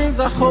in dreams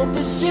I hope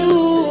it's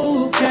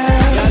you,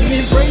 girl. Got me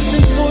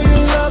bracing for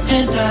your love,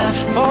 and I'm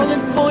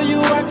falling for you,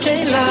 I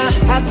can't lie.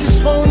 I just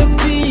wanna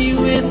be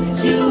with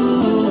you.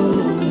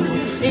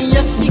 And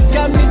yes, she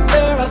got me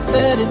there, I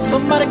said it.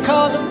 Somebody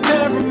call the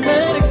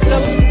paramedics,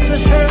 tell them to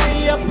hurry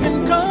up and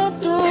come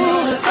through.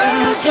 'Cause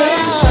I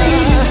can't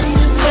breathe,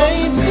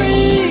 can't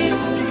breathe.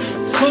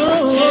 I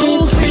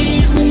can't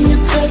breathe when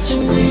you're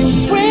touching me.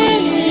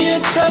 When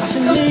you're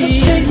touching me,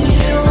 suffocate when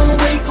you're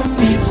away from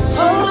me.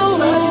 So much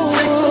you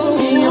take from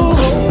me, I'm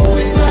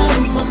going out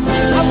of my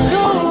mind. I'm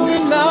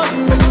going out of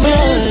my mind. I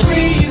can't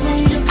breathe when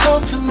you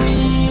talk to me.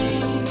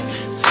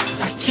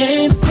 I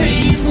can't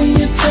breathe when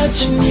you're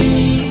touching me.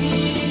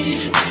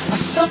 I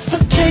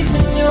suffocate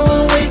when you're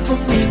away from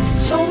me.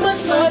 So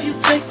much love you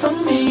take from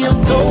me, I'm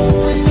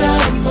going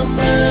out of my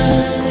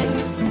mind.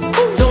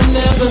 Don't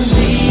ever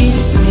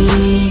leave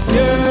me,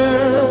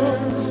 girl.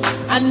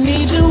 I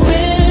need you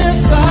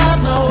inside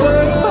my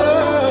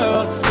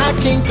world. I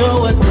can't go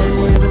a day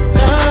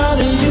without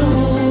you.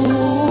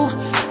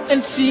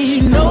 And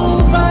see,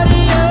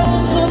 nobody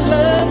else will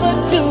ever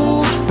do.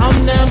 I'll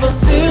never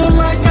feel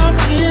like I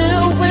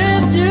feel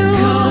with you.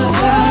 'Cause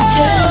I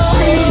can't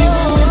breathe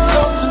when you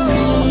talk to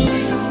me.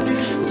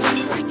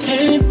 I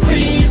can't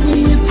breathe when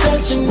you're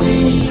touching me.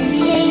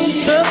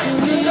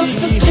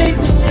 Suffocate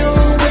when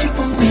you're away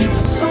from me.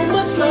 So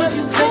much love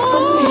you take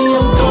from me,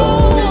 I'm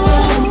going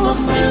out of my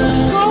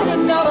mind.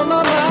 Going out of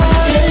my mind.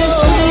 I can't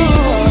breathe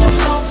when you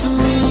talk to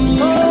me.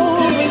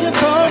 When you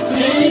talk to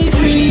me. Can't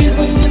breathe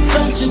when you're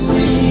touching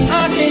me.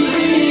 I can't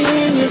breathe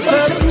when you're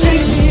touching me.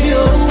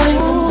 You're away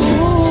from me.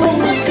 So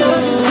much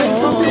love you take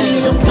from me,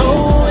 I'm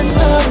going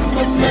out of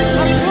my mind.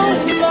 I'm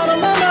going out of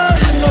my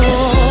mind. No,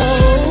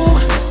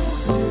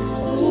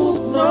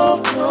 no,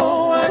 no,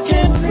 I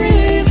can't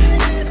breathe.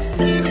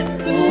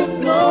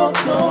 No,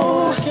 no,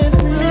 I can't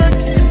breathe. I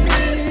can't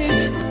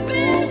breathe.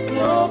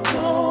 No,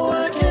 no,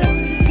 I can't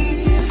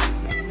breathe.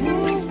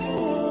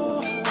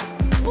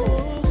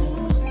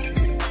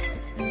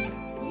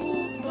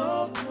 No,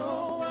 no,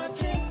 I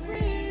can't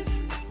breathe.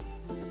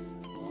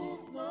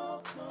 No,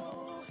 no,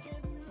 I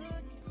can't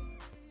breathe.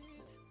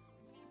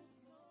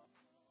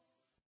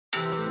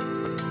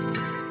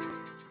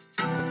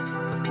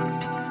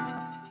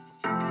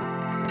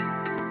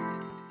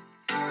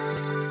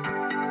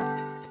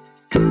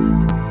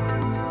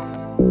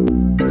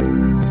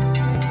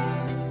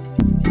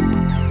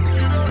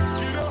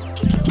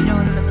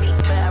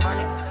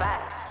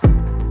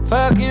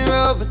 Fucking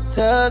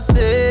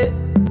Robitussin.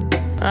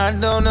 I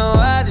don't know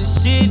why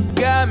this shit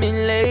got me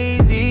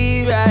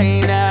lazy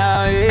right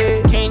now,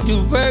 yeah. Can't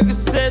do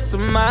Percocets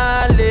on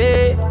my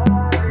leg.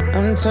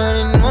 I'm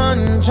turning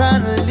one,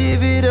 trying to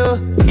live it up.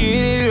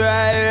 Get it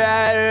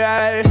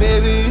right,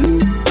 baby, ooh,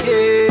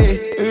 yeah.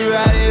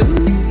 Ride it,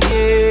 ooh,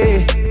 yeah.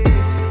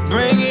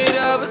 Bring it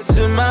over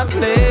to my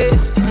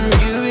place.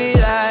 You be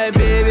like,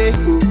 baby,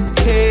 who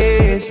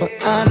cares? But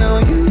I know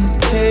you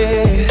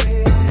care.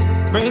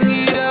 Bring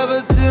it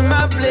over to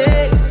my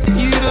place.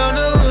 You don't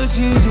know what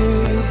you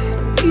did.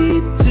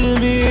 Eat to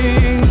me.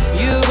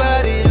 Your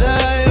body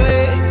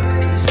lightweight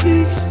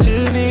speaks to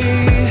me.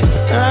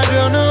 I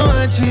don't know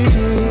what you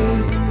did.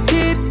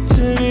 Eat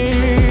to me.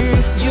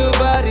 Your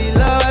body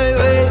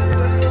lightweight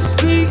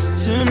speaks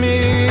to me.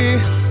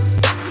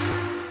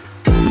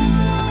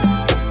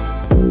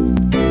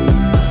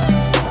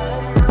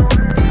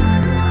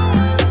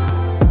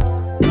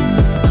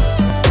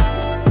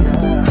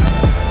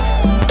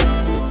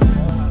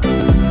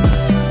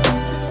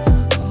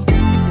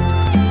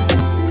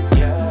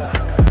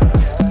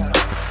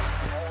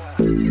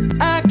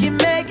 I can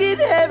make it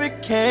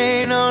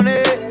hurricane on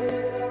it.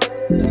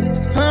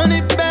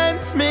 100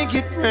 bands make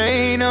it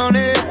rain on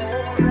it.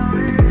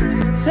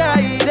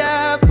 Tie it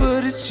up,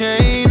 put a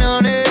chain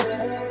on it.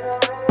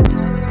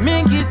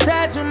 Make it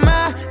tattoo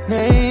my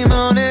name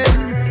on it.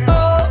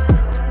 Oh,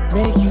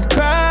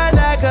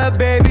 like a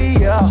baby,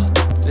 yeah.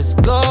 Let's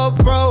go,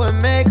 bro,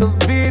 and make a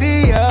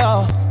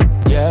video,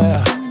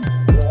 yeah.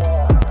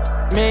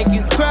 Make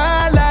you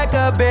cry like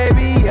a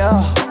baby,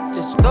 yeah.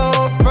 Let's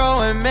go,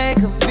 bro, and make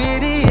a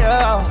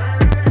video.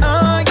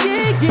 Oh,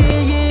 yeah,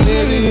 yeah, yeah,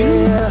 baby,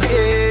 yeah,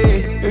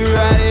 yeah.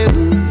 Ride it,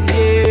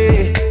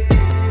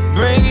 yeah.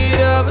 Bring it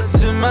over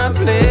to my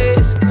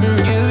place. You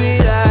be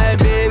like,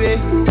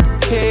 baby, who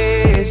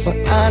cares?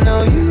 But I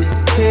know you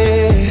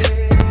care.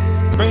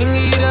 Bring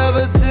it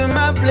over to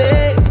my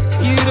place.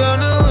 You don't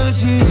know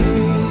what you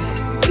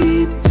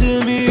do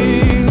to me.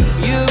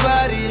 Your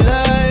body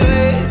like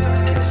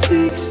it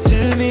speaks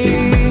to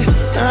me.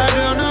 I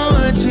don't know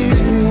what you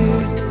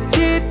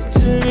did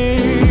to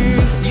me.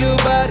 Your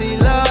body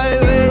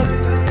like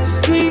it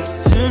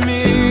speaks to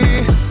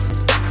me.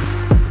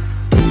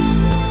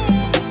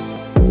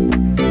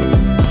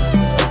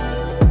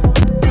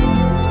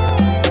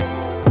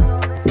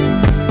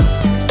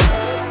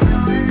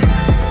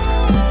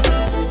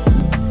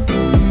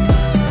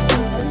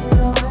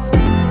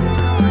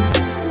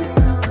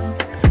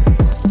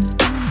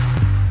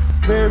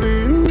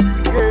 Baby,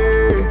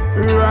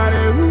 yeah, ride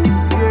it,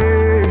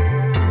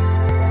 yeah.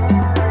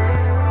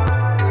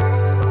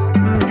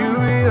 You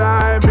be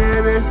like,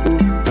 baby,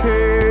 who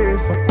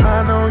cares?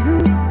 I know you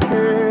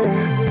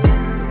care.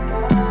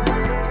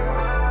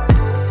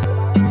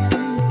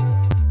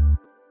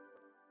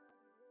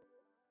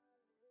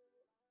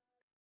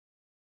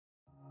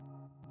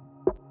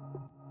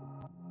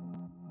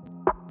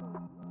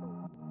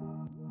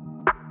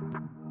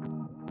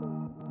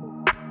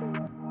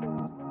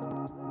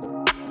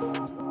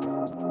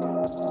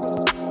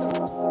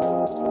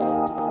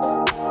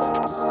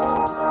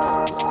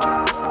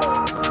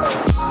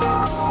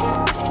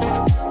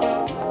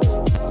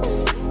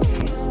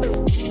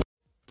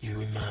 You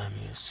remind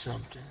me of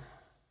something.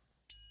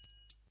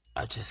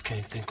 I just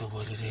can't think of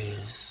what it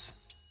is.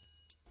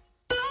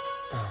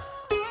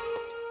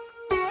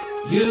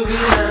 You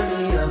remind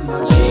me of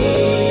my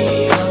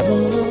G. I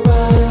wanna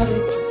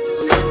ride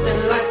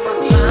something like my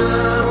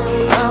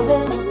sound. I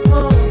wanna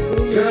pump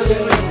it, girl,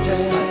 it ain't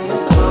just like my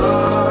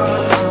car.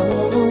 I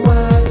wanna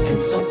wax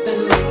and something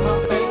like my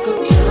bank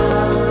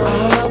account.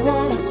 I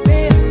wanna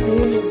spend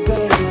it,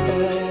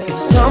 baby. It's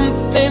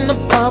something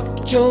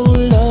about your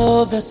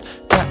love that's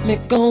got me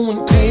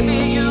going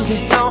crazy.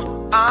 You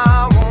know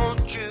I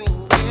want you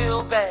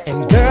real bad.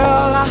 And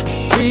girl, I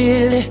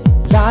really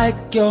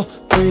like your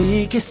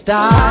freaky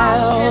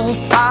style.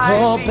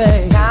 Oh,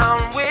 babe. Down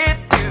with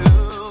you.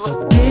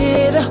 So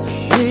get a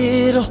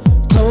little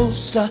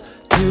closer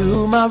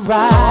to my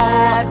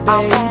ride, I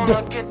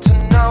wanna baby. get to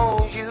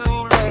know you,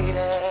 lady.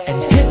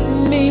 And hit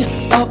me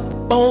up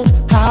on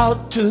how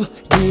to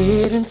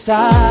get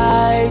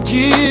inside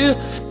you.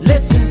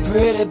 Listen,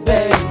 pretty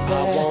baby,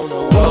 I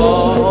wanna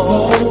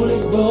roll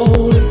it,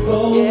 roll it,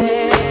 roll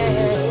it.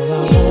 Yeah,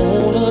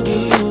 all I wanna do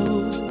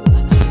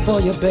for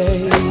you,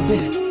 baby.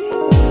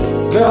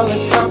 Girl,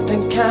 there's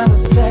something kinda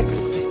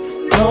sexy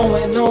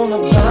going on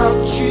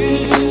about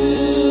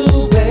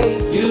you,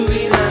 babe. You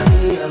remind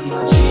me of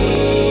my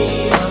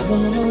G. I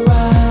wanna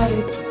ride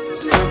it,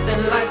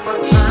 Something like my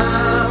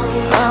sound.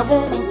 I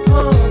wanna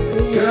pump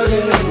it. Girl,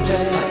 it ain't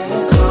just like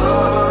my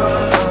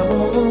car. I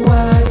wanna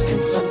wax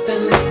And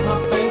something like my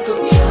bank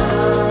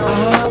account.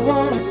 I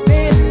wanna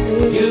spend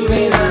it. You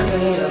remind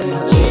me of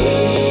my G.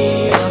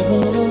 I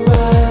wanna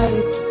ride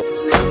it,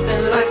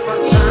 Something like my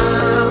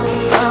sound.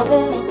 I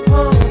wanna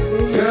pump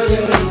it. Girl,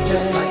 it ain't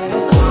just like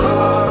my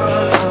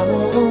car. I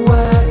wanna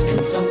wax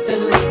And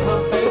something like my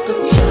bank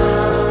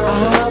account.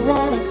 I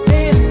wanna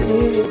spend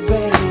it,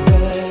 baby.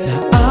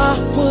 Now I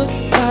would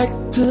like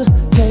to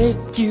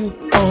take you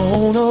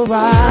on a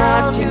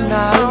ride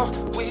tonight.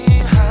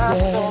 We'd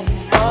have so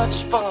much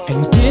fun.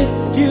 And give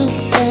you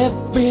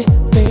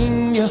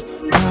everything your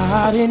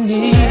body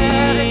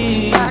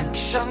needs.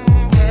 Action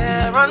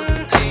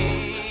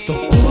guarantee. So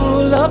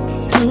pull up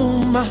to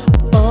my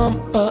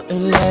bumper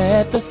and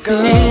let the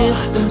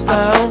system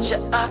sound.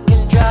 I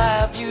can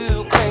drive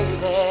you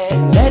crazy.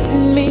 And let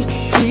me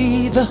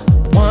be the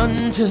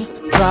one to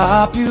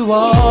drop you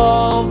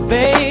off,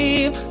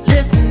 babe.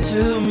 Listen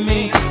to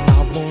me, I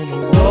wanna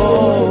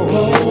roll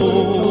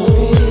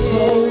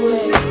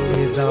it,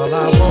 is all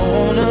I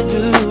wanna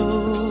do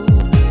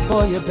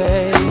for you,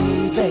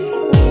 baby.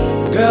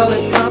 Girl,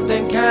 there's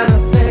something kinda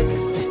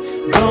sexy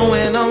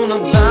going on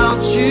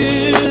about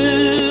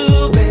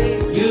you,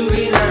 babe. You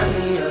remind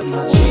me of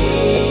my G.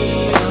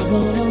 I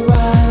wanna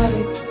ride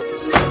it,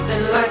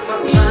 Something like my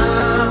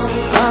sound.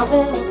 I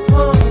wanna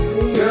pump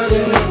it. Girl,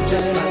 it ain't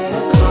just like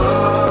my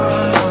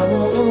car. I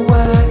wanna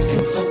wax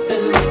And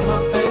something like my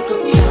bank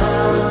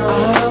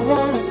account. I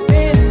wanna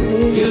spend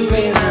it. You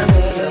remind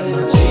me of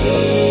my G.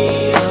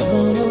 I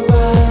wanna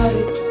ride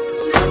it,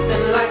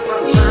 Something like my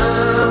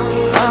sound.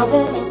 I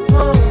wanna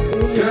pump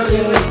it. Girl,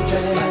 it ain't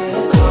just like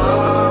my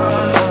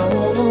car. I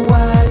wanna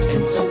wax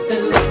And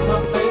something like my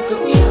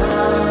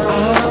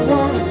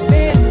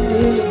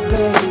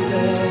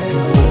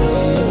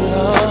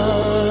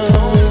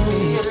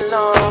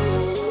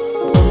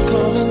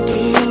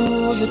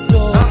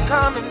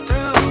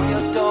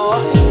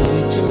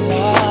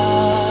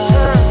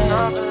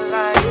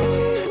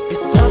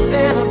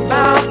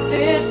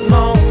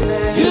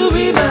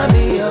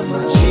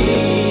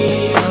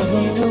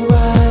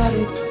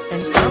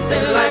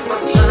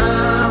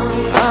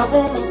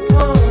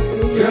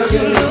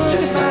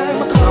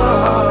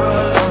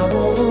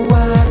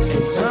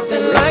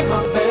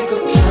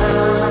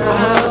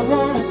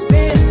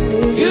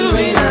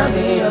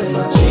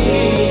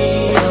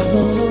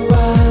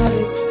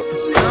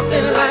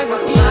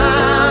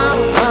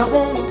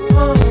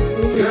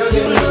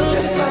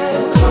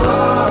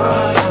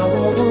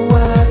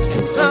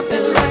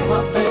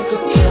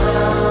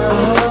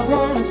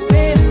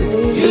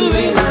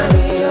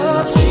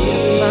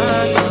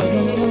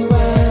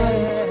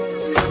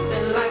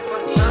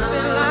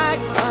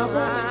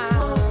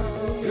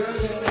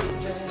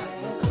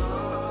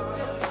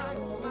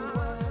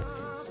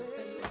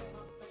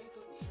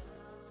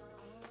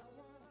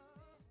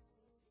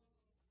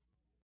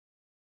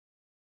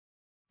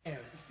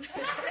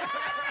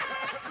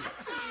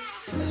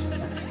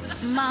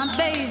My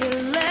baby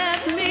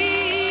left me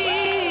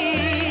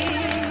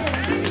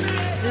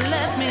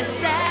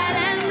sad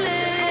and blue.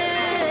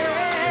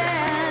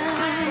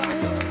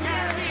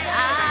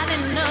 I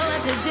didn't know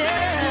what to do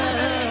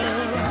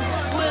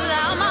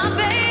without my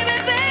baby,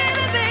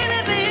 baby, baby,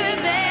 baby,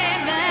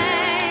 baby.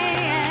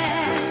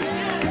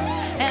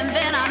 And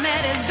then I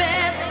met his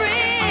best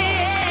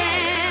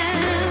friend,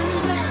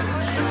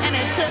 and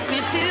it took me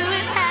to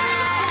his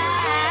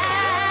house,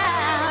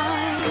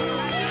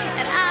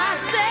 and I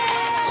said,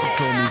 she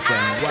told me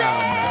something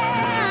wild,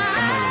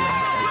 man.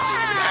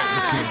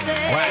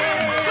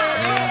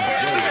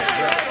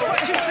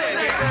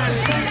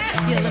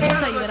 Yeah, let me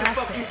tell you what I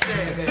said.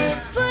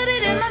 Put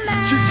it in my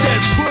mouth. She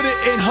said, put it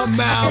in her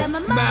mouth.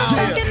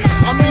 Yeah,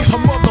 I mean her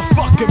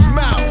motherfucking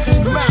mouth.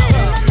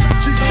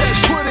 She said,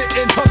 put it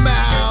in her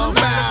mouth.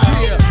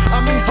 Yeah, I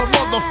mean her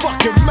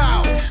motherfucking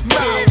mouth.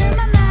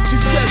 She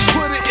said,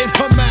 put it in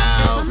her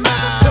mouth.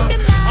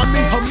 I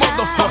mean her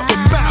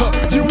motherfucking mouth.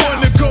 You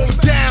wanna go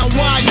down?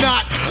 Why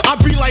not?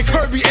 I'll be like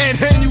Herbie and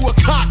hand you a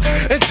cock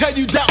and tell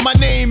you that my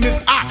name is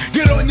I.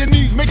 Get on your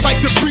knees, make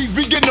like the breeze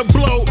begin to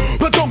blow.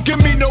 But don't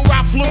give me no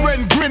Ralph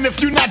Lauren grin if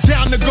you're not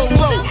down to go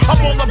low.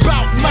 I'm all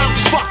about mouth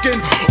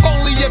fucking,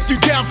 only if you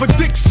down for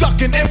dick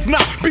sucking. If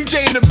not,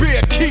 BJ and the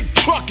beer, keep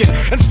trucking.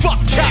 And fuck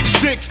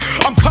chapsticks,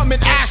 I'm coming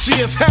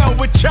ashy as hell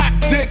with chap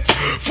dicks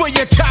for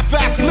your chap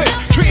ass lips.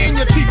 Treating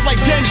your teeth like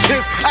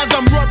dentists as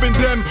I'm rubbing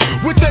them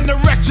with an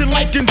erection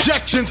like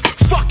injections.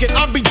 Fuck it,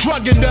 I'll be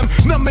drugging them,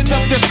 numbing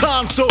up their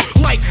tonsil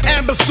like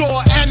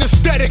Ambisor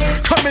anesthetic,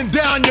 coming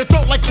down your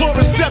throat like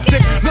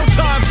chloroseptic. No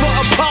time for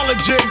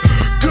apology,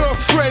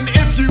 girlfriend,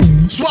 if you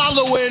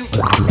swallowing,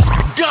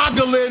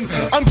 goggling,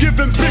 I'm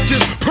giving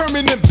bitches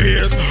permanent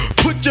beers.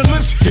 Put your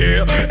lips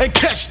here and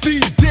catch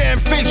these damn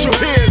facial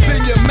hairs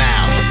in your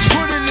mouth.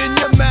 Put it in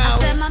your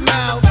mouth,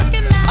 mouth.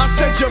 I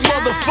said your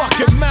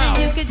motherfucking mouth,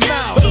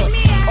 mouth.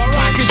 Or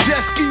I can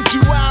just eat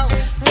you out.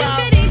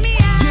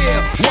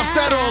 Yeah, what's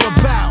that all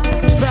about?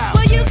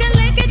 Well, you can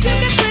lick it, you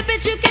can flip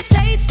it, you can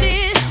taste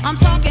it. I'm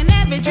talking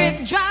every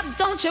drip drop,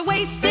 don't you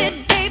waste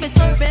it, baby.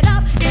 Slurp it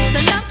up,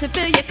 it's enough to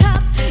fill your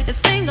cup. It's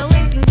finger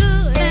licking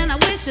good, and I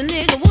wish a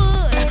nigga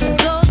would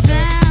go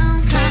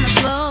down kinda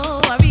slow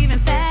or even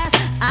fast.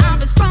 I'll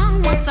be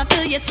sprung once I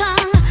feel your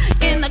tongue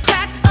in the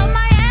crack of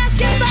my ass.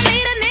 Yes, I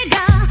need a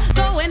nigga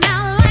going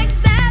out like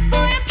that.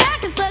 Boy, I'm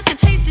packing such a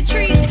tasty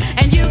treat,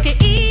 and you can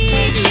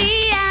eat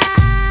me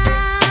out,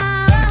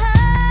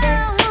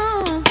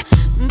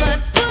 but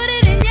put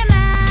it in your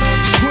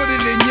mouth. Put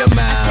it in your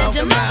mouth.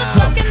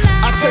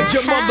 I said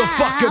your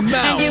motherfucking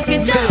mouth. And you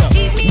can just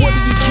eat me what do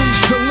you choose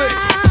to lick?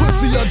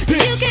 Pussy or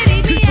dicks?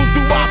 People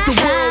throughout the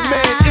world,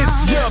 man, it's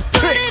your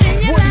pick.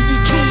 What do you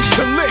choose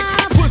to lick?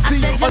 Pussy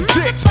or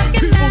dicks?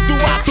 People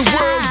throughout the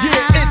world,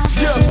 yeah, it's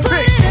your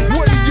pick.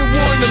 What do you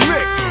wanna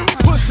lick?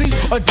 Pussy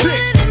or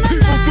dicks?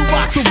 People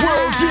throughout the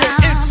world,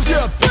 yeah, it's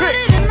your pick.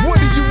 What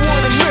do you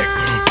wanna lick?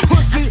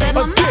 Pussy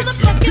or dicks?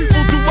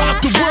 People throughout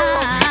the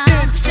world,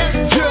 it's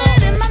your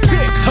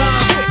pick, huh?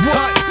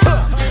 What?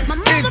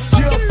 It's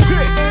your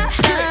pick.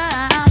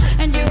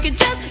 and you can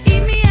just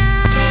eat me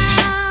out.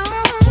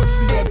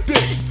 Pussy or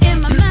dicks?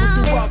 In my People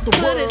mouth, throughout the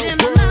put world, it in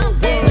my mouth,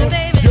 baby,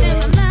 baby, in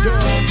my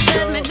mouth.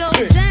 Let me go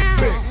down.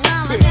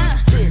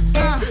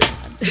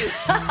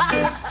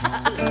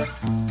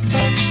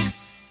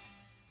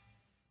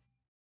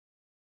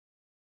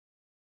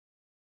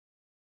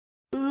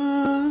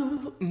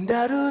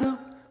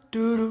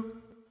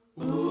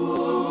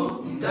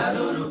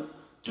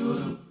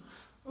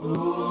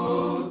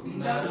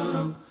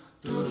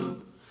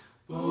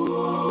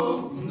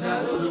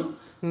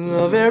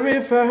 The very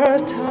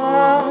first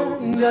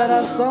time that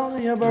I saw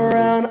your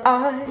brown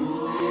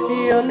eyes,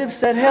 your lips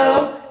said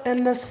hello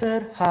and I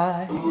said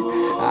hi.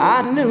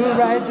 I knew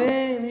right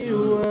then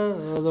you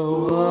were the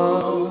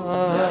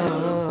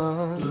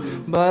one.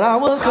 But I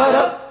was caught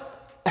up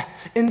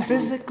in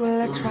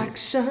physical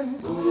attraction.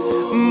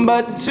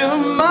 But to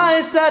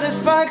my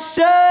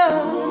satisfaction,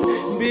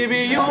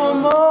 baby, you were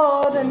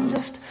more than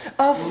just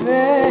a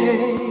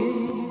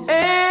face.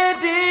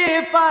 And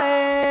if I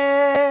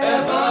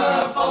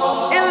ever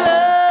fall in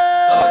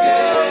love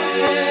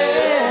again,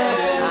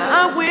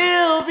 I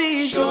will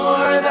be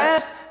sure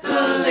that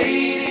the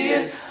lady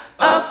is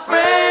a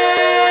friend.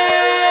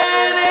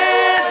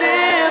 And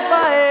if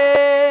I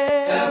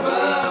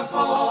ever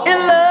fall in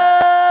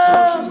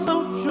love so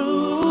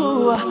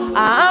true,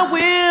 I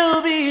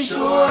will be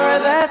sure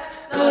that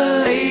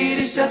the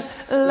lady's just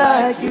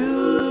like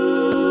you.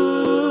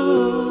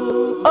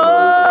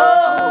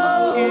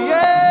 Oh,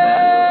 yeah.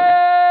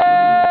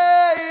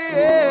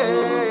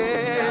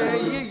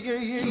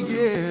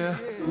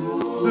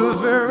 The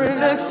very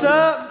next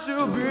time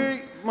you'll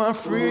be my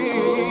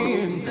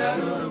friend.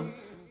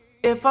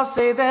 If I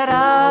say that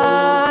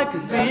I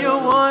could be your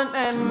one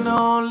and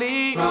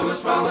only,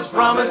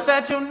 promise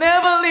that you'll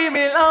never leave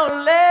me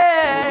lonely.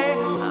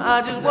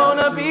 I just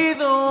wanna be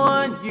the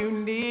one you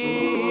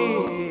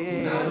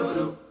need.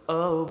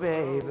 Oh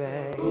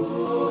baby,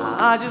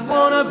 I just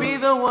wanna be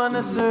the one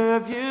to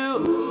serve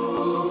you.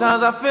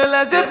 Sometimes I feel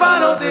as if I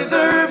don't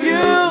deserve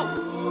you.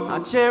 I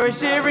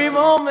cherish every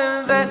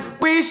moment that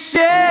we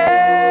share.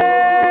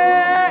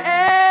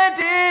 And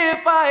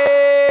if I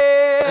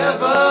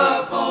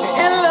ever fall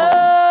in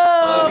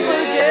love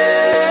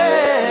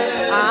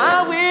again,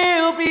 I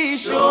will be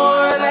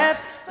sure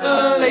that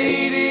the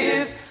lady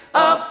is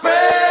a friend.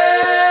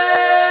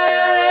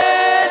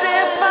 And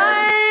if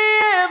I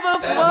ever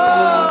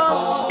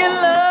fall in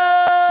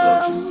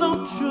love so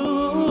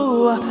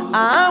true,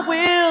 I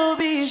will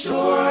be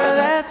sure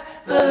that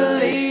the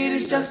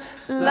lady's just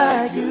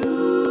like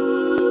you.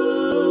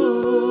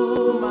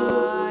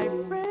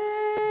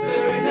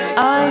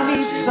 I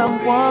need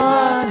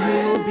someone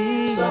who'll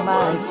be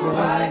my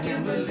friend,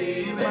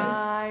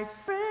 my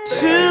friend,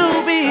 to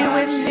be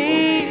with me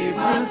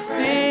through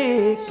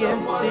thick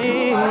and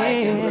thin.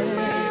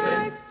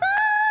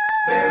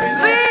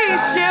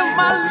 Please share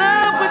my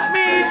love with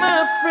me, my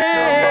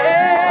friend.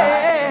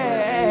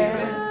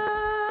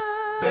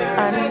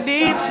 I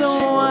need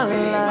someone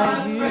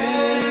like you.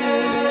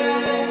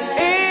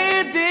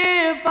 And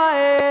if I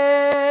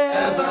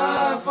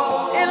ever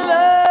fall in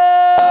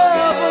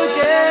love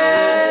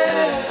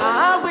again, I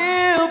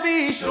will be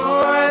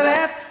sure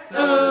that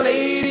the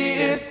lady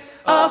is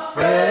a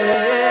friend.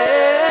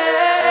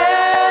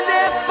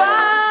 If I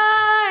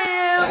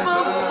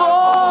ever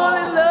fall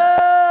in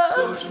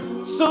love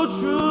so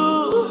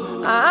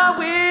true, I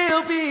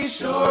will be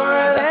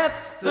sure that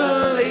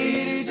the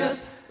lady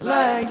just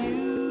like you.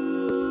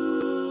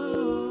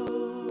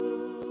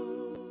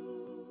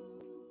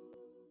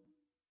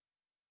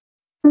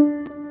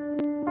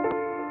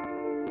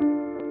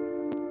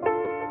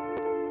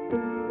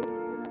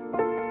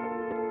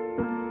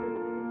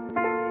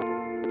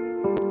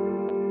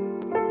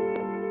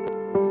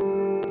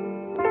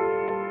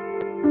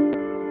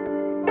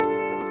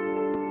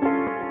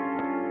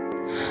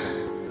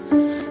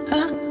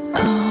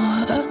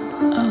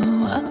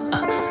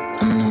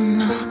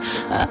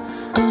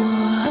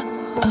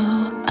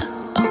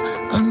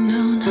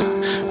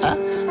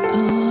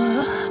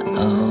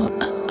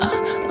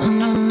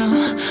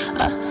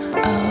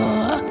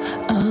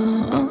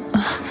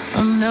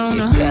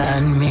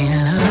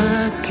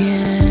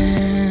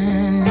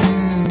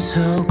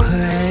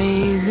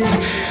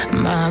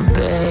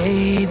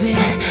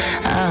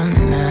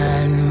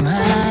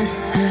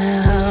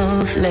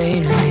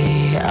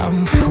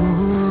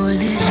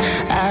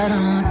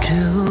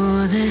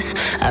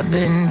 I've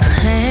been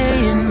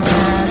playing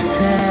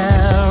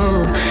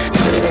myself,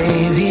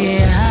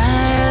 baby,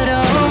 I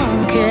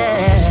don't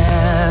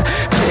care.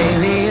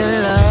 Baby, your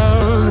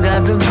love's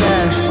got the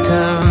best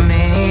of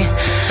me.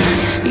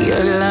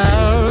 Your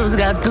love's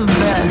got the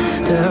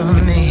best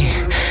of me.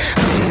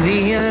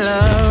 Baby, your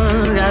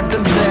love's got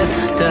the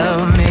best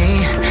of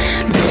me.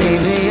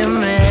 Baby, you're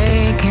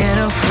making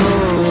a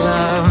fool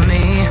of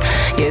me.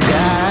 You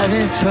got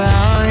me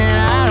sprung and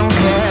I don't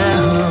care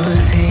who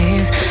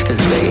sees.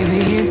 'Cause baby,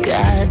 you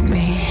got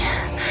me.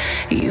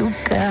 You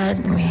got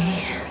me.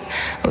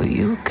 Oh,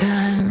 you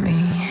got me.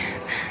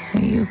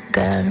 You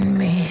got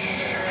me.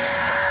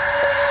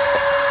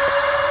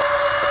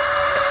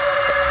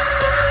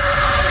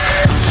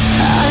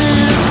 I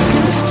look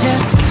and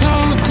stare so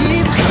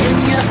deep in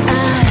your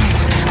eyes.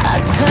 I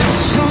touch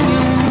on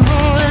you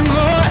more and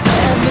more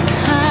every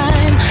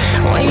time.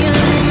 When you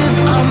leave,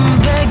 I'm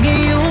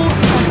begging you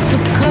not to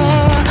go.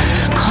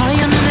 Call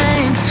your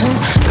name 2,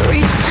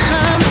 3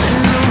 times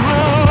in a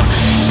row.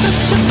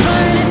 Such a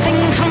funny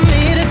thing for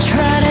me to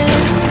try to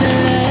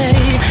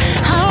explain.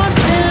 How I'm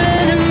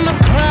feeling and my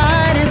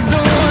pride is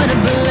the one to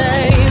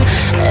blame.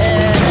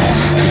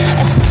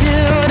 Yeah, I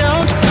still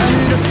don't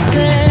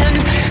understand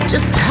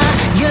just how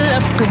your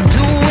love could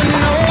do what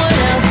no one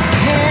else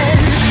can.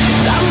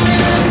 Got me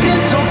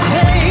looking so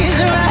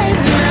crazy right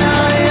now.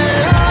 Your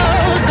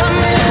love's got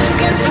me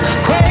looking so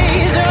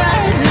crazy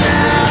right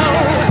now.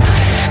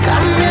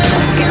 Got me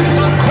looking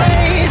so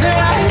crazy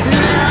right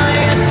now.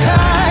 Your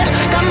touch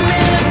got me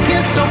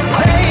looking so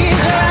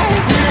crazy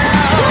right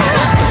now.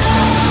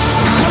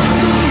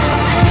 Hoping you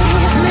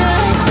save me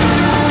right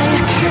now.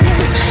 Your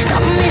kiss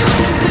got me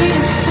hoping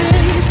you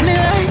save me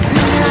right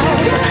now.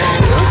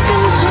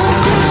 Looking so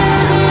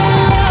crazy, your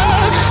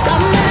love got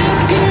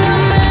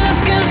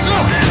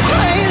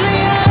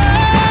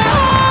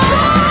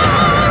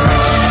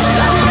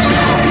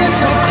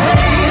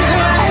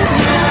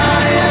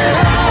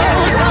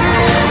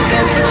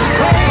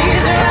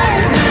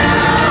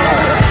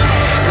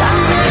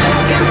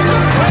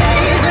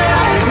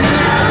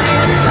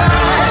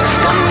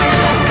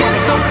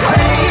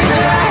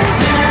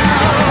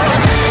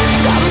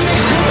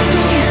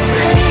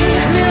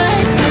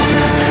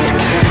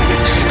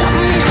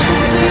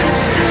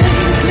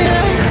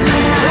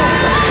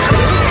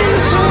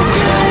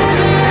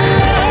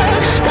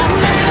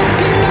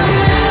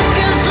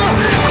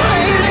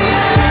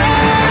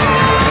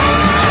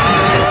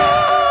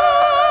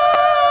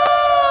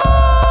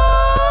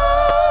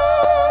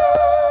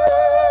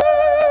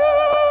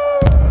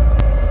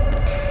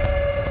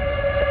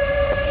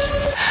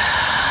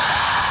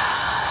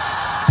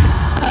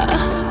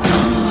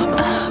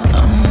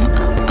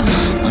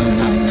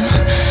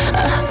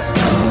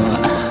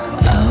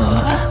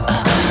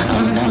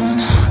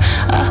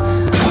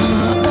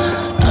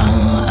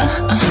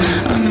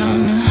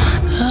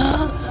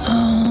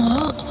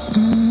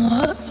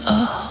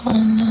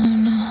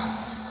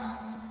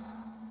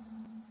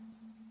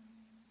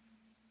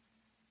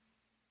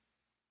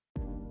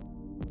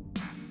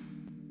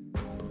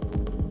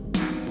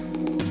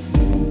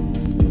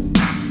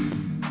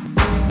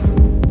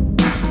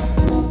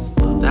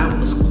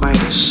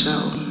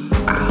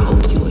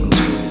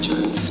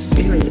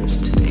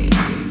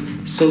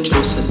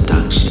Sensual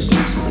Seductions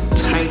with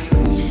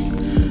Tigress.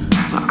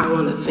 Well, I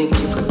want to thank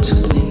you for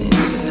tuning in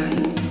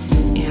tonight,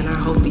 and I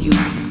hope you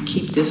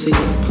keep this in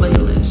your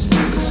playlist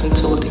and listen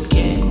to it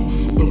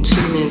again, and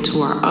tune in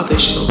to our other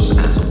shows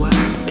as well,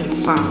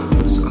 and follow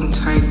us on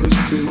Tigress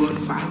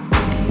 315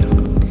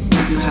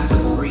 Radio. You have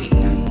a